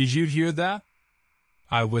 Did you hear that?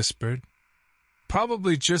 I whispered.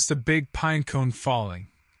 Probably just a big pine cone falling,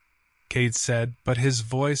 Cade said, but his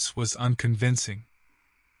voice was unconvincing.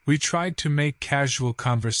 We tried to make casual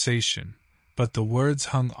conversation, but the words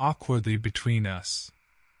hung awkwardly between us.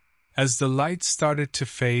 As the light started to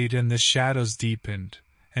fade and the shadows deepened,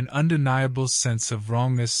 an undeniable sense of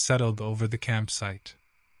wrongness settled over the campsite.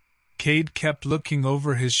 Cade kept looking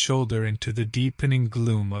over his shoulder into the deepening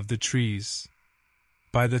gloom of the trees.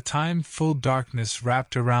 By the time full darkness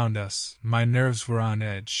wrapped around us, my nerves were on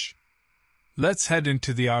edge. Let's head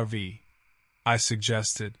into the RV, I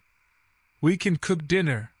suggested. We can cook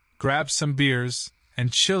dinner, grab some beers,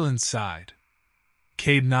 and chill inside.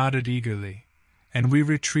 Cade nodded eagerly, and we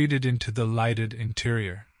retreated into the lighted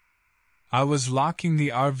interior. I was locking the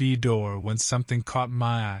RV door when something caught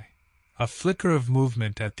my eye, a flicker of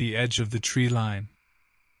movement at the edge of the tree line.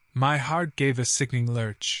 My heart gave a sickening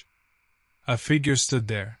lurch. A figure stood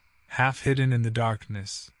there, half hidden in the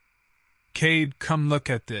darkness. Cade, come look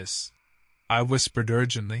at this, I whispered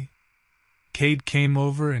urgently. Cade came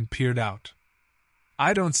over and peered out.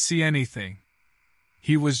 I don't see anything.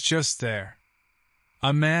 He was just there.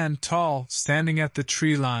 A man, tall, standing at the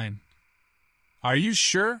tree line. Are you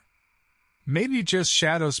sure? Maybe just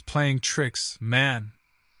shadows playing tricks, man.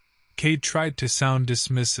 Cade tried to sound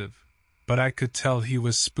dismissive, but I could tell he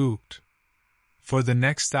was spooked. For the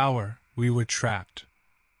next hour, we were trapped.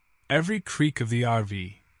 Every creak of the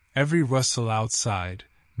RV, every rustle outside,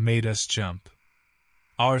 made us jump.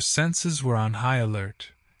 Our senses were on high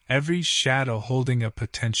alert, every shadow holding a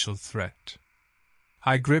potential threat.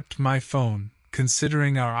 I gripped my phone,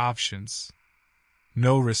 considering our options.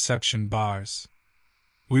 No reception bars.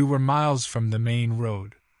 We were miles from the main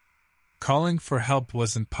road. Calling for help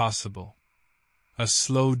wasn't possible. A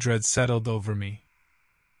slow dread settled over me.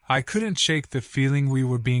 I couldn't shake the feeling we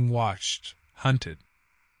were being watched, hunted.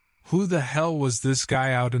 Who the hell was this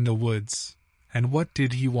guy out in the woods, and what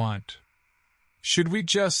did he want? Should we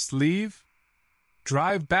just leave?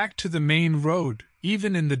 Drive back to the main road,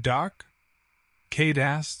 even in the dark? Cade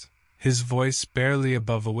asked, his voice barely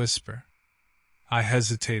above a whisper. I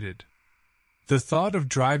hesitated. The thought of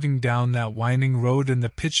driving down that winding road in the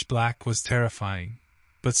pitch black was terrifying,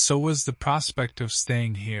 but so was the prospect of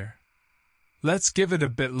staying here. Let's give it a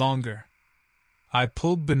bit longer. I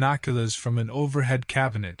pulled binoculars from an overhead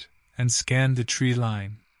cabinet and scanned the tree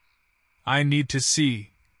line. I need to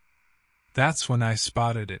see. That's when I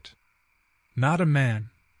spotted it. Not a man,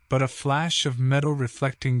 but a flash of metal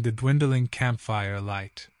reflecting the dwindling campfire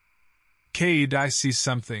light. Cade, I see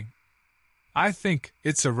something. I think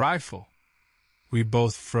it's a rifle. We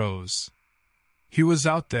both froze. He was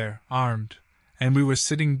out there, armed, and we were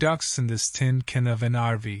sitting ducks in this tin can of an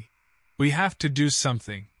RV. We have to do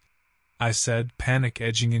something, I said, panic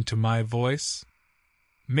edging into my voice.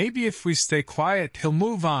 Maybe if we stay quiet, he'll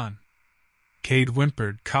move on. Cade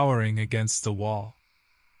whimpered, cowering against the wall.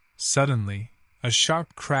 Suddenly, a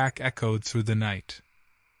sharp crack echoed through the night.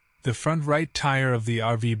 The front right tire of the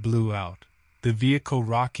RV blew out, the vehicle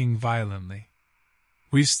rocking violently.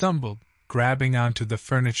 We stumbled, grabbing onto the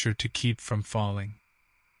furniture to keep from falling.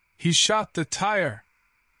 He shot the tire!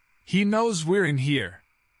 He knows we're in here!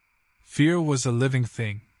 Fear was a living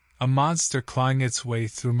thing, a monster clawing its way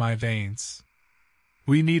through my veins.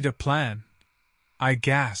 We need a plan, I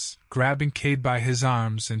gasped, grabbing Cade by his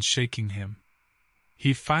arms and shaking him.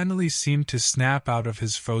 He finally seemed to snap out of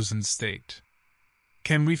his frozen state.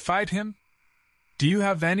 "Can we fight him? Do you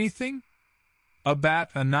have anything? A bat,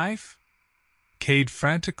 a knife?" Cade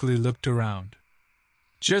frantically looked around.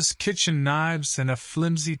 "Just kitchen knives and a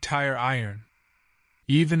flimsy tire iron."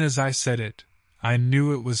 Even as I said it, I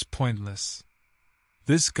knew it was pointless.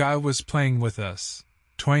 This guy was playing with us,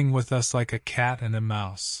 toying with us like a cat and a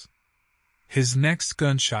mouse. His next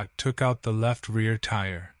gunshot took out the left rear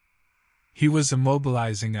tire. He was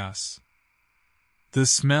immobilizing us. The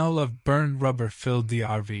smell of burnt rubber filled the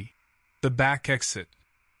RV. "The back exit,"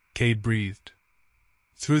 Cade breathed.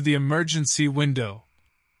 "Through the emergency window."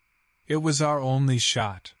 It was our only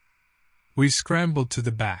shot. We scrambled to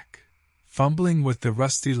the back, fumbling with the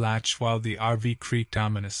rusty latch while the RV creaked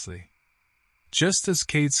ominously. Just as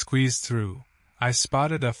Cade squeezed through, I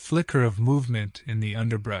spotted a flicker of movement in the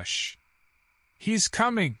underbrush. "He's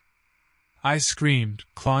coming!" I screamed,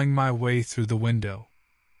 clawing my way through the window.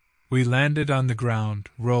 We landed on the ground,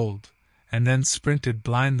 rolled, and then sprinted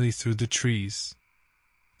blindly through the trees.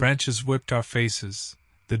 Branches whipped our faces,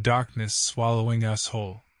 the darkness swallowing us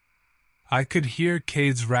whole. I could hear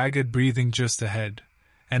Cade's ragged breathing just ahead,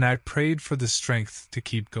 and I prayed for the strength to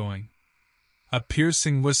keep going. A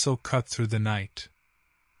piercing whistle cut through the night.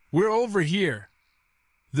 "We're over here!"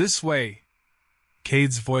 "This way!"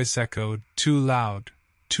 Cade's voice echoed, too loud,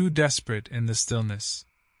 too desperate in the stillness.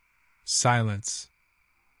 Silence.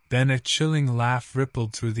 Then a chilling laugh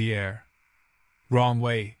rippled through the air. "Wrong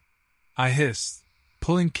way," I hissed,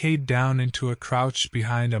 pulling Cade down into a crouch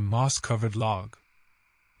behind a moss-covered log.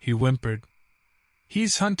 He whimpered.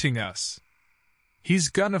 "He's hunting us. He's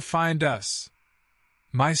gonna find us."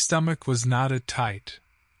 My stomach was knotted tight.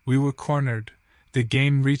 We were cornered, the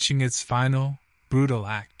game reaching its final, brutal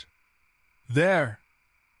act. "There!"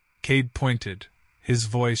 Cade pointed, his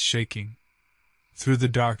voice shaking. Through the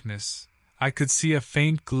darkness, I could see a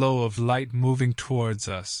faint glow of light moving towards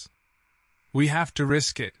us. "We have to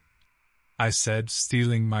risk it," I said,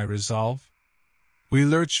 steeling my resolve. We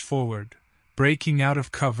lurched forward, breaking out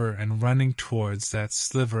of cover and running towards that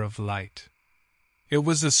sliver of light. It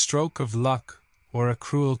was a stroke of luck, or a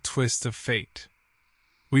cruel twist of fate.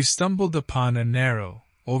 We stumbled upon a narrow,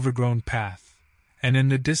 overgrown path, and in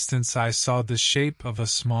the distance I saw the shape of a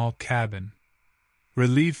small cabin.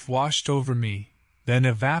 Relief washed over me, then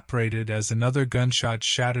evaporated as another gunshot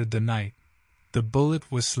shattered the night, the bullet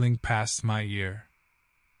whistling past my ear.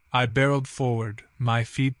 I barreled forward, my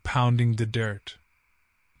feet pounding the dirt.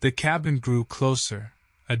 The cabin grew closer.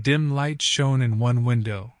 A dim light shone in one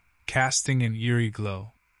window, casting an eerie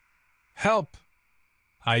glow. "Help!"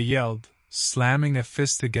 I yelled, slamming a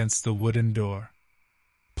fist against the wooden door.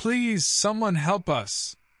 "Please, someone help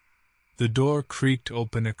us!" The door creaked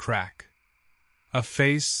open a crack. A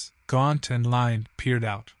face, gaunt and lined, peered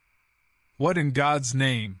out. "What in God's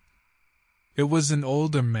name?" It was an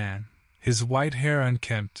older man, his white hair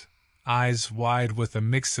unkempt, eyes wide with a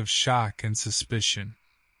mix of shock and suspicion.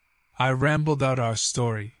 I rambled out our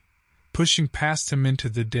story, pushing past him into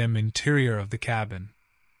the dim interior of the cabin.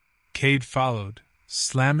 Cade followed,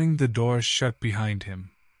 slamming the door shut behind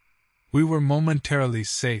him. We were momentarily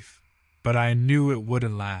safe, but I knew it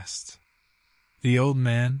wouldn't last. The old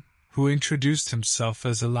man, who introduced himself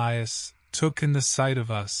as Elias, took in the sight of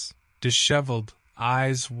us, disheveled,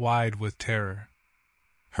 eyes wide with terror.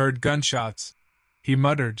 "Heard gunshots," he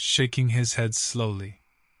muttered, shaking his head slowly.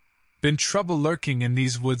 "Been trouble lurking in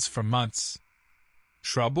these woods for months."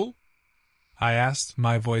 "Trouble?" I asked,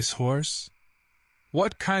 my voice hoarse.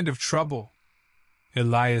 "What kind of trouble?"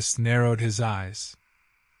 Elias narrowed his eyes.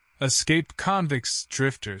 "Escaped convicts,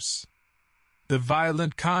 drifters. The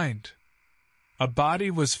violent kind. A body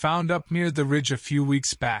was found up near the ridge a few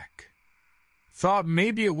weeks back. Thought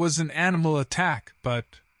maybe it was an animal attack,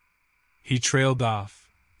 but—" He trailed off,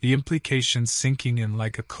 the implication sinking in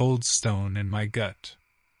like a cold stone in my gut.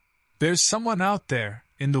 "There's someone out there,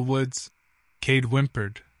 in the woods," Cade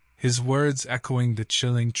whimpered, his words echoing the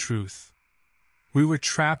chilling truth. We were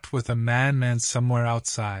trapped with a madman somewhere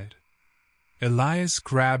outside. Elias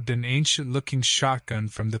grabbed an ancient-looking shotgun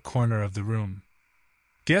from the corner of the room.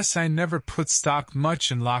 "Guess I never put stock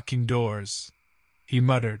much in locking doors," he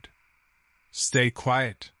muttered. "Stay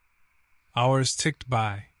quiet." Hours ticked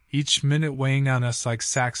by, each minute weighing on us like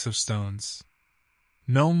sacks of stones.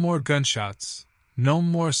 No more gunshots, no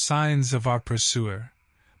more signs of our pursuer,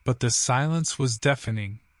 but the silence was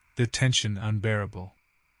deafening, the tension unbearable.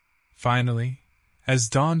 Finally, as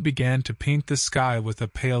dawn began to paint the sky with a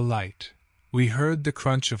pale light, we heard the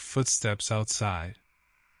crunch of footsteps outside.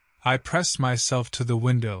 I pressed myself to the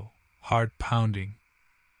window, heart pounding.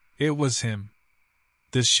 It was him.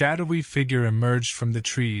 The shadowy figure emerged from the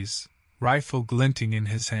trees, rifle glinting in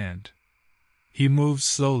his hand. He moved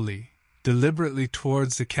slowly, deliberately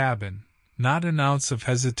towards the cabin, not an ounce of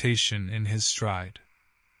hesitation in his stride.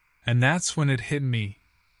 And that's when it hit me,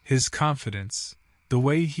 his confidence, the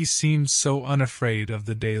way he seemed so unafraid of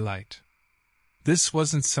the daylight. This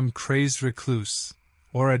wasn't some crazed recluse,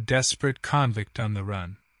 or a desperate convict on the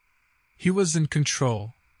run. He was in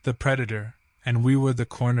control, the predator, and we were the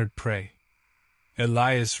cornered prey.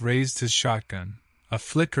 Elias raised his shotgun, a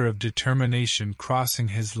flicker of determination crossing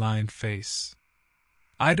his lined face.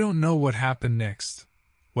 I don't know what happened next,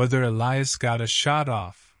 whether Elias got a shot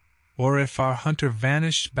off, or if our hunter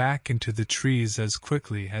vanished back into the trees as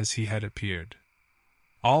quickly as he had appeared.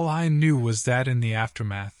 All I knew was that in the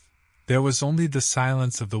aftermath, there was only the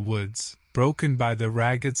silence of the woods, broken by the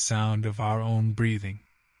ragged sound of our own breathing.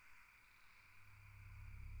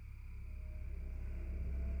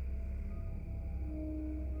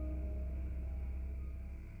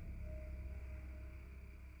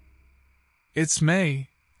 It's May,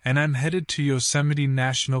 and I'm headed to Yosemite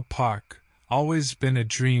National Park, always been a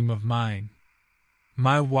dream of mine.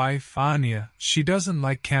 My wife, Anya, she doesn't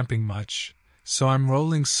like camping much, so I'm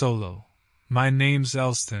rolling solo. My name's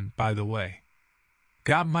Elston, by the way.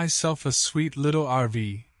 Got myself a sweet little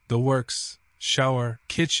RV, the works, shower,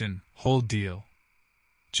 kitchen, whole deal.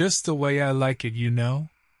 Just the way I like it, you know?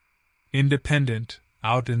 Independent,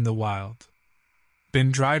 out in the wild.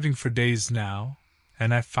 Been driving for days now,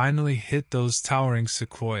 and I finally hit those towering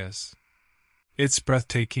sequoias. It's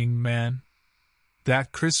breathtaking, man.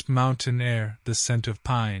 That crisp mountain air, the scent of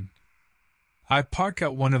pine. I park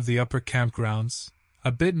at one of the upper campgrounds,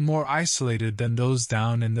 a bit more isolated than those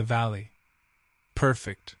down in the valley.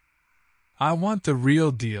 Perfect. I want the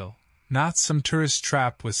real deal, not some tourist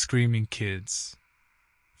trap with screaming kids.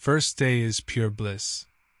 First day is pure bliss.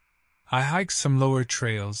 I hike some lower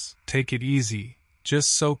trails, take it easy,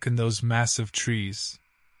 just soak in those massive trees.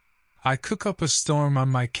 I cook up a storm on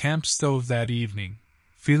my camp stove that evening,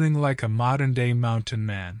 feeling like a modern-day mountain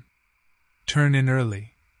man. Turn in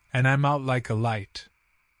early, and I'm out like a light.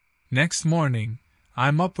 Next morning,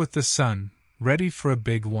 I'm up with the sun, ready for a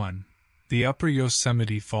big one, the Upper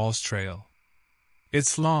Yosemite Falls Trail.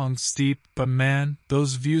 It's long, steep, but man,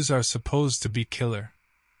 those views are supposed to be killer.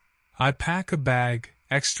 I pack a bag,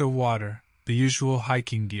 extra water, the usual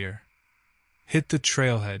hiking gear. Hit the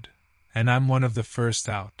trailhead, and I'm one of the first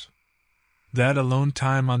out. That alone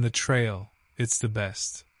time on the trail, it's the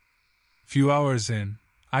best. Few hours in,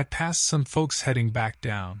 I pass some folks heading back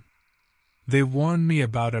down. They warned me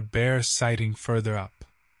about a bear sighting further up.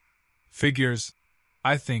 Figures,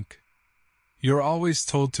 I think. You're always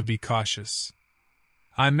told to be cautious.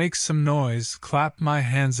 I make some noise, clap my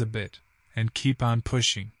hands a bit, and keep on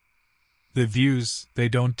pushing. The views, they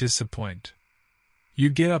don't disappoint. You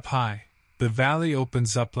get up high. The valley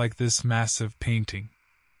opens up like this massive painting.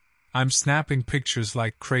 I'm snapping pictures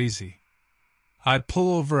like crazy. I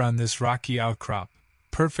pull over on this rocky outcrop,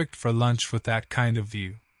 perfect for lunch with that kind of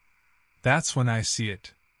view. That's when I see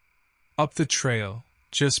it. Up the trail,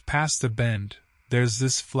 just past the bend, there's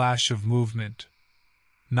this flash of movement.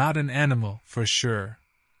 Not an animal, for sure.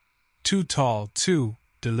 Too tall, too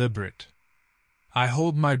deliberate. I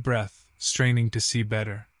hold my breath, straining to see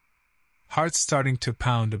better. Heart starting to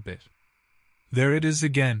pound a bit. There it is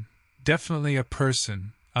again, definitely a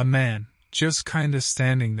person, a man, just kinda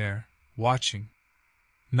standing there, watching.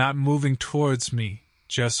 Not moving towards me,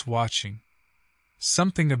 just watching.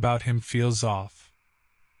 Something about him feels off.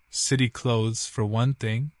 City clothes, for one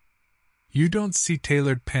thing. You don't see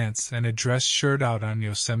tailored pants and a dress shirt out on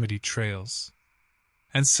Yosemite trails.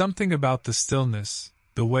 And something about the stillness,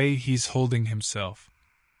 the way he's holding himself.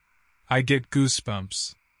 I get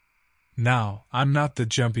goosebumps. Now, I'm not the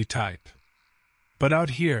jumpy type. But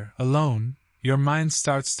out here, alone, your mind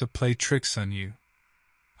starts to play tricks on you.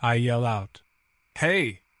 I yell out,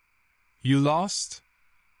 "Hey! You lost?"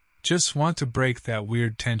 Just want to break that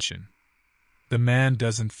weird tension. The man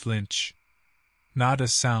doesn't flinch. Not a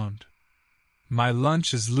sound. My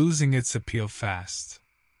lunch is losing its appeal fast.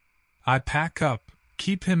 I pack up,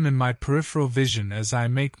 keep him in my peripheral vision as I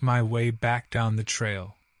make my way back down the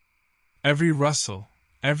trail. Every rustle,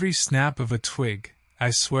 every snap of a twig,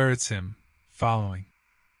 I swear it's him, following.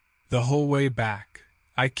 The whole way back,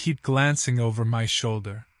 I keep glancing over my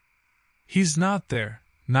shoulder. He's not there,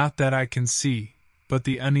 not that I can see, but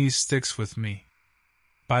the unease sticks with me.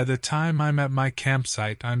 By the time I'm at my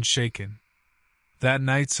campsite, I'm shaken. That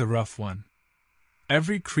night's a rough one.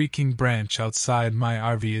 Every creaking branch outside my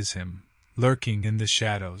RV is him, lurking in the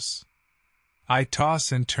shadows. I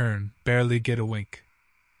toss and turn, barely get a wink.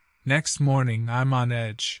 Next morning, I'm on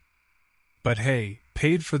edge. But hey,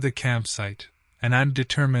 paid for the campsite, and I'm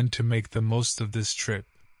determined to make the most of this trip.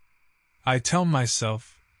 I tell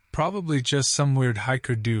myself, probably just some weird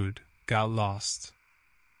hiker dude got lost.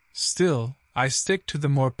 Still, I stick to the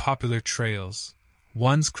more popular trails,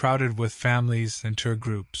 ones crowded with families and tour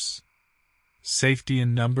groups. Safety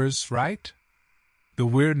in numbers, right? The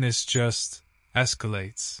weirdness just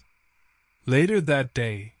escalates. Later that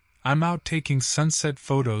day, I'm out taking sunset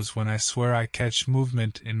photos when I swear I catch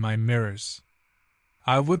movement in my mirrors.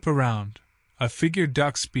 I whip around. A figure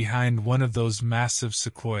ducks behind one of those massive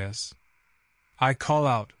sequoias. I call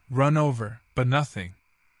out, run over, but nothing.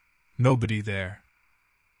 Nobody there.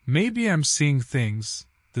 Maybe I'm seeing things,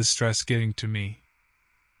 the stress getting to me.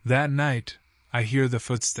 That night, I hear the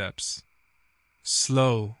footsteps.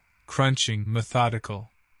 Slow, crunching, methodical.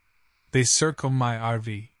 They circle my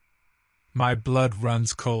RV. My blood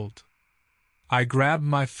runs cold. I grab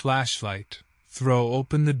my flashlight, throw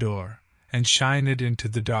open the door, and shine it into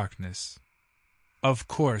the darkness. Of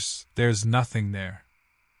course, there's nothing there.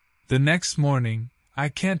 The next morning, I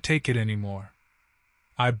can't take it anymore.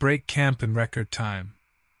 I break camp in record time.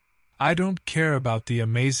 I don't care about the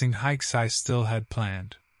amazing hikes I still had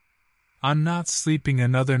planned. I'm not sleeping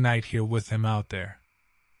another night here with him out there.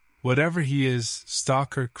 Whatever he is,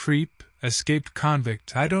 stalker, creep, escaped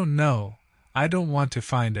convict, I don't know. I don't want to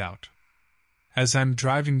find out. As I'm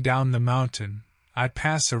driving down the mountain, I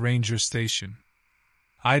pass a ranger station.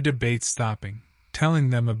 I debate stopping, telling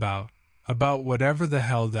them about whatever the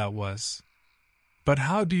hell that was. But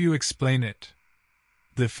how do you explain it?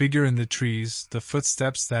 The figure in the trees, the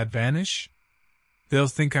footsteps that vanish? They'll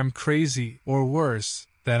think I'm crazy, or worse,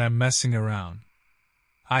 that I'm messing around.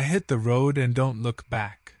 I hit the road and don't look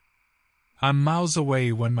back. I'm miles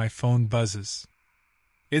away when my phone buzzes.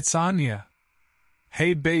 It's Anya.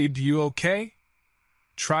 Hey babe, you okay?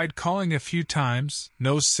 Tried calling a few times,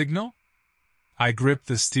 no signal? I grip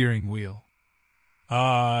the steering wheel.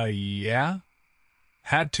 Yeah?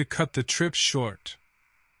 Had to cut the trip short.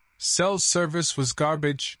 Cell service was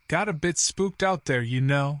garbage, got a bit spooked out there, you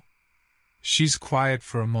know. She's quiet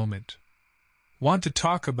for a moment. Want to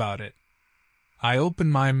talk about it? I open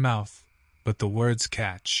my mouth, but the words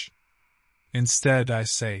catch. Instead, I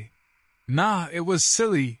say, nah, it was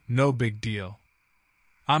silly, no big deal.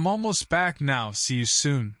 I'm almost back now, see you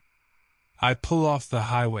soon. I pull off the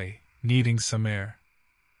highway, needing some air.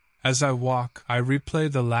 As I walk, I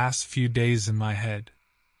replay the last few days in my head.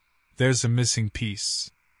 There's a missing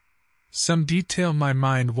piece. Some detail my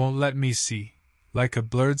mind won't let me see, like a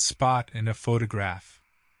blurred spot in a photograph.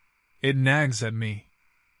 It nags at me.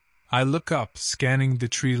 I look up, scanning the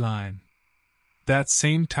tree line. That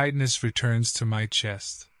same tightness returns to my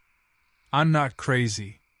chest. I'm not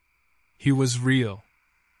crazy. He was real.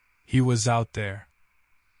 He was out there.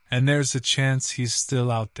 And there's a chance he's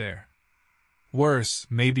still out there. Worse,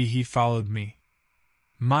 maybe he followed me.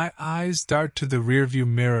 My eyes dart to the rearview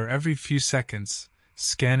mirror every few seconds,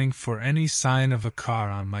 scanning for any sign of a car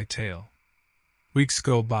on my tail. Weeks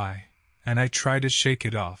go by, and I try to shake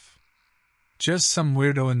it off. Just some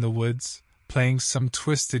weirdo in the woods, playing some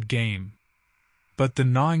twisted game. But the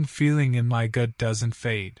gnawing feeling in my gut doesn't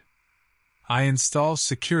fade. I install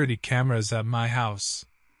security cameras at my house.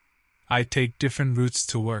 I take different routes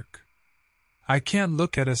to work. I can't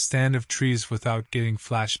look at a stand of trees without getting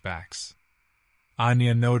flashbacks.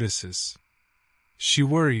 Anya notices. She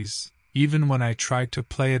worries, even when I try to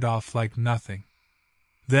play it off like nothing.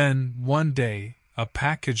 Then, one day, a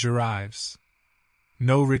package arrives.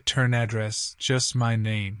 No return address, just my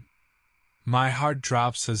name. My heart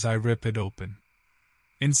drops as I rip it open.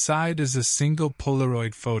 Inside is a single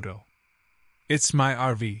Polaroid photo. It's my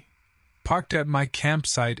RV, parked at my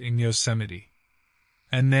campsite in Yosemite.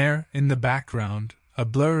 And there, in the background, a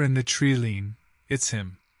blur in the tree line, it's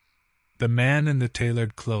him. The man in the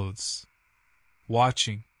tailored clothes.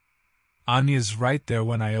 Watching. Anya's right there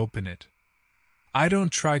when I open it. I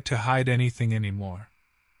don't try to hide anything anymore.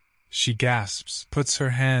 She gasps, puts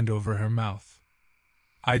her hand over her mouth.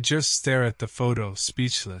 I just stare at the photo,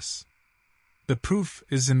 speechless. The proof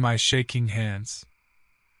is in my shaking hands.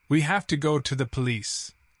 We have to go to the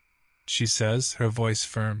police, she says, her voice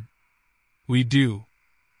firm. We do.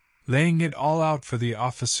 Laying it all out for the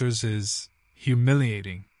officers is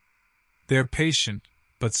humiliating. They're patient,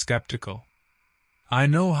 but skeptical. I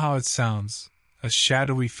know how it sounds, a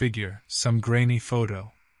shadowy figure, some grainy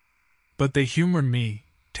photo. But they humor me,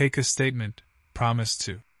 take a statement, promise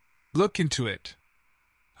to look into it.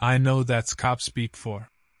 I know that's cop speak for.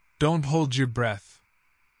 Don't hold your breath.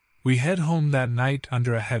 We head home that night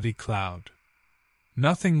under a heavy cloud.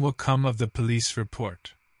 Nothing will come of the police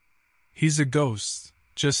report. He's a ghost,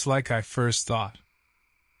 just like I first thought.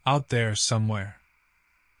 Out there somewhere.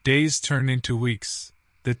 Days turn into weeks,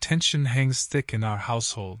 the tension hangs thick in our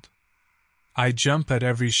household. I jump at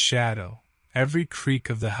every shadow, every creak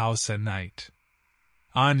of the house at night.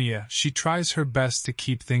 Anya, she tries her best to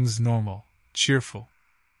keep things normal, cheerful.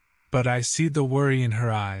 But I see the worry in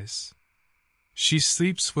her eyes. She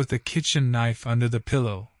sleeps with a kitchen knife under the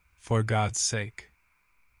pillow, for God's sake.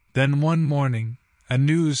 Then one morning, a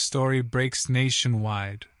news story breaks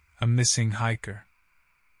nationwide, a missing hiker.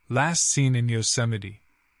 Last seen in Yosemite.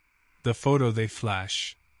 The photo they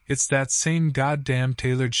flash, it's that same goddamn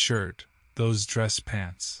tailored shirt, those dress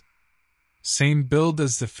pants. Same build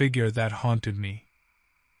as the figure that haunted me.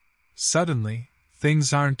 Suddenly,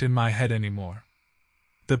 things aren't in my head anymore.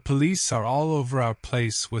 The police are all over our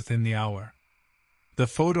place within the hour. The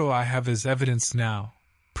photo I have is evidence now,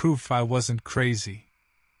 proof I wasn't crazy.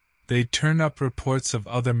 They turn up reports of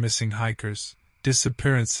other missing hikers,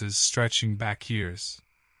 disappearances stretching back years.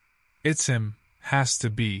 It's him, has to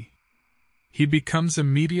be. He becomes a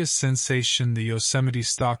media sensation, the Yosemite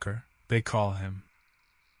stalker, they call him.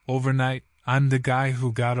 Overnight, I'm the guy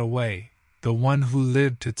who got away, the one who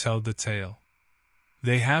lived to tell the tale.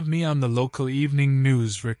 They have me on the local evening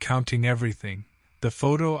news recounting everything, the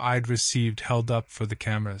photo I'd received held up for the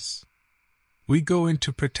cameras. We go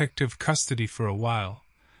into protective custody for a while,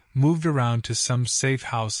 moved around to some safe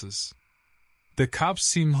houses. The cops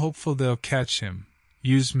seem hopeful they'll catch him,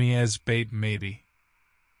 use me as bait maybe.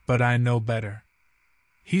 But I know better.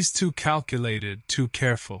 He's too calculated, too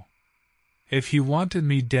careful. If he wanted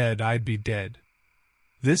me dead, I'd be dead.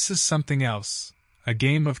 This is something else, a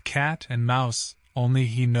game of cat and mouse, only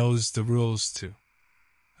he knows the rules too.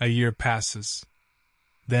 A year passes.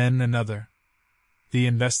 Then another. The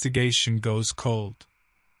investigation goes cold.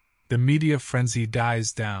 The media frenzy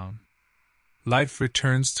dies down. Life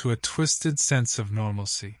returns to a twisted sense of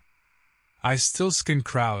normalcy. I still skin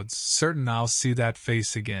crowds, certain I'll see that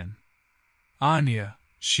face again. Anya,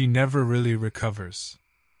 she never really recovers.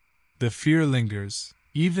 The fear lingers,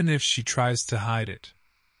 even if she tries to hide it.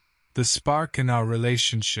 The spark in our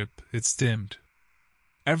relationship, it's dimmed.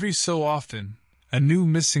 Every so often, a new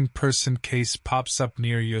missing person case pops up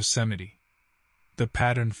near Yosemite. The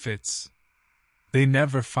pattern fits. They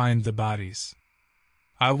never find the bodies.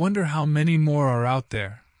 I wonder how many more are out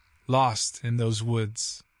there, lost in those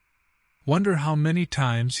woods. Wonder how many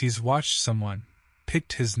times he's watched someone,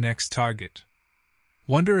 picked his next target.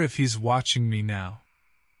 Wonder if he's watching me now.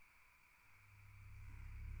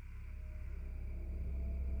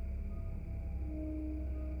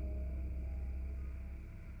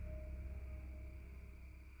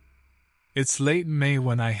 It's late May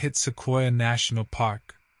when I hit Sequoia National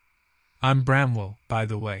Park. I'm Bramwell, by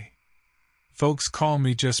the way. Folks call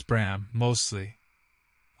me just Bram, mostly.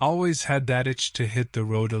 Always had that itch to hit the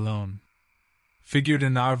road alone. Figured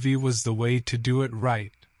an RV was the way to do it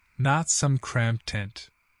right, not some cramped tent.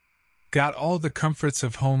 Got all the comforts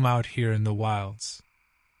of home out here in the wilds.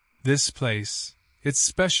 This place, it's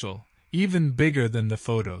special, even bigger than the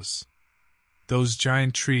photos. Those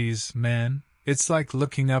giant trees, man, it's like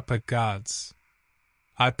looking up at gods.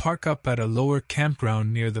 I park up at a lower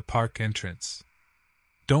campground near the park entrance.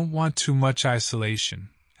 Don't want too much isolation,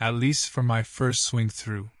 at least for my first swing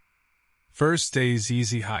through. First day's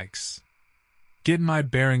easy hikes. Get my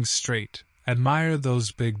bearings straight, admire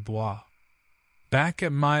those big bois. Back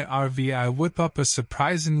at my RV I whip up a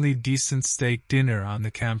surprisingly decent steak dinner on the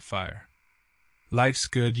campfire. Life's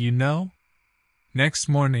good, you know? Next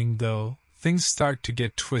morning, though, things start to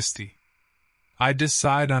get twisty. I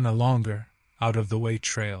decide on a longer, out-of-the-way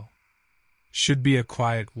trail. Should be a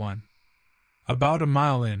quiet one. About a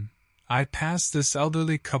mile in, I pass this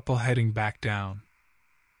elderly couple heading back down.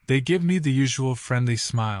 They give me the usual friendly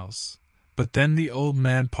smiles. But then the old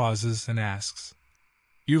man pauses and asks,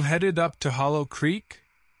 "You headed up to Hollow Creek?"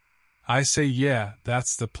 I say, "Yeah,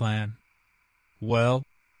 that's the plan." "Well,"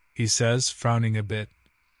 he says, frowning a bit,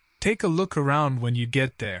 "take a look around when you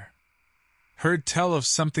get there. Heard tell of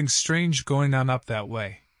something strange going on up that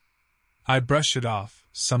way." I brush it off,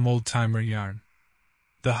 some old-timer yarn.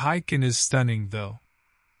 The hike-in is stunning, though.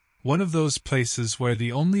 One of those places where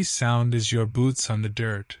the only sound is your boots on the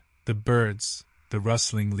dirt, the birds, the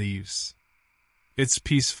rustling leaves. It's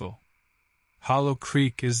peaceful. Hollow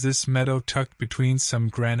Creek is this meadow tucked between some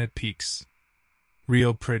granite peaks.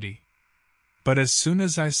 Real pretty. But as soon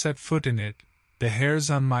as I set foot in it, the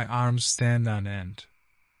hairs on my arms stand on end.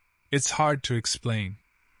 It's hard to explain.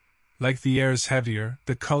 Like the air's heavier,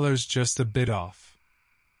 the color's just a bit off.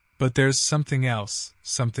 But there's something else,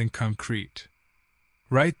 something concrete.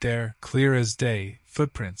 Right there, clear as day,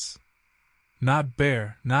 footprints. Not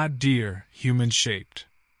bear, not deer, human-shaped.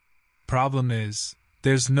 Problem is,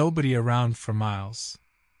 there's nobody around for miles.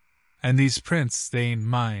 And these prints, they ain't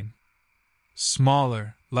mine.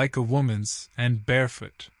 Smaller, like a woman's, and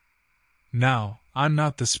barefoot. Now, I'm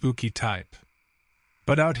not the spooky type.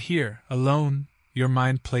 But out here, alone, your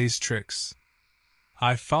mind plays tricks.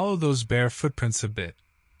 I follow those bare footprints a bit,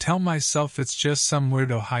 tell myself it's just some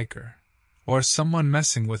weirdo hiker, or someone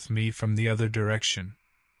messing with me from the other direction.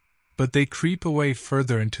 But they creep away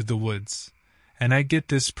further into the woods, and I get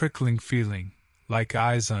this prickling feeling, like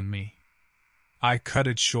eyes on me. I cut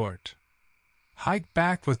it short. Hike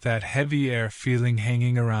back with that heavy air feeling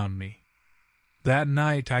hanging around me. That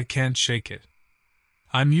night I can't shake it.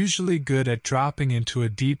 I'm usually good at dropping into a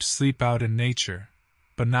deep sleep out in nature,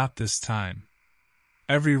 but not this time.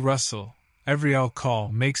 Every rustle, every owl call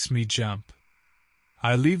makes me jump.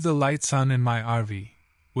 I leave the lights on in my RV,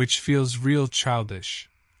 which feels real childish,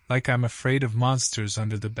 like I'm afraid of monsters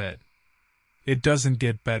under the bed. It doesn't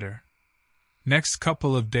get better. Next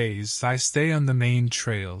couple of days I stay on the main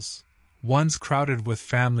trails, ones crowded with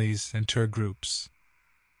families and tour groups.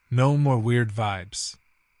 No more weird vibes.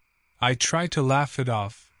 I try to laugh it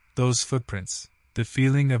off, those footprints, the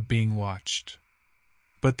feeling of being watched.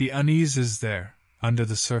 But the unease is there, under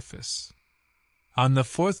the surface. On the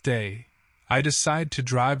fourth day, I decide to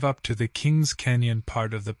drive up to the Kings Canyon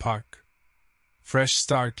part of the park. Fresh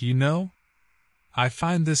start, you know? I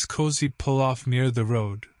find this cozy pull-off near the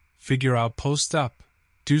road, figure I'll post up,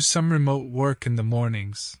 do some remote work in the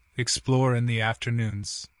mornings, explore in the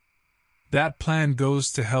afternoons. That plan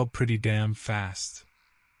goes to hell pretty damn fast.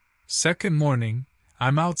 Second morning,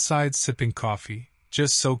 I'm outside sipping coffee,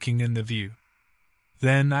 just soaking in the view.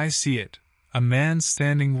 Then I see it, a man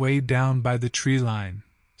standing way down by the tree line,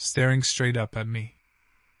 staring straight up at me.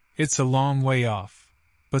 It's a long way off,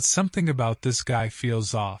 but something about this guy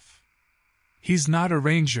feels off. He's not a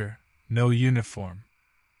ranger, no uniform.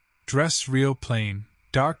 Dressed real plain,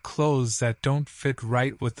 dark clothes that don't fit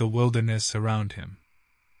right with the wilderness around him.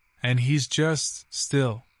 And he's just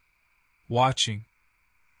still watching.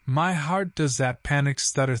 My heart does that panic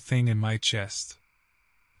stutter thing in my chest.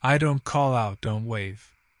 I don't call out, don't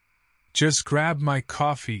wave. Just grab my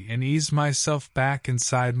coffee and ease myself back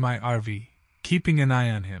inside my RV, keeping an eye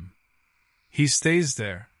on him. He stays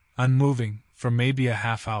there, unmoving, for maybe a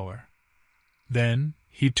half hour. Then,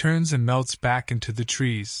 he turns and melts back into the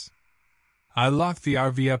trees. I lock the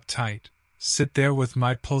RV up tight, sit there with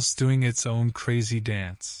my pulse doing its own crazy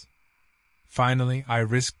dance. Finally, I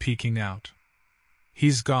risk peeking out.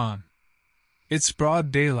 He's gone. It's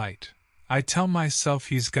broad daylight. I tell myself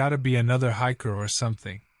he's gotta be another hiker or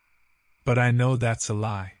something. But I know that's a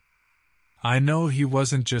lie. I know he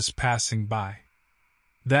wasn't just passing by.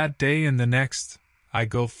 That day and the next, I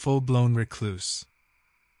go full-blown recluse.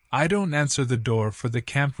 I don't answer the door for the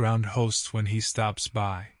campground host when he stops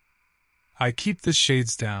by. I keep the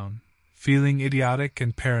shades down, feeling idiotic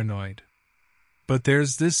and paranoid. But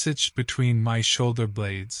there's this itch between my shoulder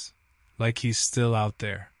blades, like he's still out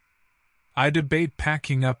there. I debate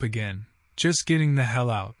packing up again, just getting the hell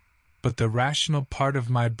out, but the rational part of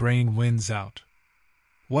my brain wins out.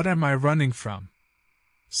 What am I running from?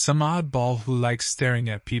 Some oddball who likes staring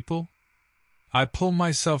at people? I pull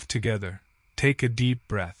myself together, take a deep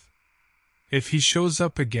breath. If he shows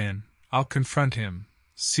up again, I'll confront him,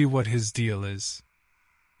 see what his deal is.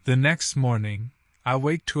 The next morning, I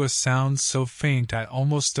wake to a sound so faint I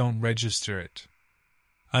almost don't register it.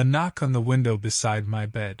 A knock on the window beside my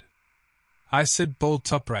bed. I sit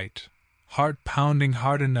bolt upright, heart pounding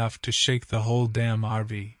hard enough to shake the whole damn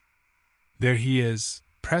RV. There he is,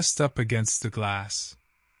 pressed up against the glass.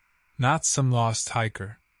 Not some lost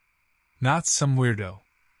hiker. Not some weirdo.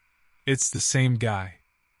 It's the same guy.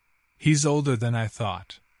 He's older than I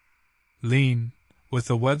thought. Lean, with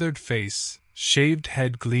a weathered face, shaved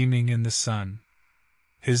head gleaming in the sun.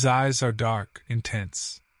 His eyes are dark,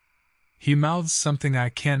 intense. He mouths something I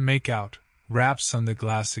can't make out, raps on the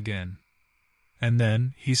glass again. And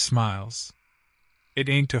then he smiles. It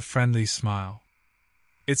ain't a friendly smile.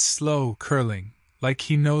 It's slow, curling, like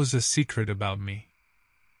he knows a secret about me.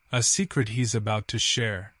 A secret he's about to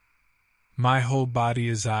share. My whole body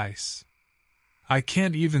is ice. I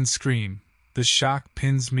can't even scream, the shock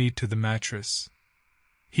pins me to the mattress.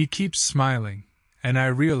 He keeps smiling, and I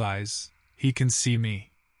realize he can see me.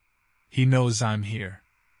 He knows I'm here.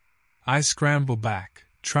 I scramble back,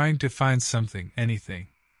 trying to find something, anything.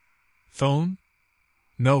 Phone?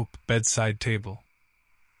 Nope, bedside table.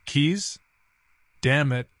 Keys?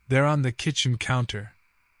 Damn it, they're on the kitchen counter.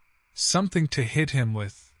 Something to hit him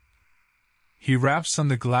with. He raps on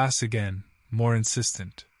the glass again, more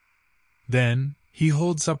insistent. Then, he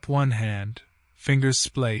holds up one hand, fingers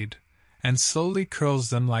splayed, and slowly curls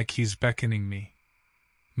them like he's beckoning me.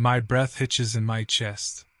 My breath hitches in my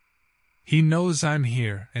chest. He knows I'm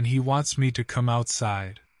here and he wants me to come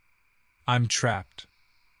outside. I'm trapped.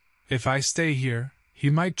 If I stay here, he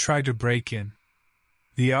might try to break in.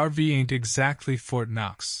 The RV ain't exactly Fort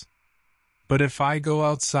Knox. But if I go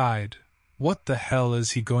outside, what the hell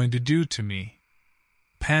is he going to do to me?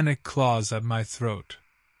 Panic claws at my throat.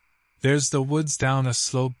 There's the woods down a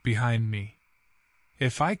slope behind me.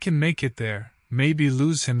 If I can make it there, maybe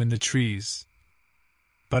lose him in the trees.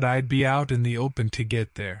 But I'd be out in the open to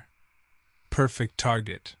get there. Perfect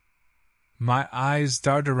target. My eyes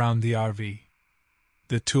dart around the RV.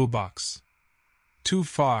 The toolbox. Too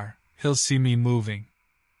far, he'll see me moving.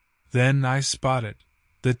 Then I spot it,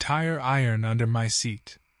 the tire iron under my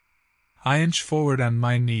seat. I inch forward on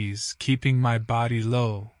my knees, keeping my body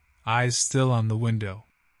low, eyes still on the window.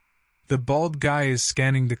 The bald guy is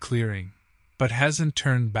scanning the clearing, but hasn't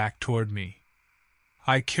turned back toward me.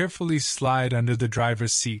 I carefully slide under the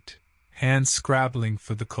driver's seat, hands scrabbling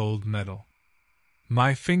for the cold metal.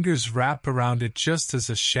 My fingers wrap around it just as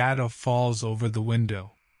a shadow falls over the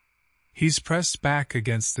window. He's pressed back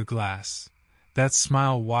against the glass, that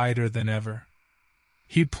smile wider than ever.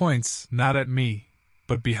 He points, not at me,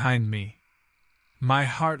 but behind me. My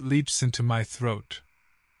heart leaps into my throat.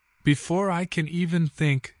 Before I can even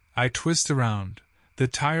think, I twist around, the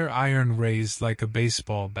tire iron raised like a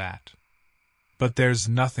baseball bat. But there's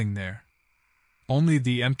nothing there. Only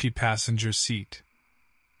the empty passenger seat.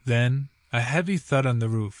 Then, a heavy thud on the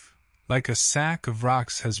roof, like a sack of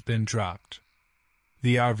rocks has been dropped.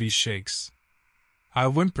 The RV shakes. I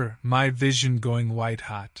whimper, my vision going white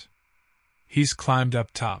hot. He's climbed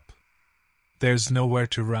up top. There's nowhere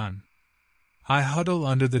to run. I huddle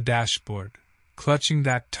under the dashboard, clutching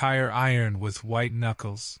that tire iron with white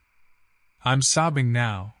knuckles. I'm sobbing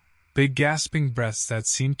now, big gasping breaths that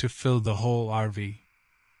seem to fill the whole RV.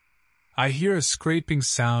 I hear a scraping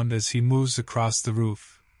sound as he moves across the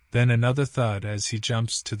roof, then another thud as he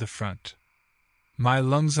jumps to the front. My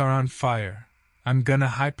lungs are on fire. I'm gonna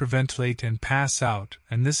hyperventilate and pass out,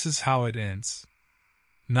 and this is how it ends.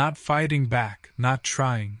 Not fighting back, not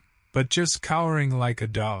trying, but just cowering like a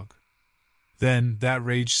dog. Then that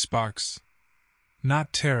rage sparks.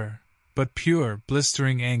 Not terror, but pure,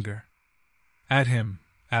 blistering anger. At him,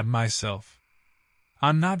 at myself.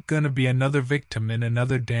 I'm not gonna be another victim in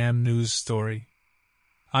another damn news story.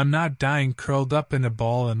 I'm not dying curled up in a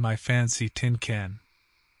ball in my fancy tin can.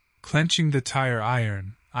 Clenching the tire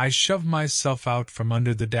iron, I shove myself out from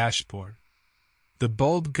under the dashboard. The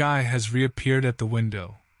bald guy has reappeared at the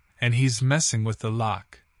window, and he's messing with the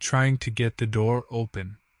lock, trying to get the door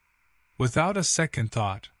open. Without a second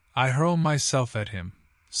thought, I hurl myself at him,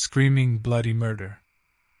 screaming bloody murder.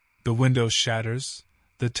 The window shatters,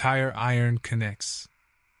 the tire iron connects.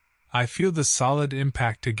 I feel the solid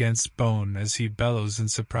impact against bone as he bellows in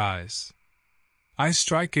surprise. I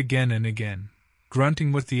strike again and again,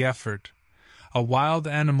 grunting with the effort, a wild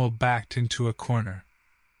animal backed into a corner.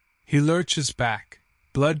 He lurches back,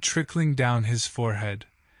 blood trickling down his forehead,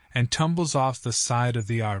 and tumbles off the side of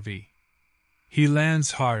the RV. He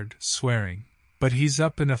lands hard, swearing, but he's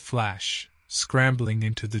up in a flash, scrambling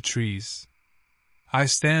into the trees. I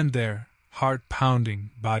stand there, heart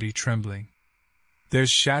pounding, body trembling. There's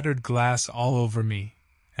shattered glass all over me,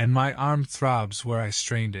 and my arm throbs where I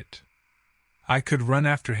strained it. I could run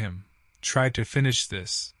after him, try to finish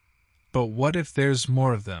this, but what if there's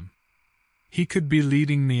more of them? He could be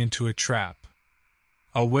leading me into a trap.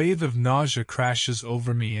 A wave of nausea crashes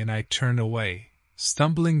over me and I turn away,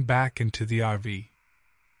 stumbling back into the RV.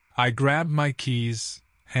 I grab my keys,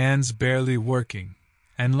 hands barely working,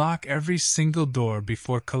 and lock every single door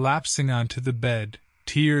before collapsing onto the bed,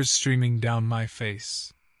 tears streaming down my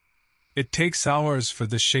face. It takes hours for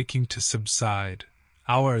the shaking to subside,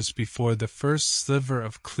 hours before the first sliver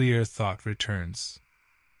of clear thought returns.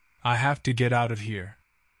 I have to get out of here.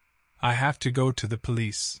 I have to go to the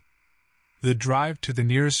police. The drive to the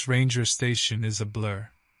nearest ranger station is a blur.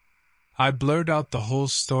 I blurt out the whole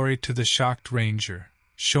story to the shocked ranger,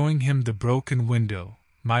 showing him the broken window,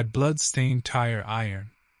 my blood-stained tire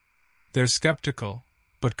iron. They're skeptical,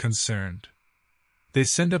 but concerned. They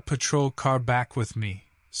send a patrol car back with me,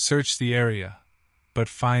 search the area, but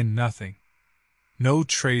find nothing. No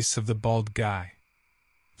trace of the bald guy.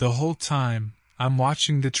 The whole time, I'm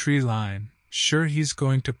watching the tree line, sure he's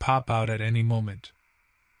going to pop out at any moment.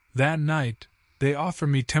 That night, they offer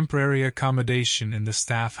me temporary accommodation in the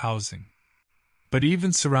staff housing. But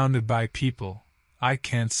even surrounded by people, I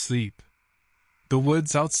can't sleep. The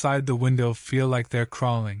woods outside the window feel like they're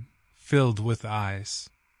crawling, filled with eyes.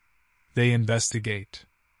 They investigate.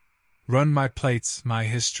 Run my plates, my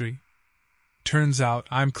history. Turns out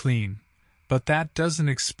I'm clean, but that doesn't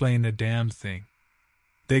explain a damn thing.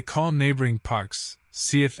 They call neighboring parks,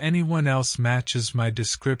 see if anyone else matches my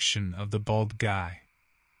description of the bald guy.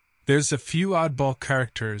 There's a few oddball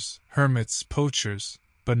characters, hermits, poachers,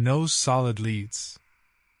 but no solid leads.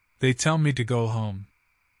 They tell me to go home.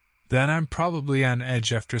 That I'm probably on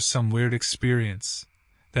edge after some weird experience,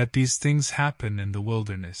 that these things happen in the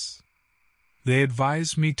wilderness. They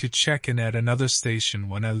advise me to check in at another station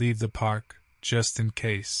when I leave the park, just in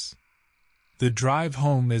case. The drive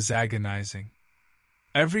home is agonizing.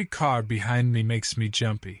 Every car behind me makes me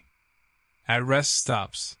jumpy. At rest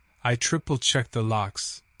stops, I triple-check the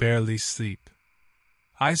locks, barely sleep.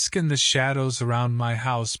 I scan the shadows around my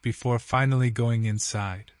house before finally going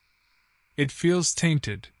inside. It feels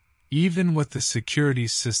tainted, even with the security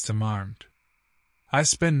system armed. I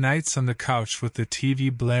spend nights on the couch with the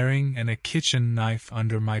TV blaring and a kitchen knife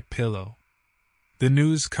under my pillow. The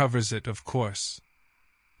news covers it, of course.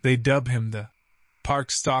 They dub him the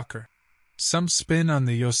Park Stalker. Some spin on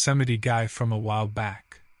the Yosemite guy from a while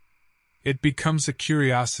back. It becomes a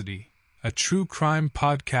curiosity, a true crime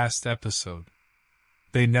podcast episode.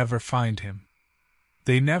 They never find him.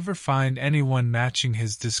 They never find anyone matching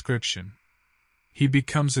his description. He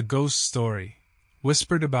becomes a ghost story,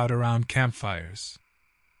 whispered about around campfires.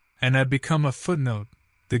 And I become a footnote,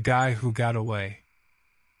 the guy who got away.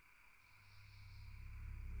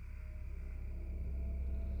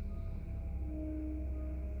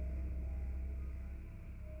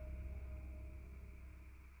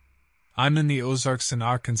 I'm in the Ozarks in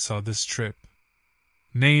Arkansas this trip.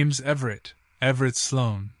 Name's Everett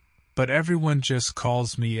Sloan, but everyone just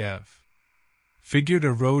calls me Ev. Figured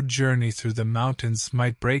a road journey through the mountains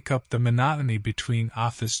might break up the monotony between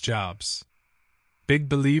office jobs. Big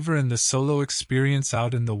believer in the solo experience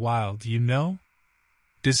out in the wild, you know?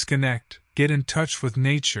 Disconnect, get in touch with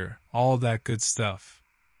nature, all that good stuff.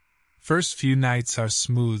 First few nights are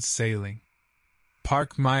smooth sailing.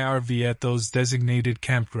 Park my RV at those designated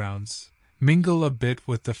campgrounds, mingle a bit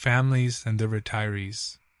with the families and the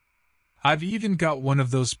retirees. I've even got one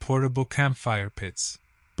of those portable campfire pits.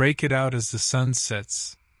 Break it out as the sun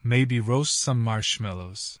sets, maybe roast some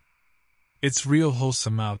marshmallows. It's real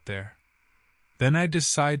wholesome out there. Then I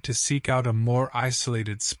decide to seek out a more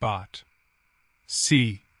isolated spot.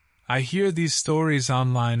 See, I hear these stories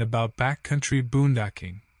online about backcountry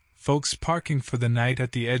boondocking. Folks parking for the night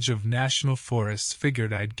at the edge of national forests.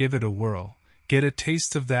 Figured I'd give it a whirl, get a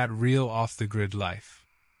taste of that real off-the-grid life.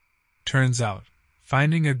 Turns out,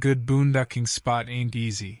 finding a good boondocking spot ain't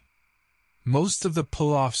easy. Most of the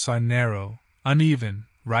pull-offs are narrow, uneven,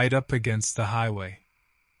 right up against the highway.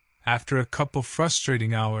 After a couple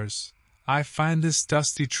frustrating hours, I find this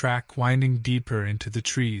dusty track winding deeper into the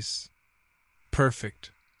trees.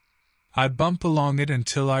 Perfect. I bump along it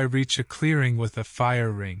until I reach a clearing with a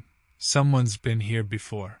fire ring. Someone's been here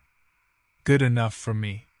before. Good enough for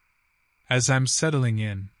me. As I'm settling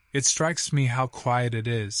in, it strikes me how quiet it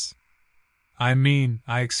is. I mean,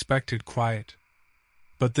 I expected quiet.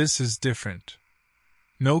 But this is different.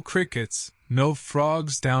 No crickets, no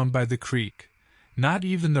frogs down by the creek, not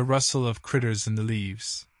even the rustle of critters in the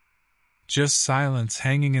leaves. Just silence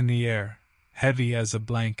hanging in the air, heavy as a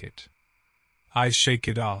blanket. I shake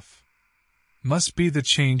it off. Must be the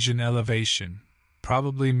change in elevation,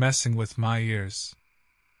 probably messing with my ears.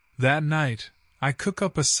 That night, I cook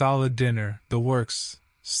up a solid dinner, the works,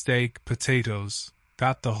 steak, potatoes,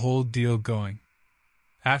 got the whole deal going.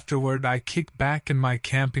 Afterward, I kick back in my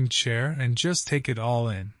camping chair and just take it all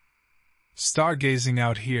in. Stargazing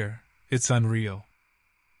out here, it's unreal.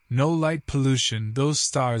 No light pollution, those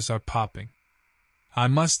stars are popping. I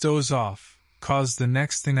must doze off, 'cause the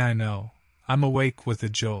next thing I know, I'm awake with a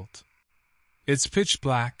jolt. It's pitch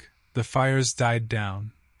black, the fire's died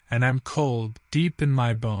down, and I'm cold, deep in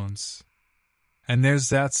my bones. And there's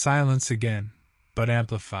that silence again, but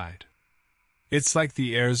amplified. It's like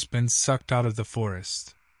the air's been sucked out of the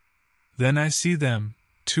forest. Then I see them,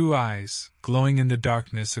 two eyes, glowing in the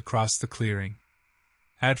darkness across the clearing.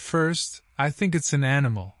 At first, I think it's an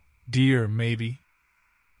animal, deer maybe.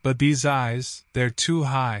 But these eyes, they're too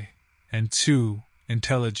high, and too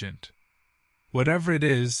intelligent. Whatever it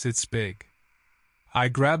is, it's big. I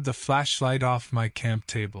grab the flashlight off my camp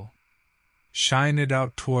table, shine it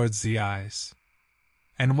out towards the eyes.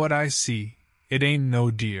 And what I see, it ain't no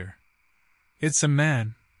deer. It's a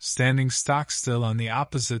man, standing stock still on the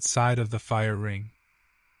opposite side of the fire ring.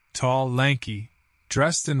 Tall, lanky,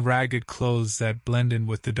 dressed in ragged clothes that blend in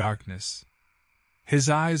with the darkness. His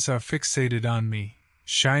eyes are fixated on me,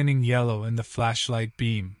 shining yellow in the flashlight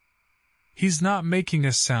beam. He's not making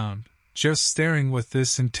a sound, just staring with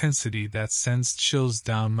this intensity that sends chills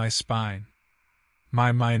down my spine.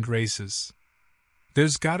 My mind races.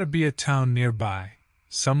 There's gotta be a town nearby,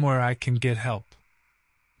 somewhere I can get help.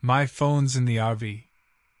 My phone's in the RV.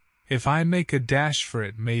 If I make a dash for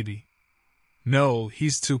it, maybe. No,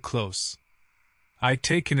 he's too close. I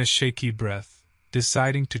take in a shaky breath,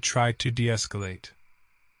 deciding to try to de-escalate.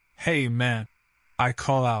 Hey man, I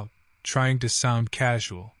call out, trying to sound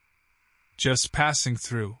casual. Just passing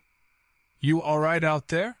through. You alright out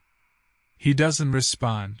there? He doesn't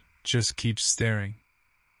respond, just keeps staring.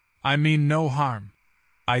 I mean no harm.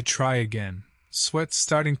 I try again, sweat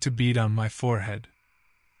starting to bead on my forehead.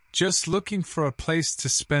 Just looking for a place to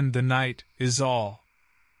spend the night is all.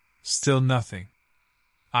 Still nothing.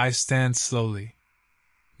 I stand slowly.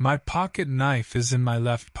 My pocket knife is in my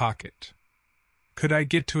left pocket. Could I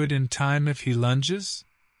get to it in time if he lunges?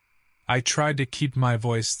 I try to keep my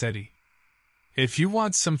voice steady. If you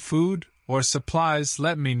want some food or supplies,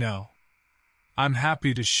 let me know. I'm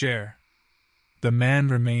happy to share. The man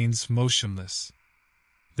remains motionless.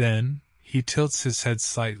 Then, he tilts his head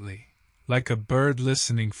slightly, like a bird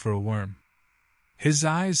listening for a worm. His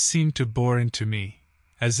eyes seem to bore into me,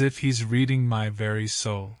 as if he's reading my very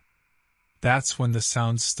soul. That's when the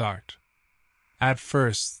sounds start. At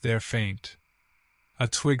first, they're faint. A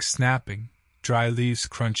twig snapping, dry leaves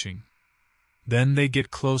crunching. Then they get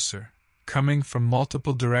closer, coming from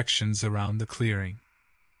multiple directions around the clearing.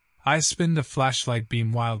 I spin the flashlight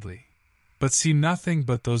beam wildly, but see nothing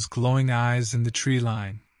but those glowing eyes in the tree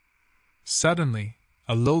line. Suddenly,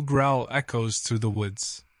 a low growl echoes through the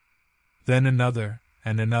woods. Then another,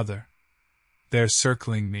 and another. They're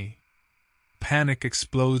circling me. Panic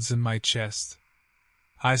explodes in my chest.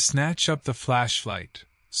 I snatch up the flashlight,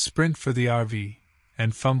 sprint for the RV,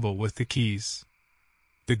 and fumble with the keys.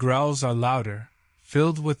 The growls are louder,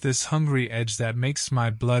 filled with this hungry edge that makes my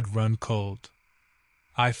blood run cold.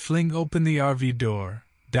 I fling open the RV door,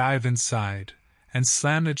 dive inside, and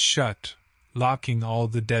slam it shut, locking all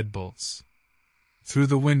the deadbolts. Through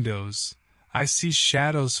the windows, I see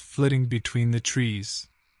shadows flitting between the trees.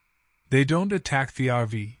 They don't attack the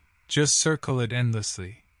RV, just circle it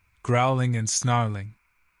endlessly, growling and snarling.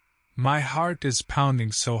 My heart is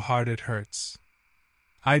pounding so hard it hurts.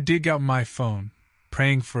 I dig out my phone,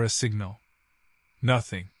 praying for a signal.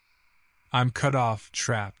 Nothing. I'm cut off,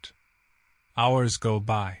 trapped. Hours go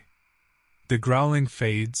by. The growling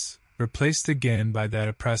fades, replaced again by that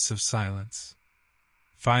oppressive silence.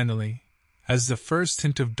 Finally, as the first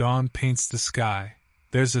hint of dawn paints the sky,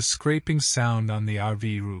 there's a scraping sound on the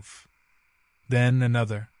RV roof. Then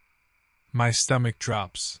another. My stomach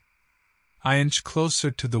drops. I inch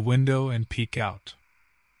closer to the window and peek out.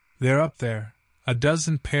 They're up there, a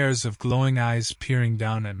dozen pairs of glowing eyes peering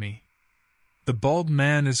down at me. The bald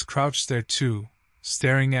man is crouched there too,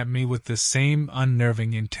 staring at me with the same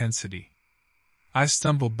unnerving intensity. I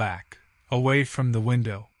stumble back, away from the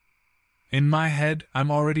window. In my head, I'm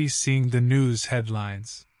already seeing the news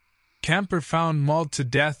headlines. Camper found mauled to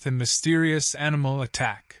death in mysterious animal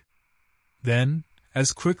attack. Then,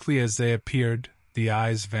 as quickly as they appeared, the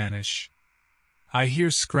eyes vanish. I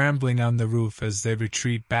hear scrambling on the roof as they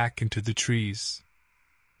retreat back into the trees.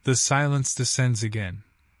 The silence descends again,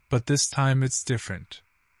 but this time it's different.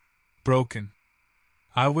 Broken.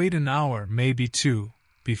 I wait an hour, maybe two,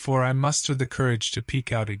 before I muster the courage to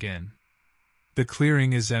peek out again. The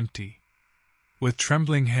clearing is empty. With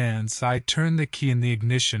trembling hands, I turn the key in the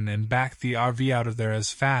ignition and back the RV out of there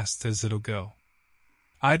as fast as it'll go.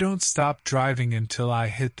 I don't stop driving until I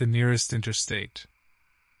hit the nearest interstate.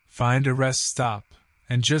 Find a rest stop,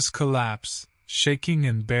 and just collapse, shaking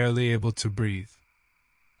and barely able to breathe.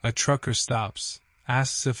 A trucker stops,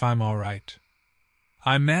 asks if I'm alright.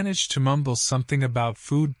 I manage to mumble something about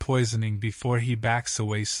food poisoning before he backs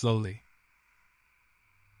away slowly.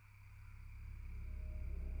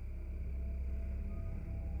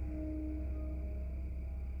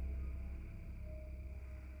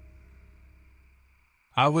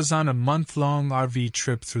 I was on a month-long RV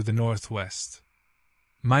trip through the Northwest.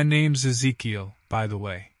 My name's Ezekiel, by the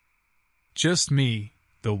way. Just me,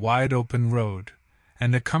 the wide-open road,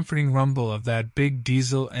 and the comforting rumble of that big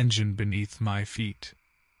diesel engine beneath my feet.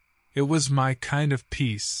 It was my kind of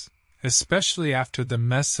peace, especially after the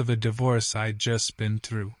mess of a divorce I'd just been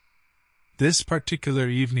through. This particular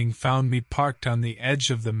evening found me parked on the edge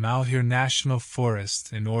of the Malheur National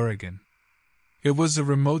Forest in Oregon. It was a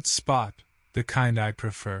remote spot, the kind I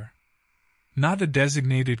prefer. Not a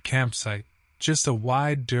designated campsite, just a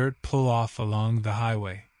wide dirt pull-off along the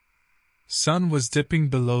highway. Sun was dipping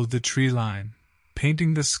below the tree line,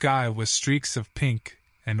 painting the sky with streaks of pink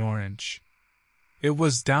and orange. It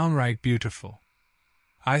was downright beautiful.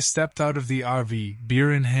 I stepped out of the RV,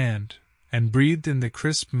 beer in hand, and breathed in the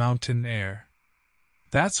crisp mountain air.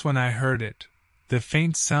 That's when I heard it, The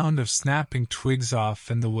faint sound of snapping twigs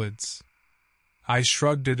off in the woods. I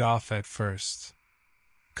shrugged it off at first.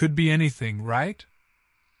 Could be anything, right?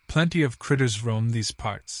 Plenty of critters roam these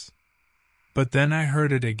parts. But then I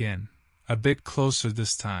heard it again, a bit closer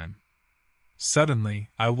this time. Suddenly,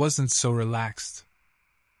 I wasn't so relaxed.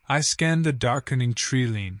 I scanned the darkening tree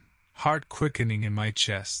line, heart quickening in my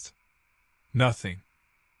chest. Nothing.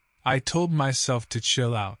 I told myself to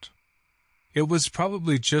chill out. It was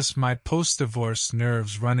probably just my post-divorce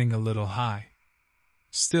nerves running a little high.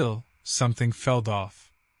 Still, something felt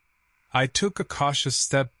off. I took a cautious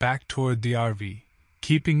step back toward the RV,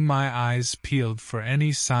 keeping my eyes peeled for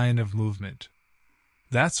any sign of movement.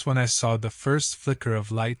 That's when I saw the first flicker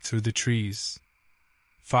of light through the trees.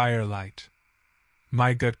 Firelight.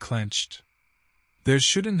 My gut clenched. There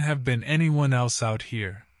shouldn't have been anyone else out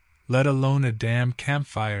here, let alone a damn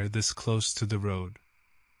campfire this close to the road.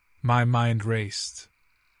 My mind raced.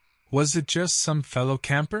 Was it just some fellow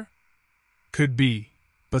camper? Could be,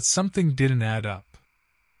 but something didn't add up.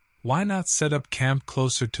 Why not set up camp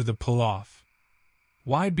closer to the pull-off?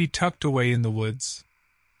 Why be tucked away in the woods?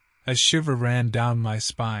 A shiver ran down my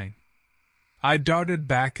spine. I darted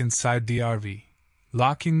back inside the RV,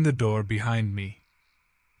 locking the door behind me.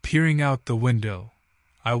 Peering out the window,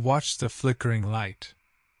 I watched the flickering light.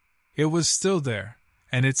 It was still there,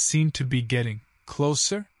 and it seemed to be getting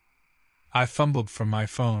closer. I fumbled for my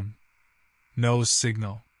phone. No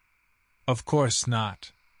signal. Of course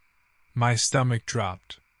not. My stomach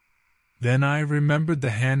dropped. Then I remembered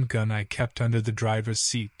the handgun I kept under the driver's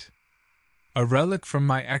seat. A relic from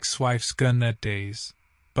my ex-wife's gun-net days,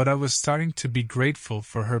 but I was starting to be grateful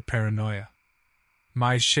for her paranoia.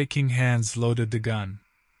 My shaking hands loaded the gun.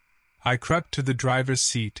 I crept to the driver's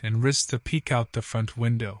seat and risked a peek out the front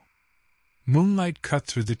window. Moonlight cut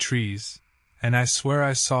through the trees, and I swear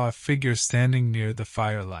I saw a figure standing near the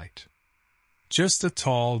firelight. Just a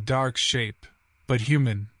tall, dark shape, but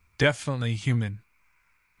human, definitely human.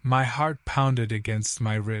 My heart pounded against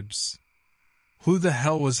my ribs. Who the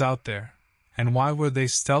hell was out there, and why were they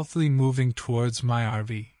stealthily moving towards my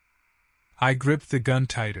RV? I gripped the gun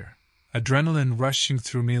tighter, adrenaline rushing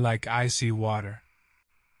through me like icy water.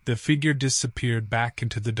 The figure disappeared back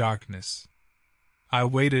into the darkness. I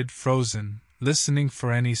waited, frozen, listening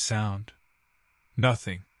for any sound.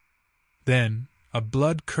 Nothing. Then, a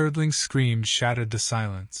blood-curdling scream shattered the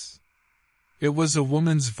silence. It was a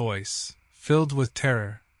woman's voice, filled with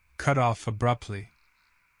terror, cut off abruptly.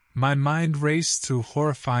 My mind raced through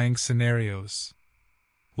horrifying scenarios.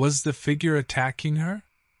 Was the figure attacking her?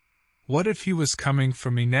 What if he was coming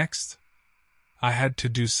for me next? I had to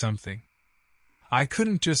do something. I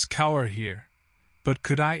couldn't just cower here, but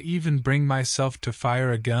could I even bring myself to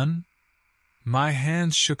fire a gun? My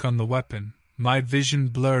hands shook on the weapon, my vision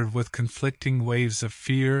blurred with conflicting waves of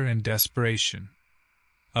fear and desperation.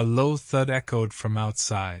 A low thud echoed from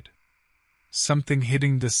outside. Something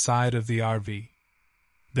hitting the side of the RV.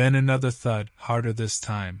 Then another thud, harder this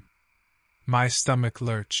time. My stomach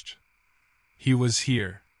lurched. He was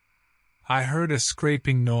here. I heard a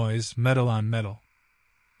scraping noise, metal on metal.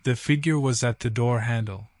 The figure was at the door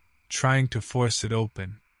handle, trying to force it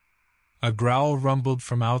open. A growl rumbled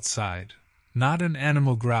from outside, not an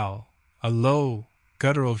animal growl, a low,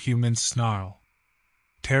 guttural human snarl.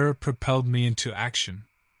 Terror propelled me into action.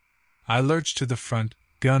 I lurched to the front,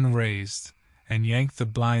 gun raised, and yanked the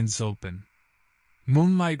blinds open.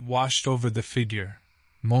 Moonlight washed over the figure,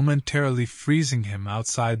 momentarily freezing him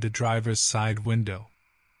outside the driver's side window.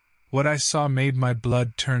 What I saw made my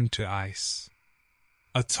blood turn to ice.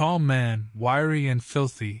 A tall man, wiry and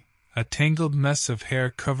filthy, a tangled mess of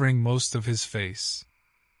hair covering most of his face.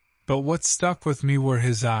 But what stuck with me were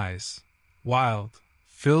his eyes, wild,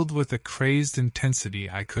 filled with a crazed intensity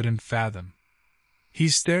I couldn't fathom. He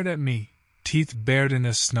stared at me, teeth bared in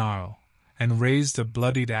a snarl, and raised a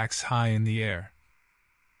bloodied axe high in the air.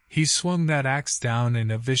 He swung that axe down in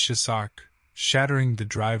a vicious arc, shattering the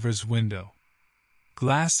driver's window.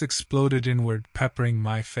 Glass exploded inward, peppering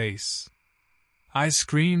my face. I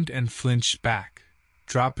screamed and flinched back,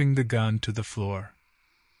 dropping the gun to the floor.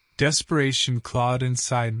 Desperation clawed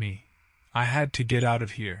inside me. I had to get out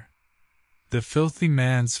of here. The filthy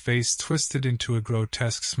man's face twisted into a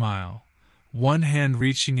grotesque smile, one hand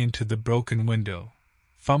reaching into the broken window,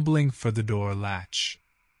 fumbling for the door latch.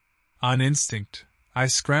 On instinct, I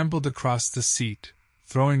scrambled across the seat,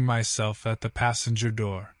 throwing myself at the passenger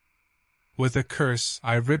door. With a curse,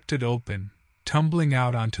 I ripped it open, tumbling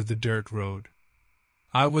out onto the dirt road.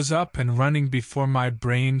 I was up and running before my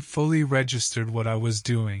brain fully registered what I was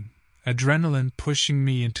doing, adrenaline pushing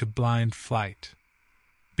me into blind flight.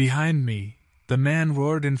 Behind me, the man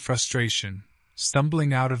roared in frustration,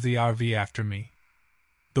 stumbling out of the RV after me.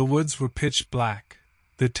 The woods were pitch black,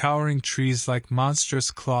 the towering trees like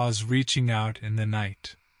monstrous claws reaching out in the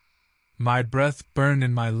night. My breath burned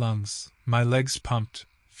in my lungs, my legs pumped,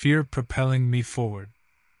 fear propelling me forward.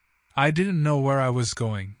 I didn't know where I was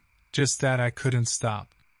going, just that I couldn't stop.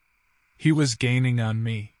 He was gaining on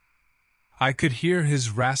me. I could hear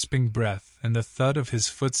his rasping breath and the thud of his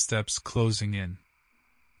footsteps closing in.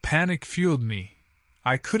 Panic fueled me.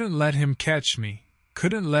 I couldn't let him catch me,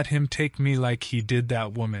 couldn't let him take me like he did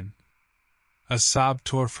that woman. A sob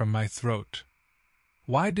tore from my throat.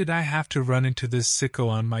 Why did I have to run into this sicko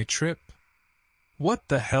on my trip? What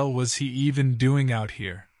the hell was he even doing out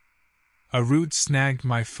here? A root snagged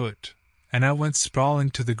my foot, and I went sprawling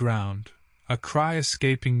to the ground, a cry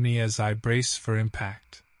escaping me as I braced for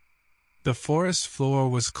impact. The forest floor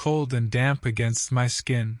was cold and damp against my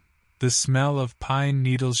skin, the smell of pine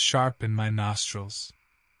needles sharp in my nostrils.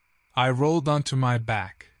 I rolled onto my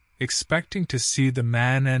back, expecting to see the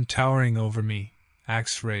man towering over me,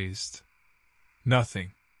 axe raised.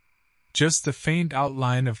 Nothing. Just the faint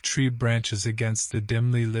outline of tree branches against the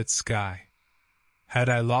dimly lit sky. Had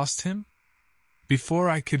I lost him? Before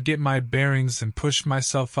I could get my bearings and push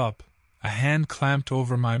myself up, a hand clamped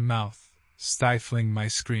over my mouth, stifling my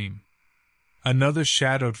scream. Another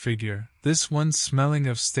shadowed figure, this one smelling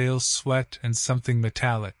of stale sweat and something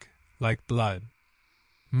metallic, like blood.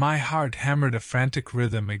 My heart hammered a frantic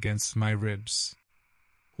rhythm against my ribs.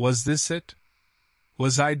 Was this it?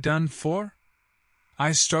 Was I done for?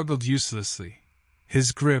 I struggled uselessly.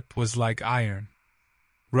 His grip was like iron.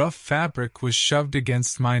 Rough fabric was shoved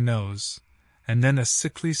against my nose, and then a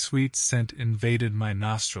sickly sweet scent invaded my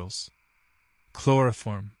nostrils.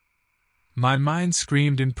 Chloroform. My mind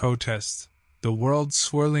screamed in protest, the world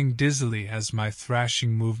swirling dizzily as my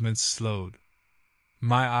thrashing movements slowed.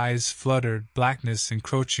 My eyes fluttered, blackness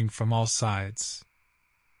encroaching from all sides.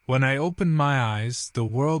 When I opened my eyes, the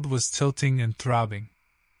world was tilting and throbbing.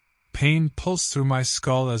 Pain pulsed through my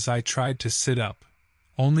skull as I tried to sit up,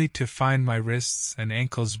 only to find my wrists and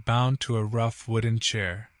ankles bound to a rough wooden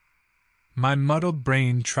chair. My muddled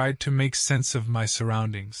brain tried to make sense of my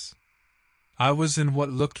surroundings. I was in what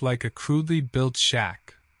looked like a crudely built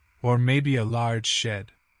shack, or maybe a large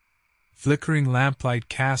shed. Flickering lamplight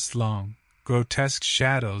cast long, grotesque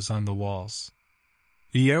shadows on the walls.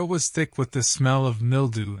 The air was thick with the smell of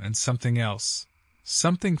mildew and something else,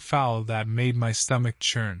 something foul that made my stomach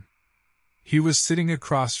churn. He was sitting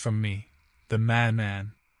across from me, the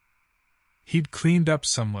man. He'd cleaned up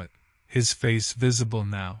somewhat, his face visible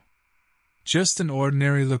now. Just an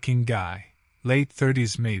ordinary-looking guy, late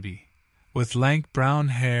 30s maybe, with lank brown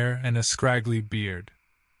hair and a scraggly beard.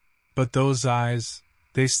 But those eyes,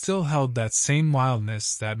 they still held that same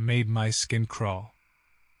wildness that made my skin crawl.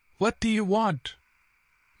 "What do you want?"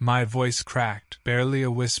 My voice cracked, barely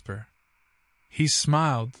a whisper. He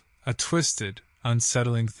smiled, a twisted,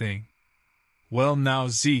 unsettling thing. "Well now,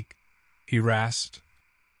 Zeke," he rasped.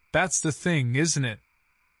 "That's the thing, isn't it?"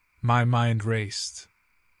 My mind raced.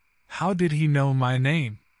 How did he know my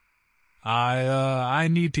name? I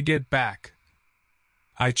need to get back."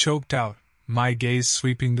 I choked out, my gaze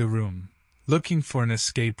sweeping the room, looking for an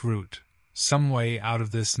escape route, some way out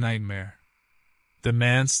of this nightmare. The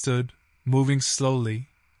man stood, moving slowly,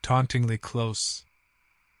 tauntingly close.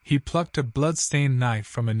 He plucked a blood-stained knife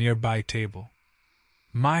from a nearby table.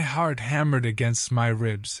 My heart hammered against my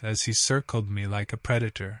ribs as he circled me like a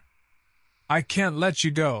predator. "I can't let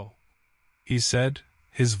you go," he said,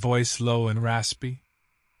 his voice low and raspy.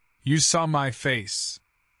 "You saw my face.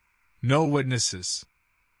 No witnesses."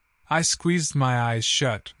 I squeezed my eyes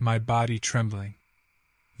shut, my body trembling.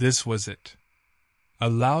 This was it. A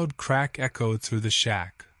loud crack echoed through the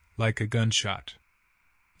shack, like a gunshot.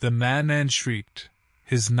 The man shrieked,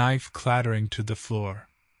 his knife clattering to the floor.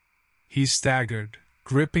 He staggered,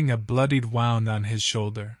 gripping a bloodied wound on his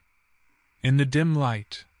shoulder. In the dim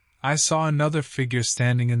light, I saw another figure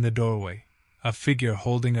standing in the doorway, a figure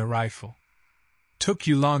holding a rifle. "Took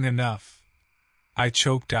you long enough," I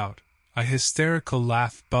choked out, a hysterical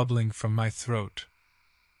laugh bubbling from my throat.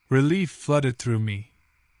 Relief flooded through me,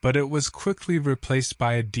 but it was quickly replaced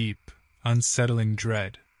by a deep, unsettling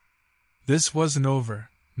dread. This wasn't over,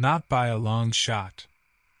 not by a long shot.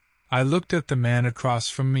 I looked at the man across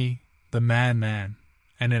from me, the man,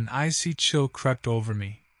 and an icy chill crept over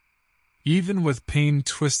me. Even with pain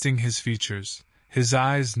twisting his features, his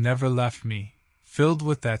eyes never left me, filled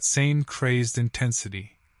with that same crazed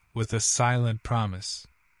intensity, with a silent promise.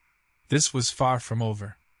 This was far from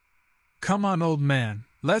over. "Come on, old man,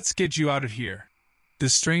 let's get you out of here," the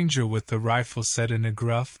stranger with the rifle said in a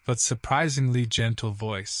gruff but surprisingly gentle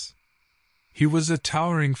voice. He was a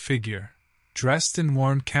towering figure, dressed in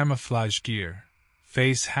worn camouflage gear,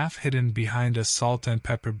 face half hidden behind a salt and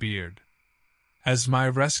pepper beard. As my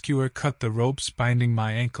rescuer cut the ropes binding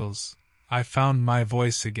my ankles, I found my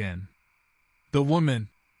voice again. "The woman,"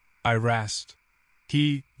 I rasped.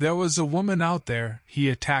 There was a woman out there, he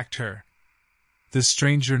attacked her." The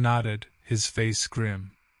stranger nodded, his face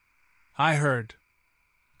grim. "I heard.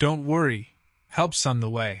 Don't worry, help's on the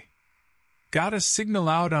way. Got a signal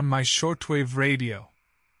out on my shortwave radio.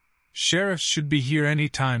 Sheriff should be here any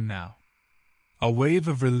time now." A wave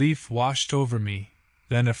of relief washed over me,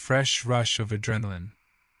 then a fresh rush of adrenaline.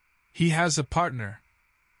 "He has a partner,"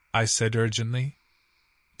 I said urgently.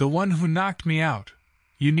 "The one who knocked me out.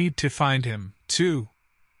 You need to find him, too."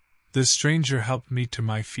 The stranger helped me to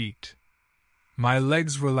my feet. My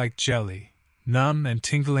legs were like jelly, numb and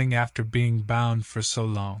tingling after being bound for so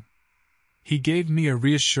long. He gave me a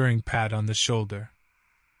reassuring pat on the shoulder.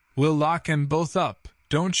 "We'll lock 'em both up,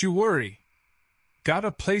 don't you worry. Got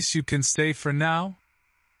a place you can stay for now?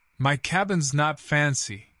 My cabin's not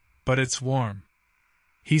fancy, but it's warm."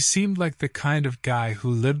 He seemed like the kind of guy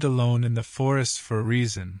who lived alone in the forest for a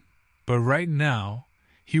reason, but right now,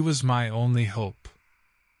 he was my only hope.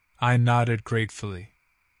 I nodded gratefully.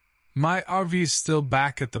 "My RV's still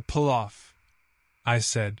back at the pull-off," I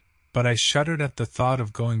said, but I shuddered at the thought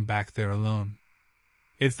of going back there alone.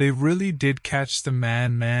 If they really did catch the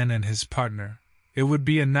man and his partner, it would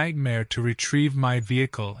be a nightmare to retrieve my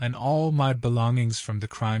vehicle and all my belongings from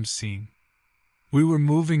the crime scene. We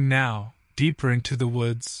were moving now, deeper into the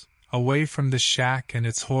woods, away from the shack and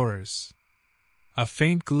its horrors. A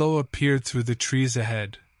faint glow appeared through the trees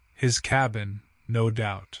ahead, his cabin, no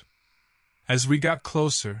doubt. As we got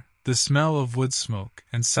closer, the smell of wood smoke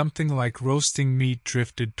and something like roasting meat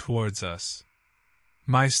drifted towards us.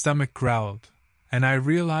 My stomach growled, and I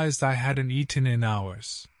realized I hadn't eaten in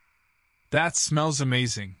hours. "That smells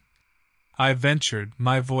amazing," I ventured,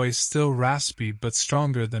 my voice still raspy but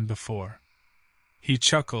stronger than before. He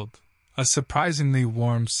chuckled, a surprisingly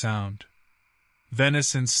warm sound.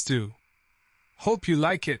 "Venison stew. Hope you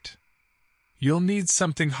like it. You'll need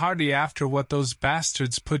something hearty after what those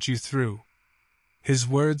bastards put you through." His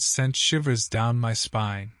words sent shivers down my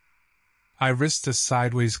spine. I risked a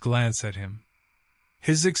sideways glance at him.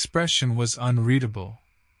 His expression was unreadable,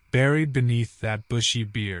 buried beneath that bushy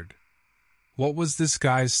beard. What was this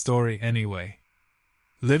guy's story anyway?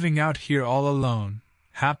 Living out here all alone,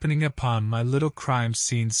 happening upon my little crime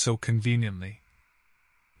scene so conveniently.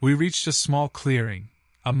 We reached a small clearing,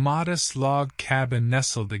 a modest log cabin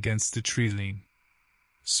nestled against the tree line.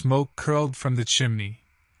 Smoke curled from the chimney,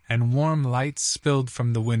 and warm light spilled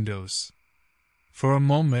from the windows. For a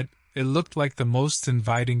moment, it looked like the most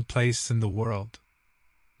inviting place in the world.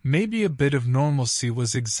 Maybe a bit of normalcy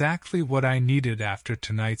was exactly what I needed after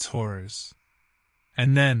tonight's horrors.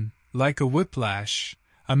 And then, like a whiplash,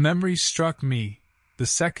 a memory struck me, the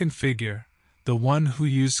second figure, the one who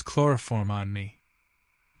used chloroform on me.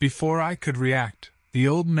 Before I could react, the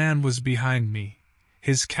old man was behind me,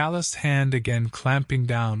 his calloused hand again clamping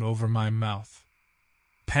down over my mouth.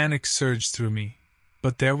 Panic surged through me,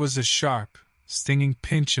 but there was a sharp, stinging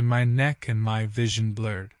pinch in my neck and my vision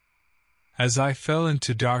blurred. As I fell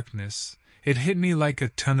into darkness, it hit me like a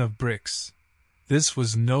ton of bricks. This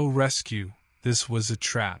was no rescue, this was a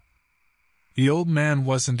trap. The old man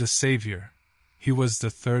wasn't a savior, he was the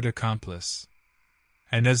third accomplice.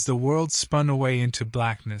 And as the world spun away into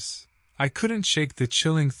blackness, I couldn't shake the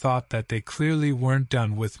chilling thought that they clearly weren't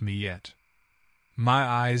done with me yet. My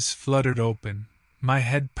eyes fluttered open, my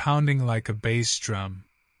head pounding like a bass drum.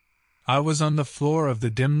 I was on the floor of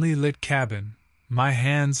the dimly lit cabin, my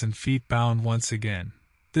hands and feet bound once again,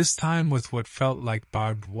 this time with what felt like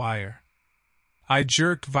barbed wire. I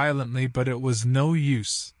jerked violently, but it was no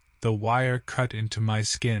use, the wire cut into my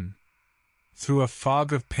skin. Through a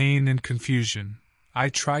fog of pain and confusion, I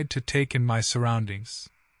tried to take in my surroundings.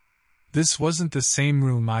 This wasn't the same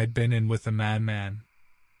room I'd been in with the madman.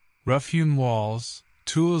 Rough-hewn walls,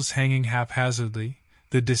 tools hanging haphazardly,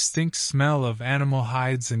 the distinct smell of animal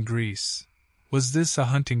hides and grease. Was this a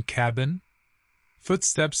hunting cabin?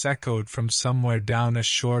 Footsteps echoed from somewhere down a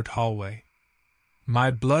short hallway.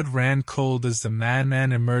 My blood ran cold as the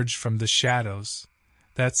madman emerged from the shadows,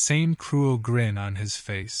 that same cruel grin on his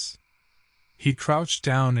face. He crouched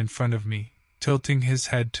down in front of me, tilting his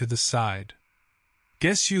head to the side.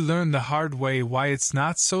 "Guess you learned the hard way why it's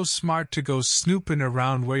not so smart to go snooping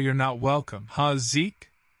around where you're not welcome, huh, Zeke?"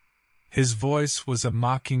 His voice was a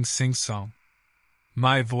mocking sing-song.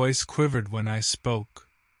 My voice quivered when I spoke.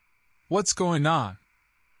 "What's going on?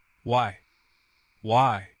 Why?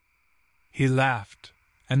 Why?" He laughed,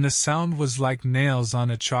 and the sound was like nails on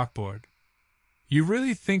a chalkboard. "You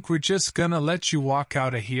really think we're just gonna let you walk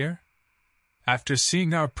out of here? After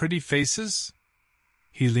seeing our pretty faces?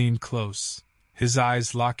 He leaned close, his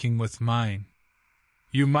eyes locking with mine.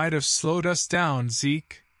 You might have slowed us down,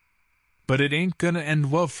 Zeke. But it ain't gonna end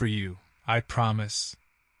well for you, I promise.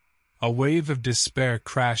 A wave of despair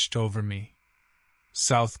crashed over me.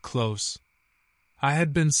 South close. I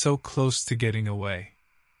had been so close to getting away.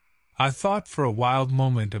 I thought for a wild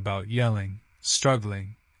moment about yelling,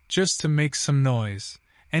 struggling, just to make some noise,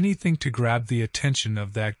 anything to grab the attention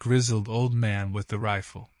of that grizzled old man with the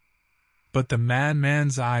rifle. But the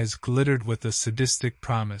madman's eyes glittered with a sadistic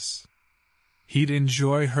promise. He'd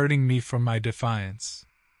enjoy hurting me for my defiance.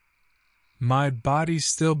 My body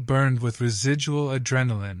still burned with residual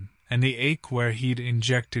adrenaline and the ache where he'd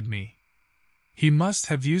injected me. He must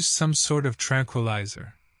have used some sort of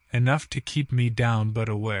tranquilizer, enough to keep me down but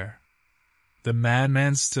aware. The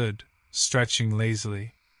madman stood, stretching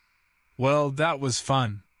lazily. Well, that was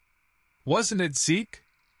fun. Wasn't it, Zeke?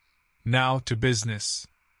 Now to business.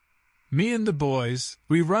 Me and the boys,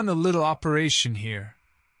 we run a little operation here.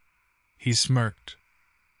 He smirked.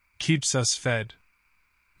 Keeps us fed.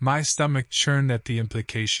 My stomach churned at the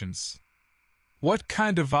implications. What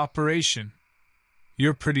kind of operation?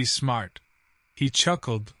 You're pretty smart. He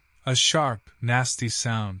chuckled, a sharp, nasty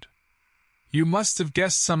sound. You must have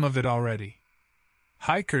guessed some of it already.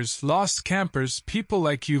 Hikers, lost campers, people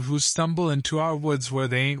like you who stumble into our woods where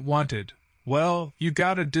they ain't wanted. Well, you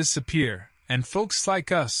gotta disappear, and folks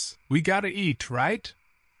like us, we gotta eat, right?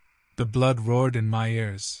 The blood roared in my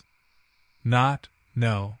ears.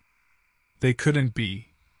 No. They couldn't be.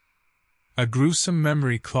 A gruesome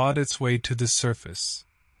memory clawed its way to the surface.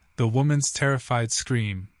 The woman's terrified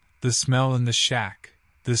scream, the smell in the shack,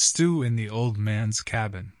 the stew in the old man's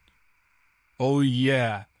cabin. Oh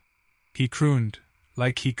yeah, he crooned,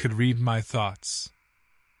 like he could read my thoughts.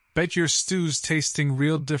 Bet your stew's tasting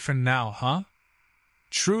real different now, huh?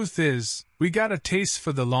 Truth is, we got a taste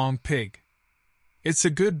for the long pig. It's a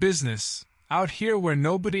good business, out here where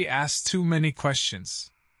nobody asks too many questions.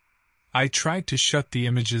 I tried to shut the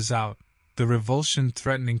images out, the revulsion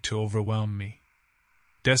threatening to overwhelm me.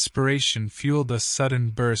 Desperation fueled a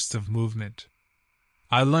sudden burst of movement.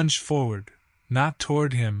 I lunged forward, not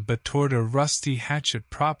toward him but toward a rusty hatchet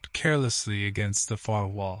propped carelessly against the far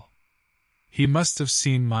wall. He must have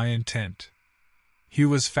seen my intent. He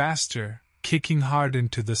was faster, kicking hard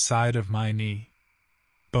into the side of my knee.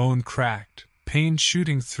 Bone cracked, pain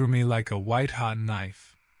shooting through me like a white-hot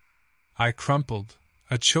knife. I crumpled,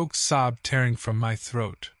 a choked sob tearing from my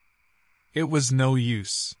throat. It was no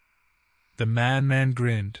use. The madman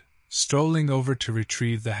grinned, strolling over to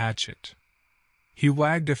retrieve the hatchet. He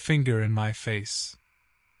wagged a finger in my face.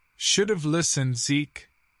 Should have listened, Zeke.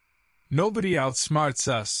 Nobody outsmarts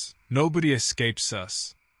us, nobody escapes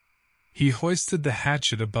us. He hoisted the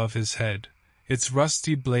hatchet above his head, its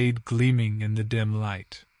rusty blade gleaming in the dim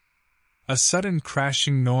light. A sudden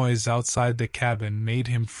crashing noise outside the cabin made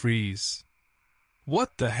him freeze.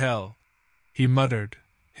 What the hell? He muttered,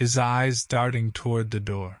 his eyes darting toward the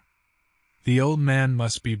door. The old man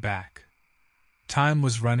must be back. Time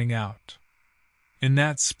was running out. In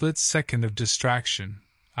that split second of distraction,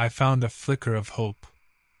 I found a flicker of hope.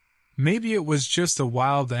 Maybe it was just a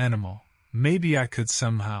wild animal, maybe I could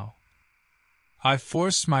somehow. I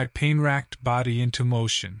forced my pain-racked body into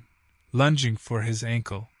motion, lunging for his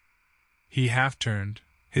ankle. He half-turned,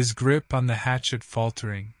 his grip on the hatchet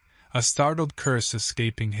faltering, a startled curse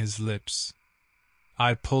escaping his lips.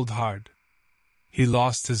 I pulled hard. He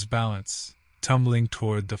lost his balance, tumbling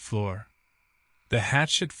toward the floor. The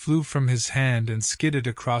hatchet flew from his hand and skidded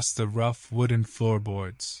across the rough wooden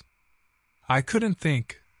floorboards. I couldn't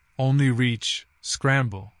think, only reach,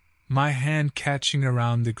 scramble, my hand catching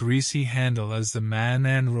around the greasy handle as the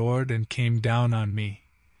madman roared and came down on me,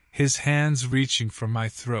 his hands reaching for my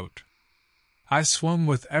throat. I swung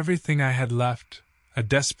with everything I had left, a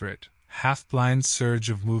desperate, half-blind surge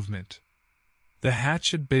of movement. The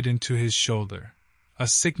hatchet bit into his shoulder, a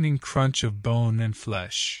sickening crunch of bone and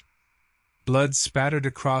flesh. Blood spattered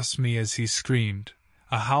across me as he screamed,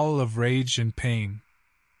 a howl of rage and pain.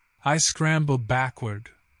 I scrambled backward,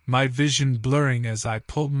 my vision blurring as I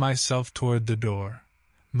pulled myself toward the door,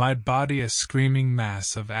 my body a screaming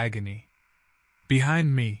mass of agony.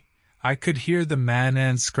 Behind me, I could hear the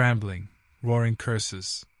madman scrambling, roaring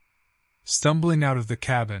curses. Stumbling out of the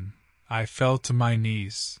cabin, I fell to my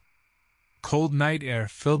knees. Cold night air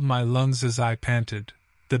filled my lungs as I panted,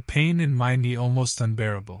 the pain in my knee almost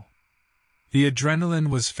unbearable. The adrenaline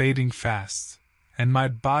was fading fast, and my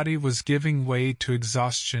body was giving way to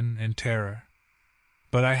exhaustion and terror.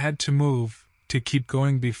 But I had to move, to keep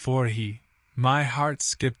going before my heart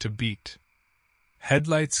skipped a beat.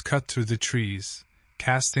 Headlights cut through the trees,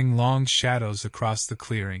 casting long shadows across the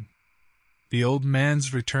clearing. The old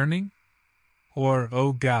man's returning? Or,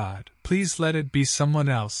 oh God, please let it be someone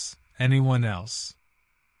else, anyone else.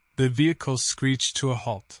 The vehicle screeched to a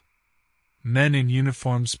halt. Men in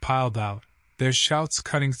uniforms piled out, their shouts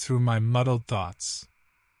cutting through my muddled thoughts.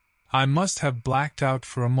 I must have blacked out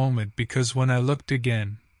for a moment because when I looked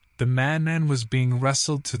again, the madman was being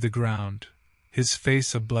wrestled to the ground, his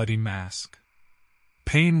face a bloody mask.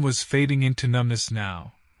 Pain was fading into numbness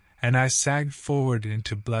now, and I sagged forward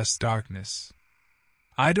into blessed darkness.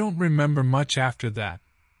 I don't remember much after that,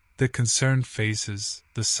 the concerned faces,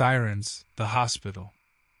 the sirens, the hospital.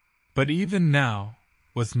 But even now,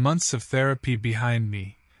 with months of therapy behind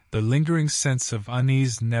me, the lingering sense of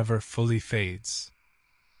unease never fully fades.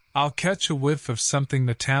 I'll catch a whiff of something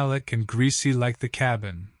metallic and greasy like the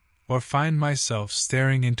cabin, or find myself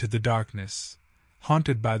staring into the darkness,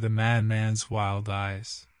 haunted by the madman's wild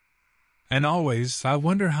eyes. And always I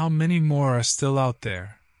wonder how many more are still out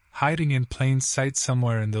there, hiding in plain sight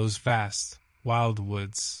somewhere in those vast, wild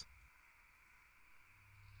woods.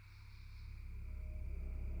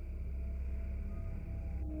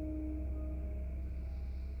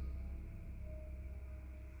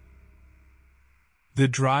 The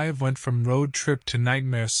drive went from road trip to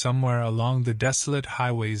nightmare somewhere along the desolate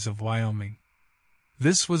highways of Wyoming.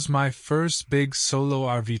 This was my first big solo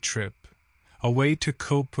RV trip, a way to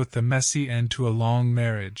cope with the messy end to a long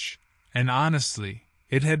marriage, and honestly,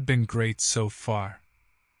 it had been great so far.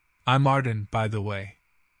 I'm Arden, by the way.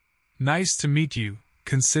 Nice to meet you,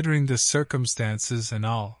 considering the circumstances and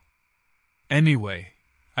all. Anyway,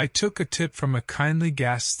 I took a tip from a kindly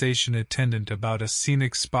gas station attendant about a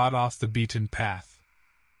scenic spot off the beaten path.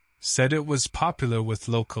 Said it was popular with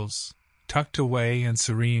locals, tucked away and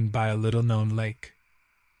serene by a little-known lake.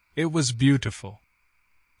 It was beautiful.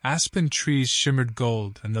 Aspen trees shimmered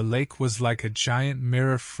gold and the lake was like a giant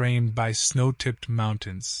mirror framed by snow-tipped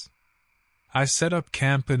mountains. I set up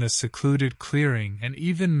camp in a secluded clearing and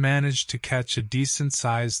even managed to catch a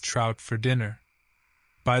decent-sized trout for dinner.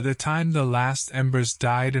 By the time the last embers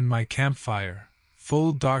died in my campfire,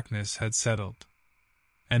 full darkness had settled.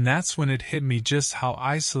 And that's when it hit me just how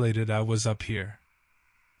isolated I was up here.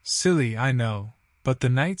 Silly, I know, but the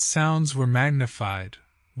night sounds were magnified,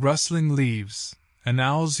 rustling leaves, an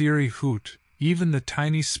owl's eerie hoot, even the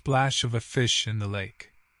tiny splash of a fish in the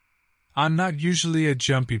lake. I'm not usually a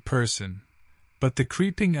jumpy person, but the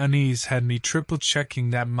creeping unease had me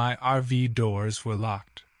triple-checking that my RV doors were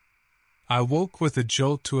locked. I woke with a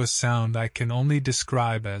jolt to a sound I can only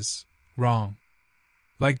describe as wrong.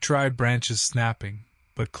 Like dry branches snapping,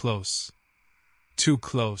 but close. Too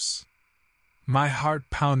close. My heart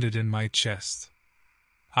pounded in my chest.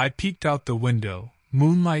 I peeked out the window,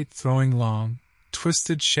 moonlight throwing long,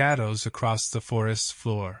 twisted shadows across the forest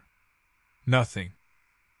floor. Nothing.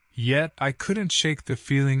 Yet I couldn't shake the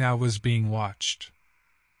feeling I was being watched.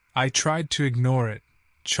 I tried to ignore it,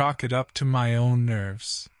 chalk it up to my own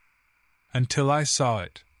nerves. Until I saw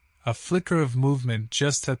it, a flicker of movement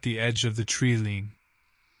just at the edge of the tree line.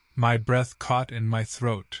 My breath caught in my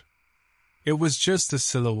throat. It was just a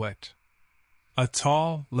silhouette. A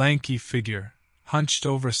tall, lanky figure, hunched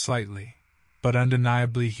over slightly, but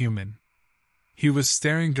undeniably human. He was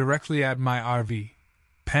staring directly at my RV.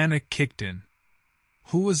 Panic kicked in.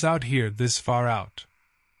 Who was out here this far out?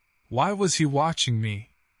 Why was he watching me?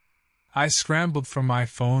 I scrambled for my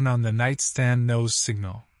phone on the nightstand nose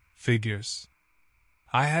signal. Figures.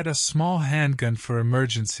 I had a small handgun for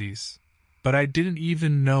emergencies, but I didn't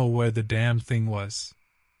even know where the damn thing was.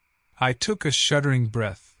 I took a shuddering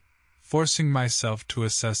breath, forcing myself to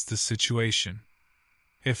assess the situation.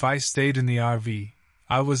 If I stayed in the RV,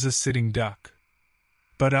 I was a sitting duck.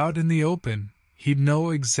 But out in the open, he'd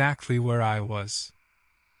know exactly where I was.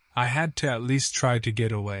 I had to at least try to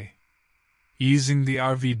get away. Easing the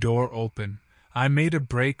RV door open, I made a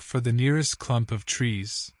break for the nearest clump of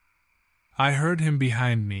trees. I heard him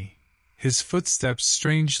behind me, his footsteps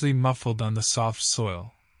strangely muffled on the soft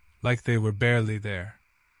soil, like they were barely there.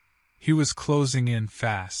 He was closing in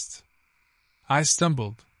fast. I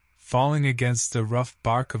stumbled, falling against the rough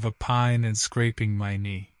bark of a pine and scraping my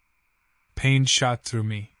knee. Pain shot through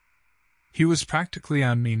me. He was practically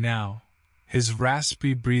on me now, his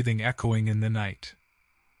raspy breathing echoing in the night.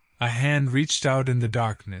 A hand reached out in the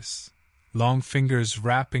darkness, long fingers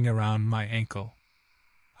wrapping around my ankle.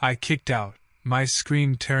 I kicked out, my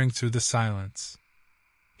scream tearing through the silence.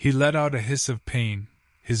 He let out a hiss of pain,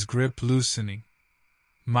 his grip loosening.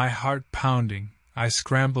 My heart pounding, I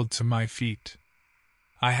scrambled to my feet.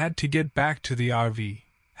 I had to get back to the RV,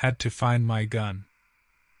 had to find my gun.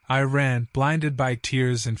 I ran, blinded by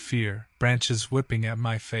tears and fear, branches whipping at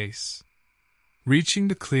my face. Reaching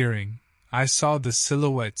the clearing, I saw the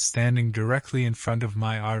silhouette standing directly in front of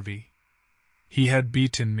my RV. He had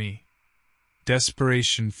beaten me.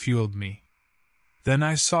 Desperation fueled me. Then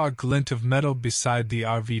I saw a glint of metal beside the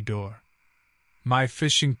RV door. My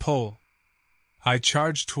fishing pole. I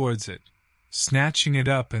charged towards it, snatching it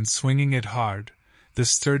up and swinging it hard, the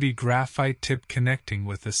sturdy graphite tip connecting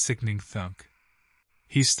with a sickening thunk.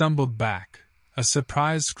 He stumbled back, a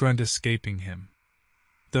surprised grunt escaping him.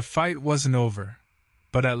 The fight wasn't over,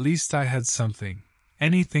 but at least I had something,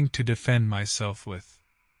 anything to defend myself with.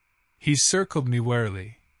 He circled me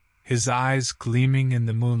warily, his eyes gleaming in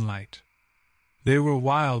the moonlight. They were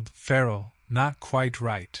wild, feral, not quite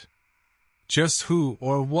right. Just who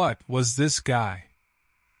or what was this guy?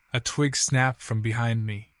 A twig snapped from behind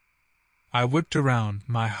me. I whipped around,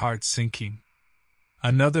 my heart sinking.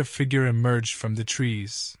 Another figure emerged from the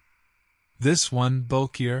trees. This one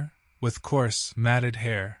bulkier, with coarse, matted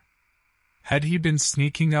hair. Had he been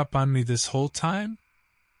sneaking up on me this whole time?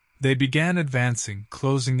 They began advancing,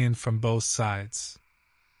 closing in from both sides.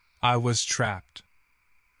 I was trapped.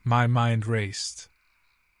 My mind raced.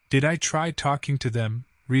 Did I try talking to them,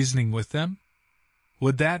 reasoning with them?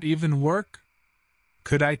 Would that even work?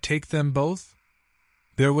 Could I take them both?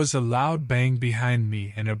 There was a loud bang behind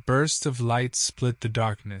me and a burst of light split the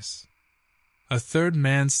darkness. A third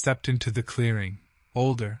man stepped into the clearing,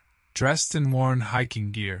 older, dressed in worn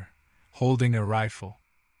hiking gear, holding a rifle.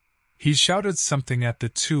 He shouted something at the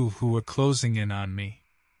two who were closing in on me.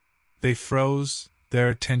 They froze, their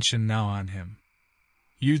attention now on him.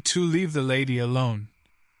 "You two leave the lady alone."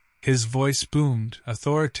 His voice boomed,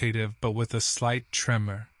 authoritative but with a slight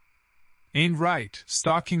tremor. "Ain't right,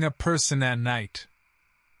 stalking a person at night."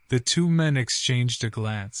 The two men exchanged a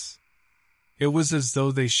glance. It was as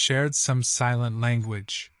though they shared some silent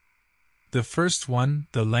language. The first one,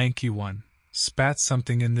 the lanky one, spat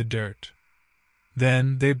something in the dirt.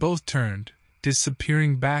 Then they both turned,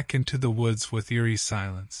 disappearing back into the woods with eerie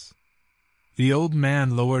silence. The old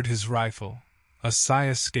man lowered his rifle, a sigh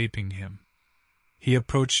escaping him. He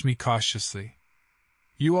approached me cautiously.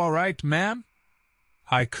 "You all right, ma'am?"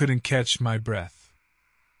 I couldn't catch my breath.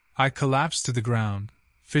 I collapsed to the ground,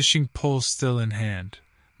 fishing pole still in hand,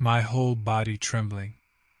 my whole body trembling.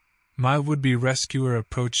 My would-be rescuer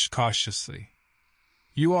approached cautiously.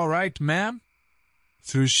 "You all right, ma'am?"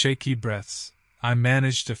 Through shaky breaths, I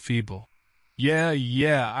managed a feeble,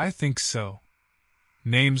 Yeah, I think so."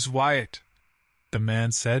 "Name's Wyatt," the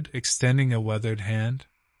man said, extending a weathered hand.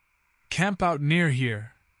 "Camp out near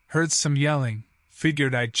here. Heard some yelling.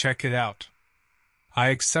 Figured I'd check it out." I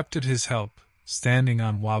accepted his help, standing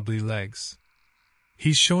on wobbly legs.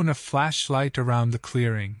 He shone a flashlight around the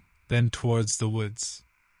clearing, then towards the woods.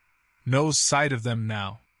 "No sight of them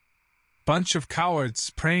now. Bunch of cowards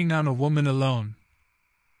preying on a woman alone."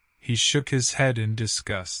 He shook his head in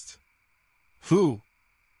disgust. "Who?"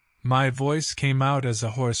 My voice came out as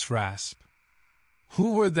a hoarse rasp.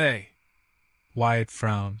 "Who were they?" Wyatt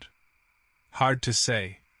frowned. "Hard to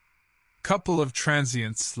say. Couple of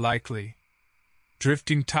transients, likely.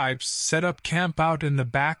 Drifting types set up camp out in the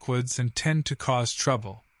backwoods and tend to cause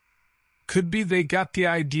trouble. Could be they got the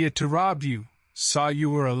idea to rob you, saw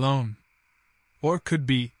you were alone. Or could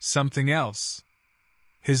be something else."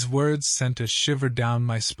 His words sent a shiver down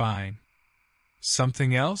my spine.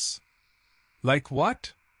 "Something else? Like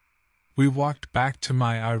what?" We walked back to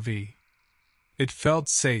my RV. It felt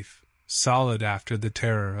safe, solid after the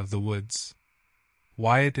terror of the woods.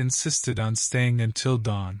 Wyatt insisted on staying until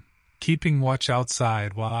dawn, keeping watch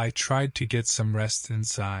outside while I tried to get some rest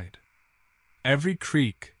inside. Every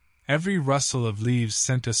creak, every rustle of leaves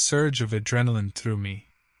sent a surge of adrenaline through me.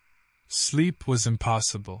 Sleep was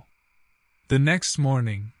impossible. The next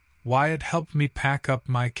morning, Wyatt helped me pack up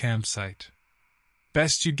my campsite.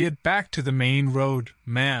 "Best you get back to the main road,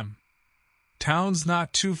 ma'am. Town's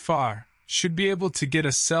not too far, should be able to get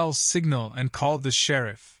a cell signal and call the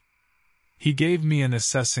sheriff." He gave me an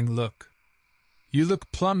assessing look. "You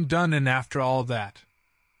look plumb done in after all that.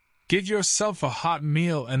 Get yourself a hot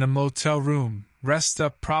meal and a motel room, rest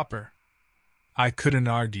up proper." I couldn't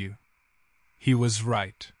argue. He was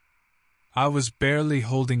right. I was barely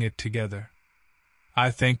holding it together. I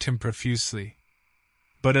thanked him profusely.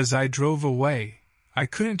 But as I drove away, I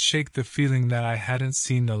couldn't shake the feeling that I hadn't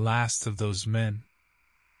seen the last of those men.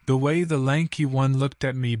 The way the lanky one looked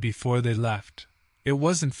at me before they left, it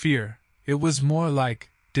wasn't fear, it was more like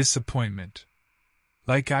disappointment.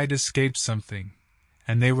 Like I'd escaped something,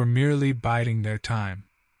 and they were merely biding their time.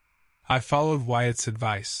 I followed Wyatt's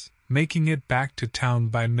advice, making it back to town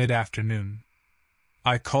by mid-afternoon.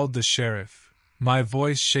 I called the sheriff, my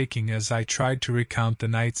voice shaking as I tried to recount the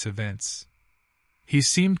night's events. He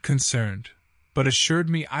seemed concerned, but assured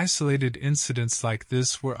me isolated incidents like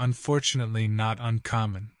this were unfortunately not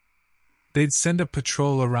uncommon. They'd send a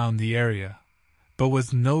patrol around the area, but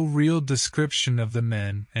with no real description of the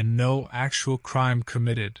men and no actual crime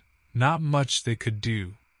committed, not much they could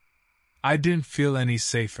do. I didn't feel any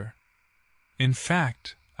safer. In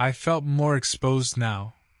fact, I felt more exposed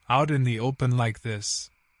now, out in the open like this.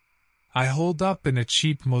 I holed up in a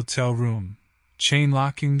cheap motel room,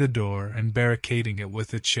 chain-locking the door and barricading it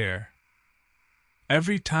with a chair.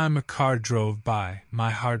 Every time a car drove by,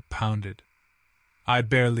 my heart pounded. I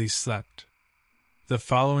barely slept. The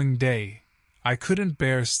following day, I couldn't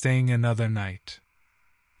bear staying another night.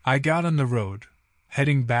 I got on the road,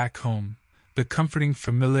 heading back home, the comforting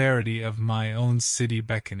familiarity of my own city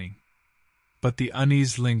beckoning. But the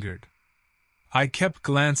unease lingered. I kept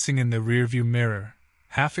glancing in the rearview mirror,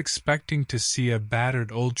 half expecting to see a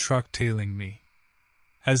battered old truck tailing me.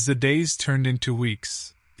 As the days turned into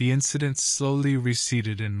weeks, the incidents slowly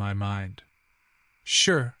receded in my mind.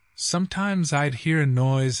 Sure, sometimes I'd hear a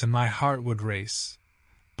noise and my heart would race,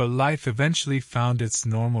 but life eventually found its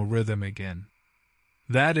normal rhythm again.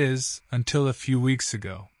 That is, until a few weeks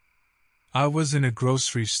ago. I was in a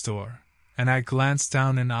grocery store, and I glanced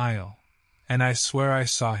down an aisle, and I swear I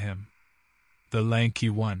saw him. The lanky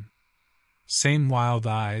one. Same wild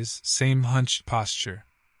eyes, same hunched posture.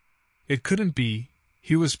 It couldn't be,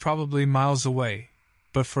 he was probably miles away,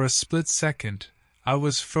 but for a split second, I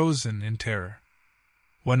was frozen in terror.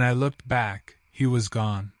 When I looked back, he was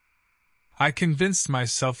gone. I convinced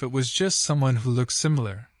myself it was just someone who looked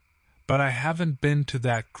similar, but I haven't been to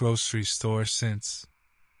that grocery store since.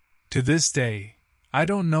 To this day, I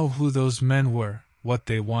don't know who those men were, what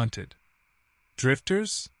they wanted.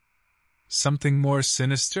 Drifters? Something more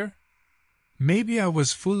sinister? Maybe I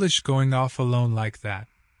was foolish going off alone like that,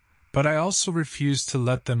 but I also refused to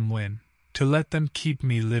let them win, to let them keep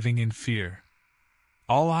me living in fear.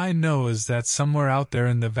 All I know is that somewhere out there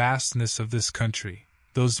in the vastness of this country,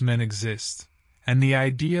 those men exist, and the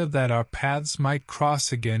idea that our paths might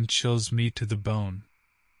cross again chills me to the bone.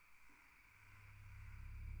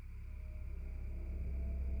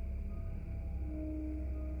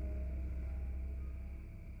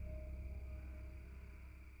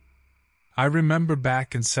 I remember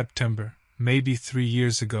back in September, maybe 3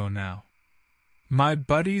 years ago now. My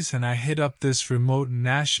buddies and I hit up this remote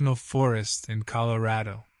national forest in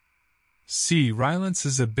Colorado. See, Rylance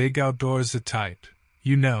is a big outdoorsy type,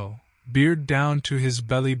 you know, beard down to his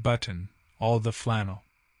belly button, all the flannel.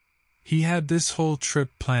 He had this whole trip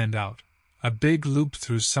planned out, a big loop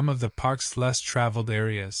through some of the park's less traveled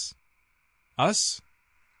areas. Us?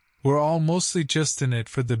 We're all mostly just in it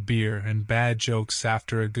for the beer and bad jokes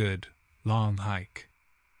after a good, long hike.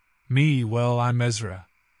 Me, well, I'm Ezra.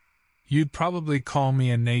 You'd probably call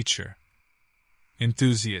me a nature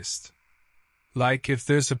enthusiast. Like if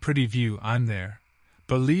there's a pretty view, I'm there,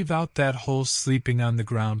 but leave out that whole sleeping on the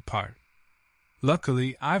ground part.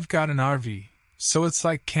 Luckily, I've got an RV, so it's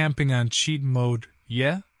like camping on cheat mode,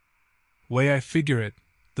 yeah? Way I figure it,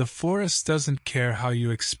 the forest doesn't care how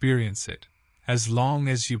you experience it, as long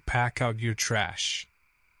as you pack out your trash.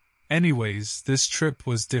 Anyways, this trip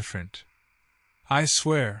was different. I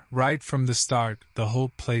swear, right from the start, the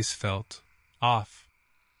whole place felt off.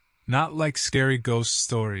 Not like scary ghost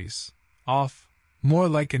stories. Off, more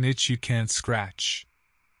like an itch you can't scratch.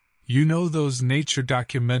 You know those nature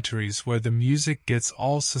documentaries where the music gets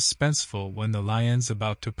all suspenseful when the lion's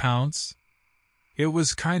about to pounce? It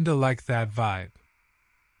was kinda like that vibe.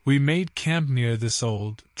 We made camp near this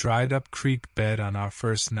old, dried-up creek bed on our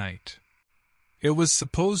first night. It was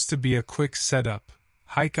supposed to be a quick setup,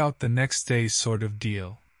 hike out the next day sort of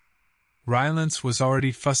deal. Rylance was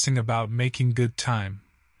already fussing about making good time,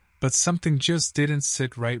 but something just didn't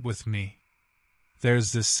sit right with me.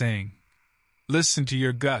 There's this saying, listen to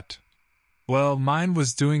your gut. Well, mine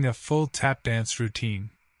was doing a full tap dance routine.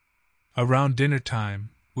 Around dinner time,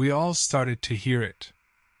 we all started to hear it.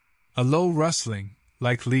 A low rustling,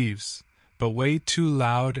 like leaves, but way too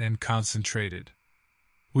loud and concentrated.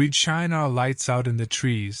 We'd shine our lights out in the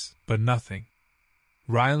trees, but nothing.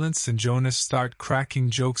 Rylance and Jonas start cracking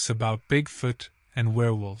jokes about Bigfoot and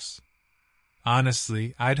werewolves.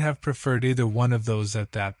 Honestly, I'd have preferred either one of those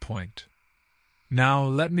at that point. Now,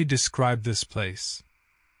 let me describe this place.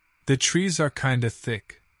 The trees are kinda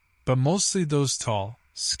thick, but mostly those tall,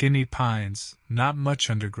 skinny pines, not much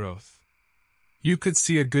undergrowth. You could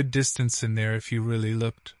see a good distance in there if you really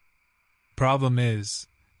looked. Problem is,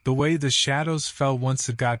 the way the shadows fell once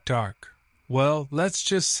it got dark, well, let's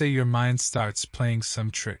just say your mind starts playing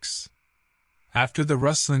some tricks. After the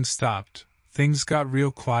rustling stopped, things got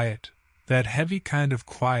real quiet, that heavy kind of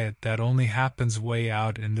quiet that only happens way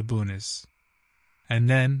out in the boonies. and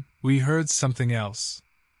then we heard something else.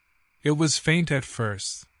 It was faint at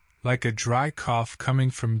first, like a dry cough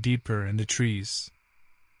coming from deeper in the trees.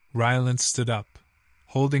 Rylance stood up,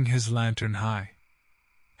 holding his lantern high.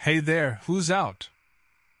 "Hey there, who's out?"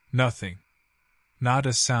 "Nothing. Not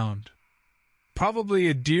a sound." "Probably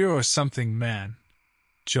a deer or something, man,"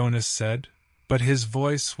 Jonas said, but his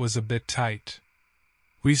voice was a bit tight.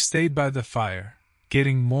 We stayed by the fire,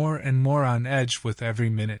 getting more and more on edge with every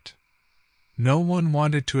minute. No one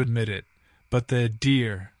wanted to admit it, but the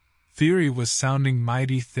deer theory was sounding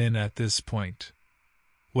mighty thin at this point.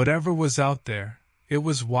 Whatever was out there, it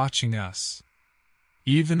was watching us.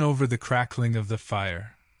 Even over the crackling of the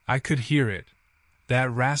fire, I could hear it,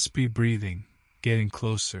 that raspy breathing, getting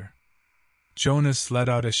closer. Jonas let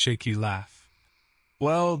out a shaky laugh.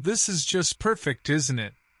 "Well, this is just perfect, isn't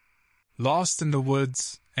it? Lost in the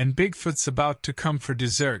woods, and Bigfoot's about to come for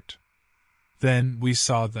dessert." Then we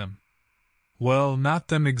saw them. Well, not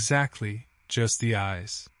them exactly, just the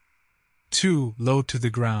eyes. Two low to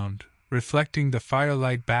the ground, reflecting the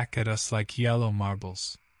firelight back at us like yellow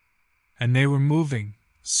marbles. And they were moving,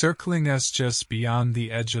 circling us just beyond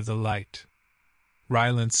the edge of the light.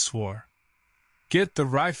 Rylance swore. "Get the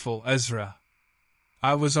rifle, Ezra."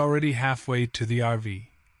 I was already halfway to the RV.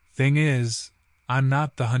 Thing is, I'm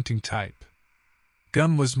not the hunting type.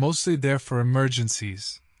 Gun was mostly there for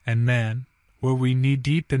emergencies, and man, were we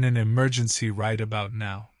knee-deep in an emergency right about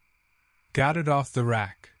now. Got it off the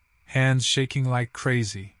rack, hands shaking like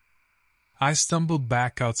crazy. I stumbled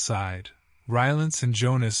back outside, Rylance and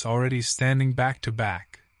Jonas already standing back to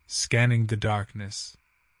back, scanning the darkness.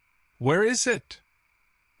 "Where is it?"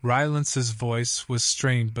 Rylance's voice was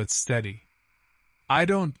strained but steady. "I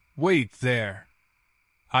don't... wait there."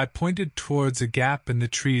 I pointed towards a gap in the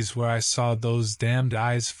trees where I saw those damned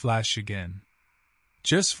eyes flash again.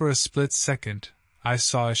 Just for a split second, I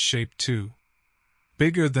saw a shape too.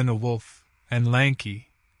 Bigger than a wolf, and lanky,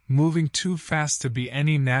 moving too fast to be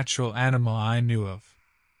any natural animal I knew of.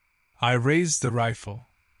 I raised the rifle,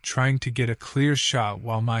 trying to get a clear shot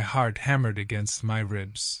while my heart hammered against my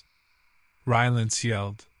ribs. Rylance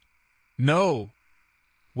yelled, "No!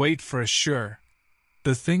 Wait for a sure."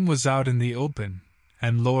 The thing was out in the open,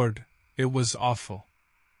 and Lord, it was awful.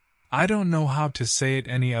 I don't know how to say it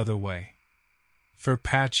any other way. Fur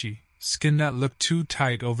patchy, skin that looked too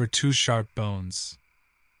tight over two sharp bones.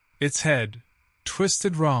 Its head,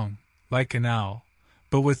 twisted wrong, like an owl,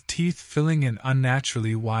 but with teeth filling an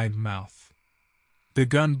unnaturally wide mouth. The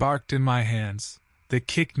gun barked in my hands, the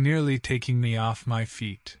kick nearly taking me off my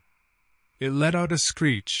feet. It let out a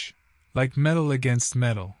screech, like metal against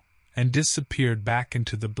metal, and disappeared back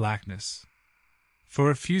into the blackness. For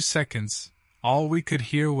a few seconds, all we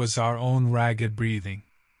could hear was our own ragged breathing.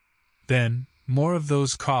 Then, more of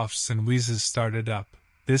those coughs and wheezes started up,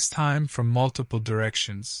 this time from multiple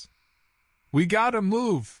directions. "We gotta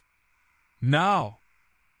move! Now!"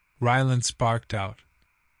 Rylance barked out.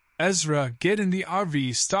 "Ezra, get in the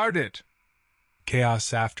RV, start it!"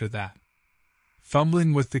 Chaos after that.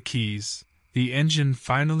 Fumbling with the keys, the engine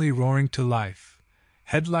finally roaring to life,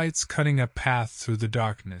 headlights cutting a path through the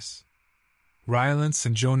darkness. Rylance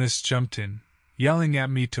and Jonas jumped in, yelling at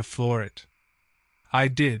me to floor it. I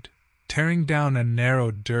did, tearing down a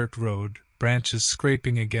narrow dirt road, branches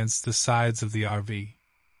scraping against the sides of the RV.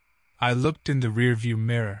 I looked in the rearview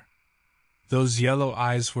mirror. Those yellow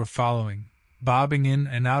eyes were following, bobbing in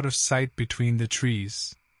and out of sight between the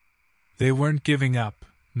trees. They weren't giving up,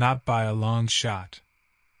 not by a long shot.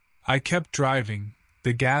 I kept driving,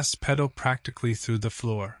 the gas pedal practically through the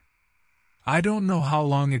floor. I don't know how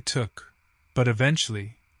long it took, but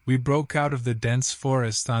eventually, we broke out of the dense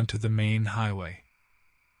forest onto the main highway.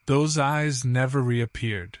 Those eyes never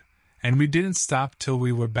reappeared, and we didn't stop till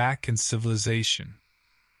we were back in civilization.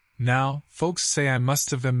 Now, folks say I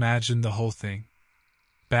must have imagined the whole thing.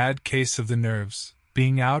 Bad case of the nerves,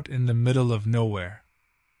 being out in the middle of nowhere.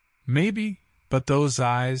 Maybe, but those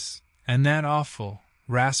eyes, and that awful,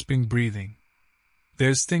 rasping breathing.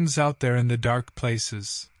 There's things out there in the dark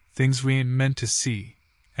places, things we ain't meant to see,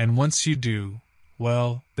 and once you do,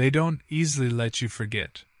 well, they don't easily let you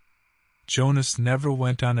forget. Jonas never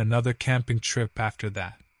went on another camping trip after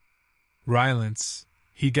that. Rylance,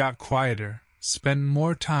 he got quieter, spent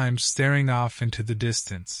more time staring off into the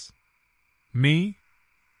distance. Me?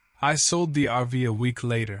 I sold the RV a week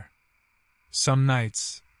later. Some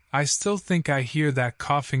nights, I still think I hear that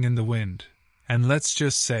coughing in the wind, and let's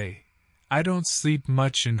just say, I don't sleep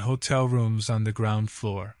much in hotel rooms on the ground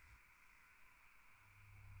floor.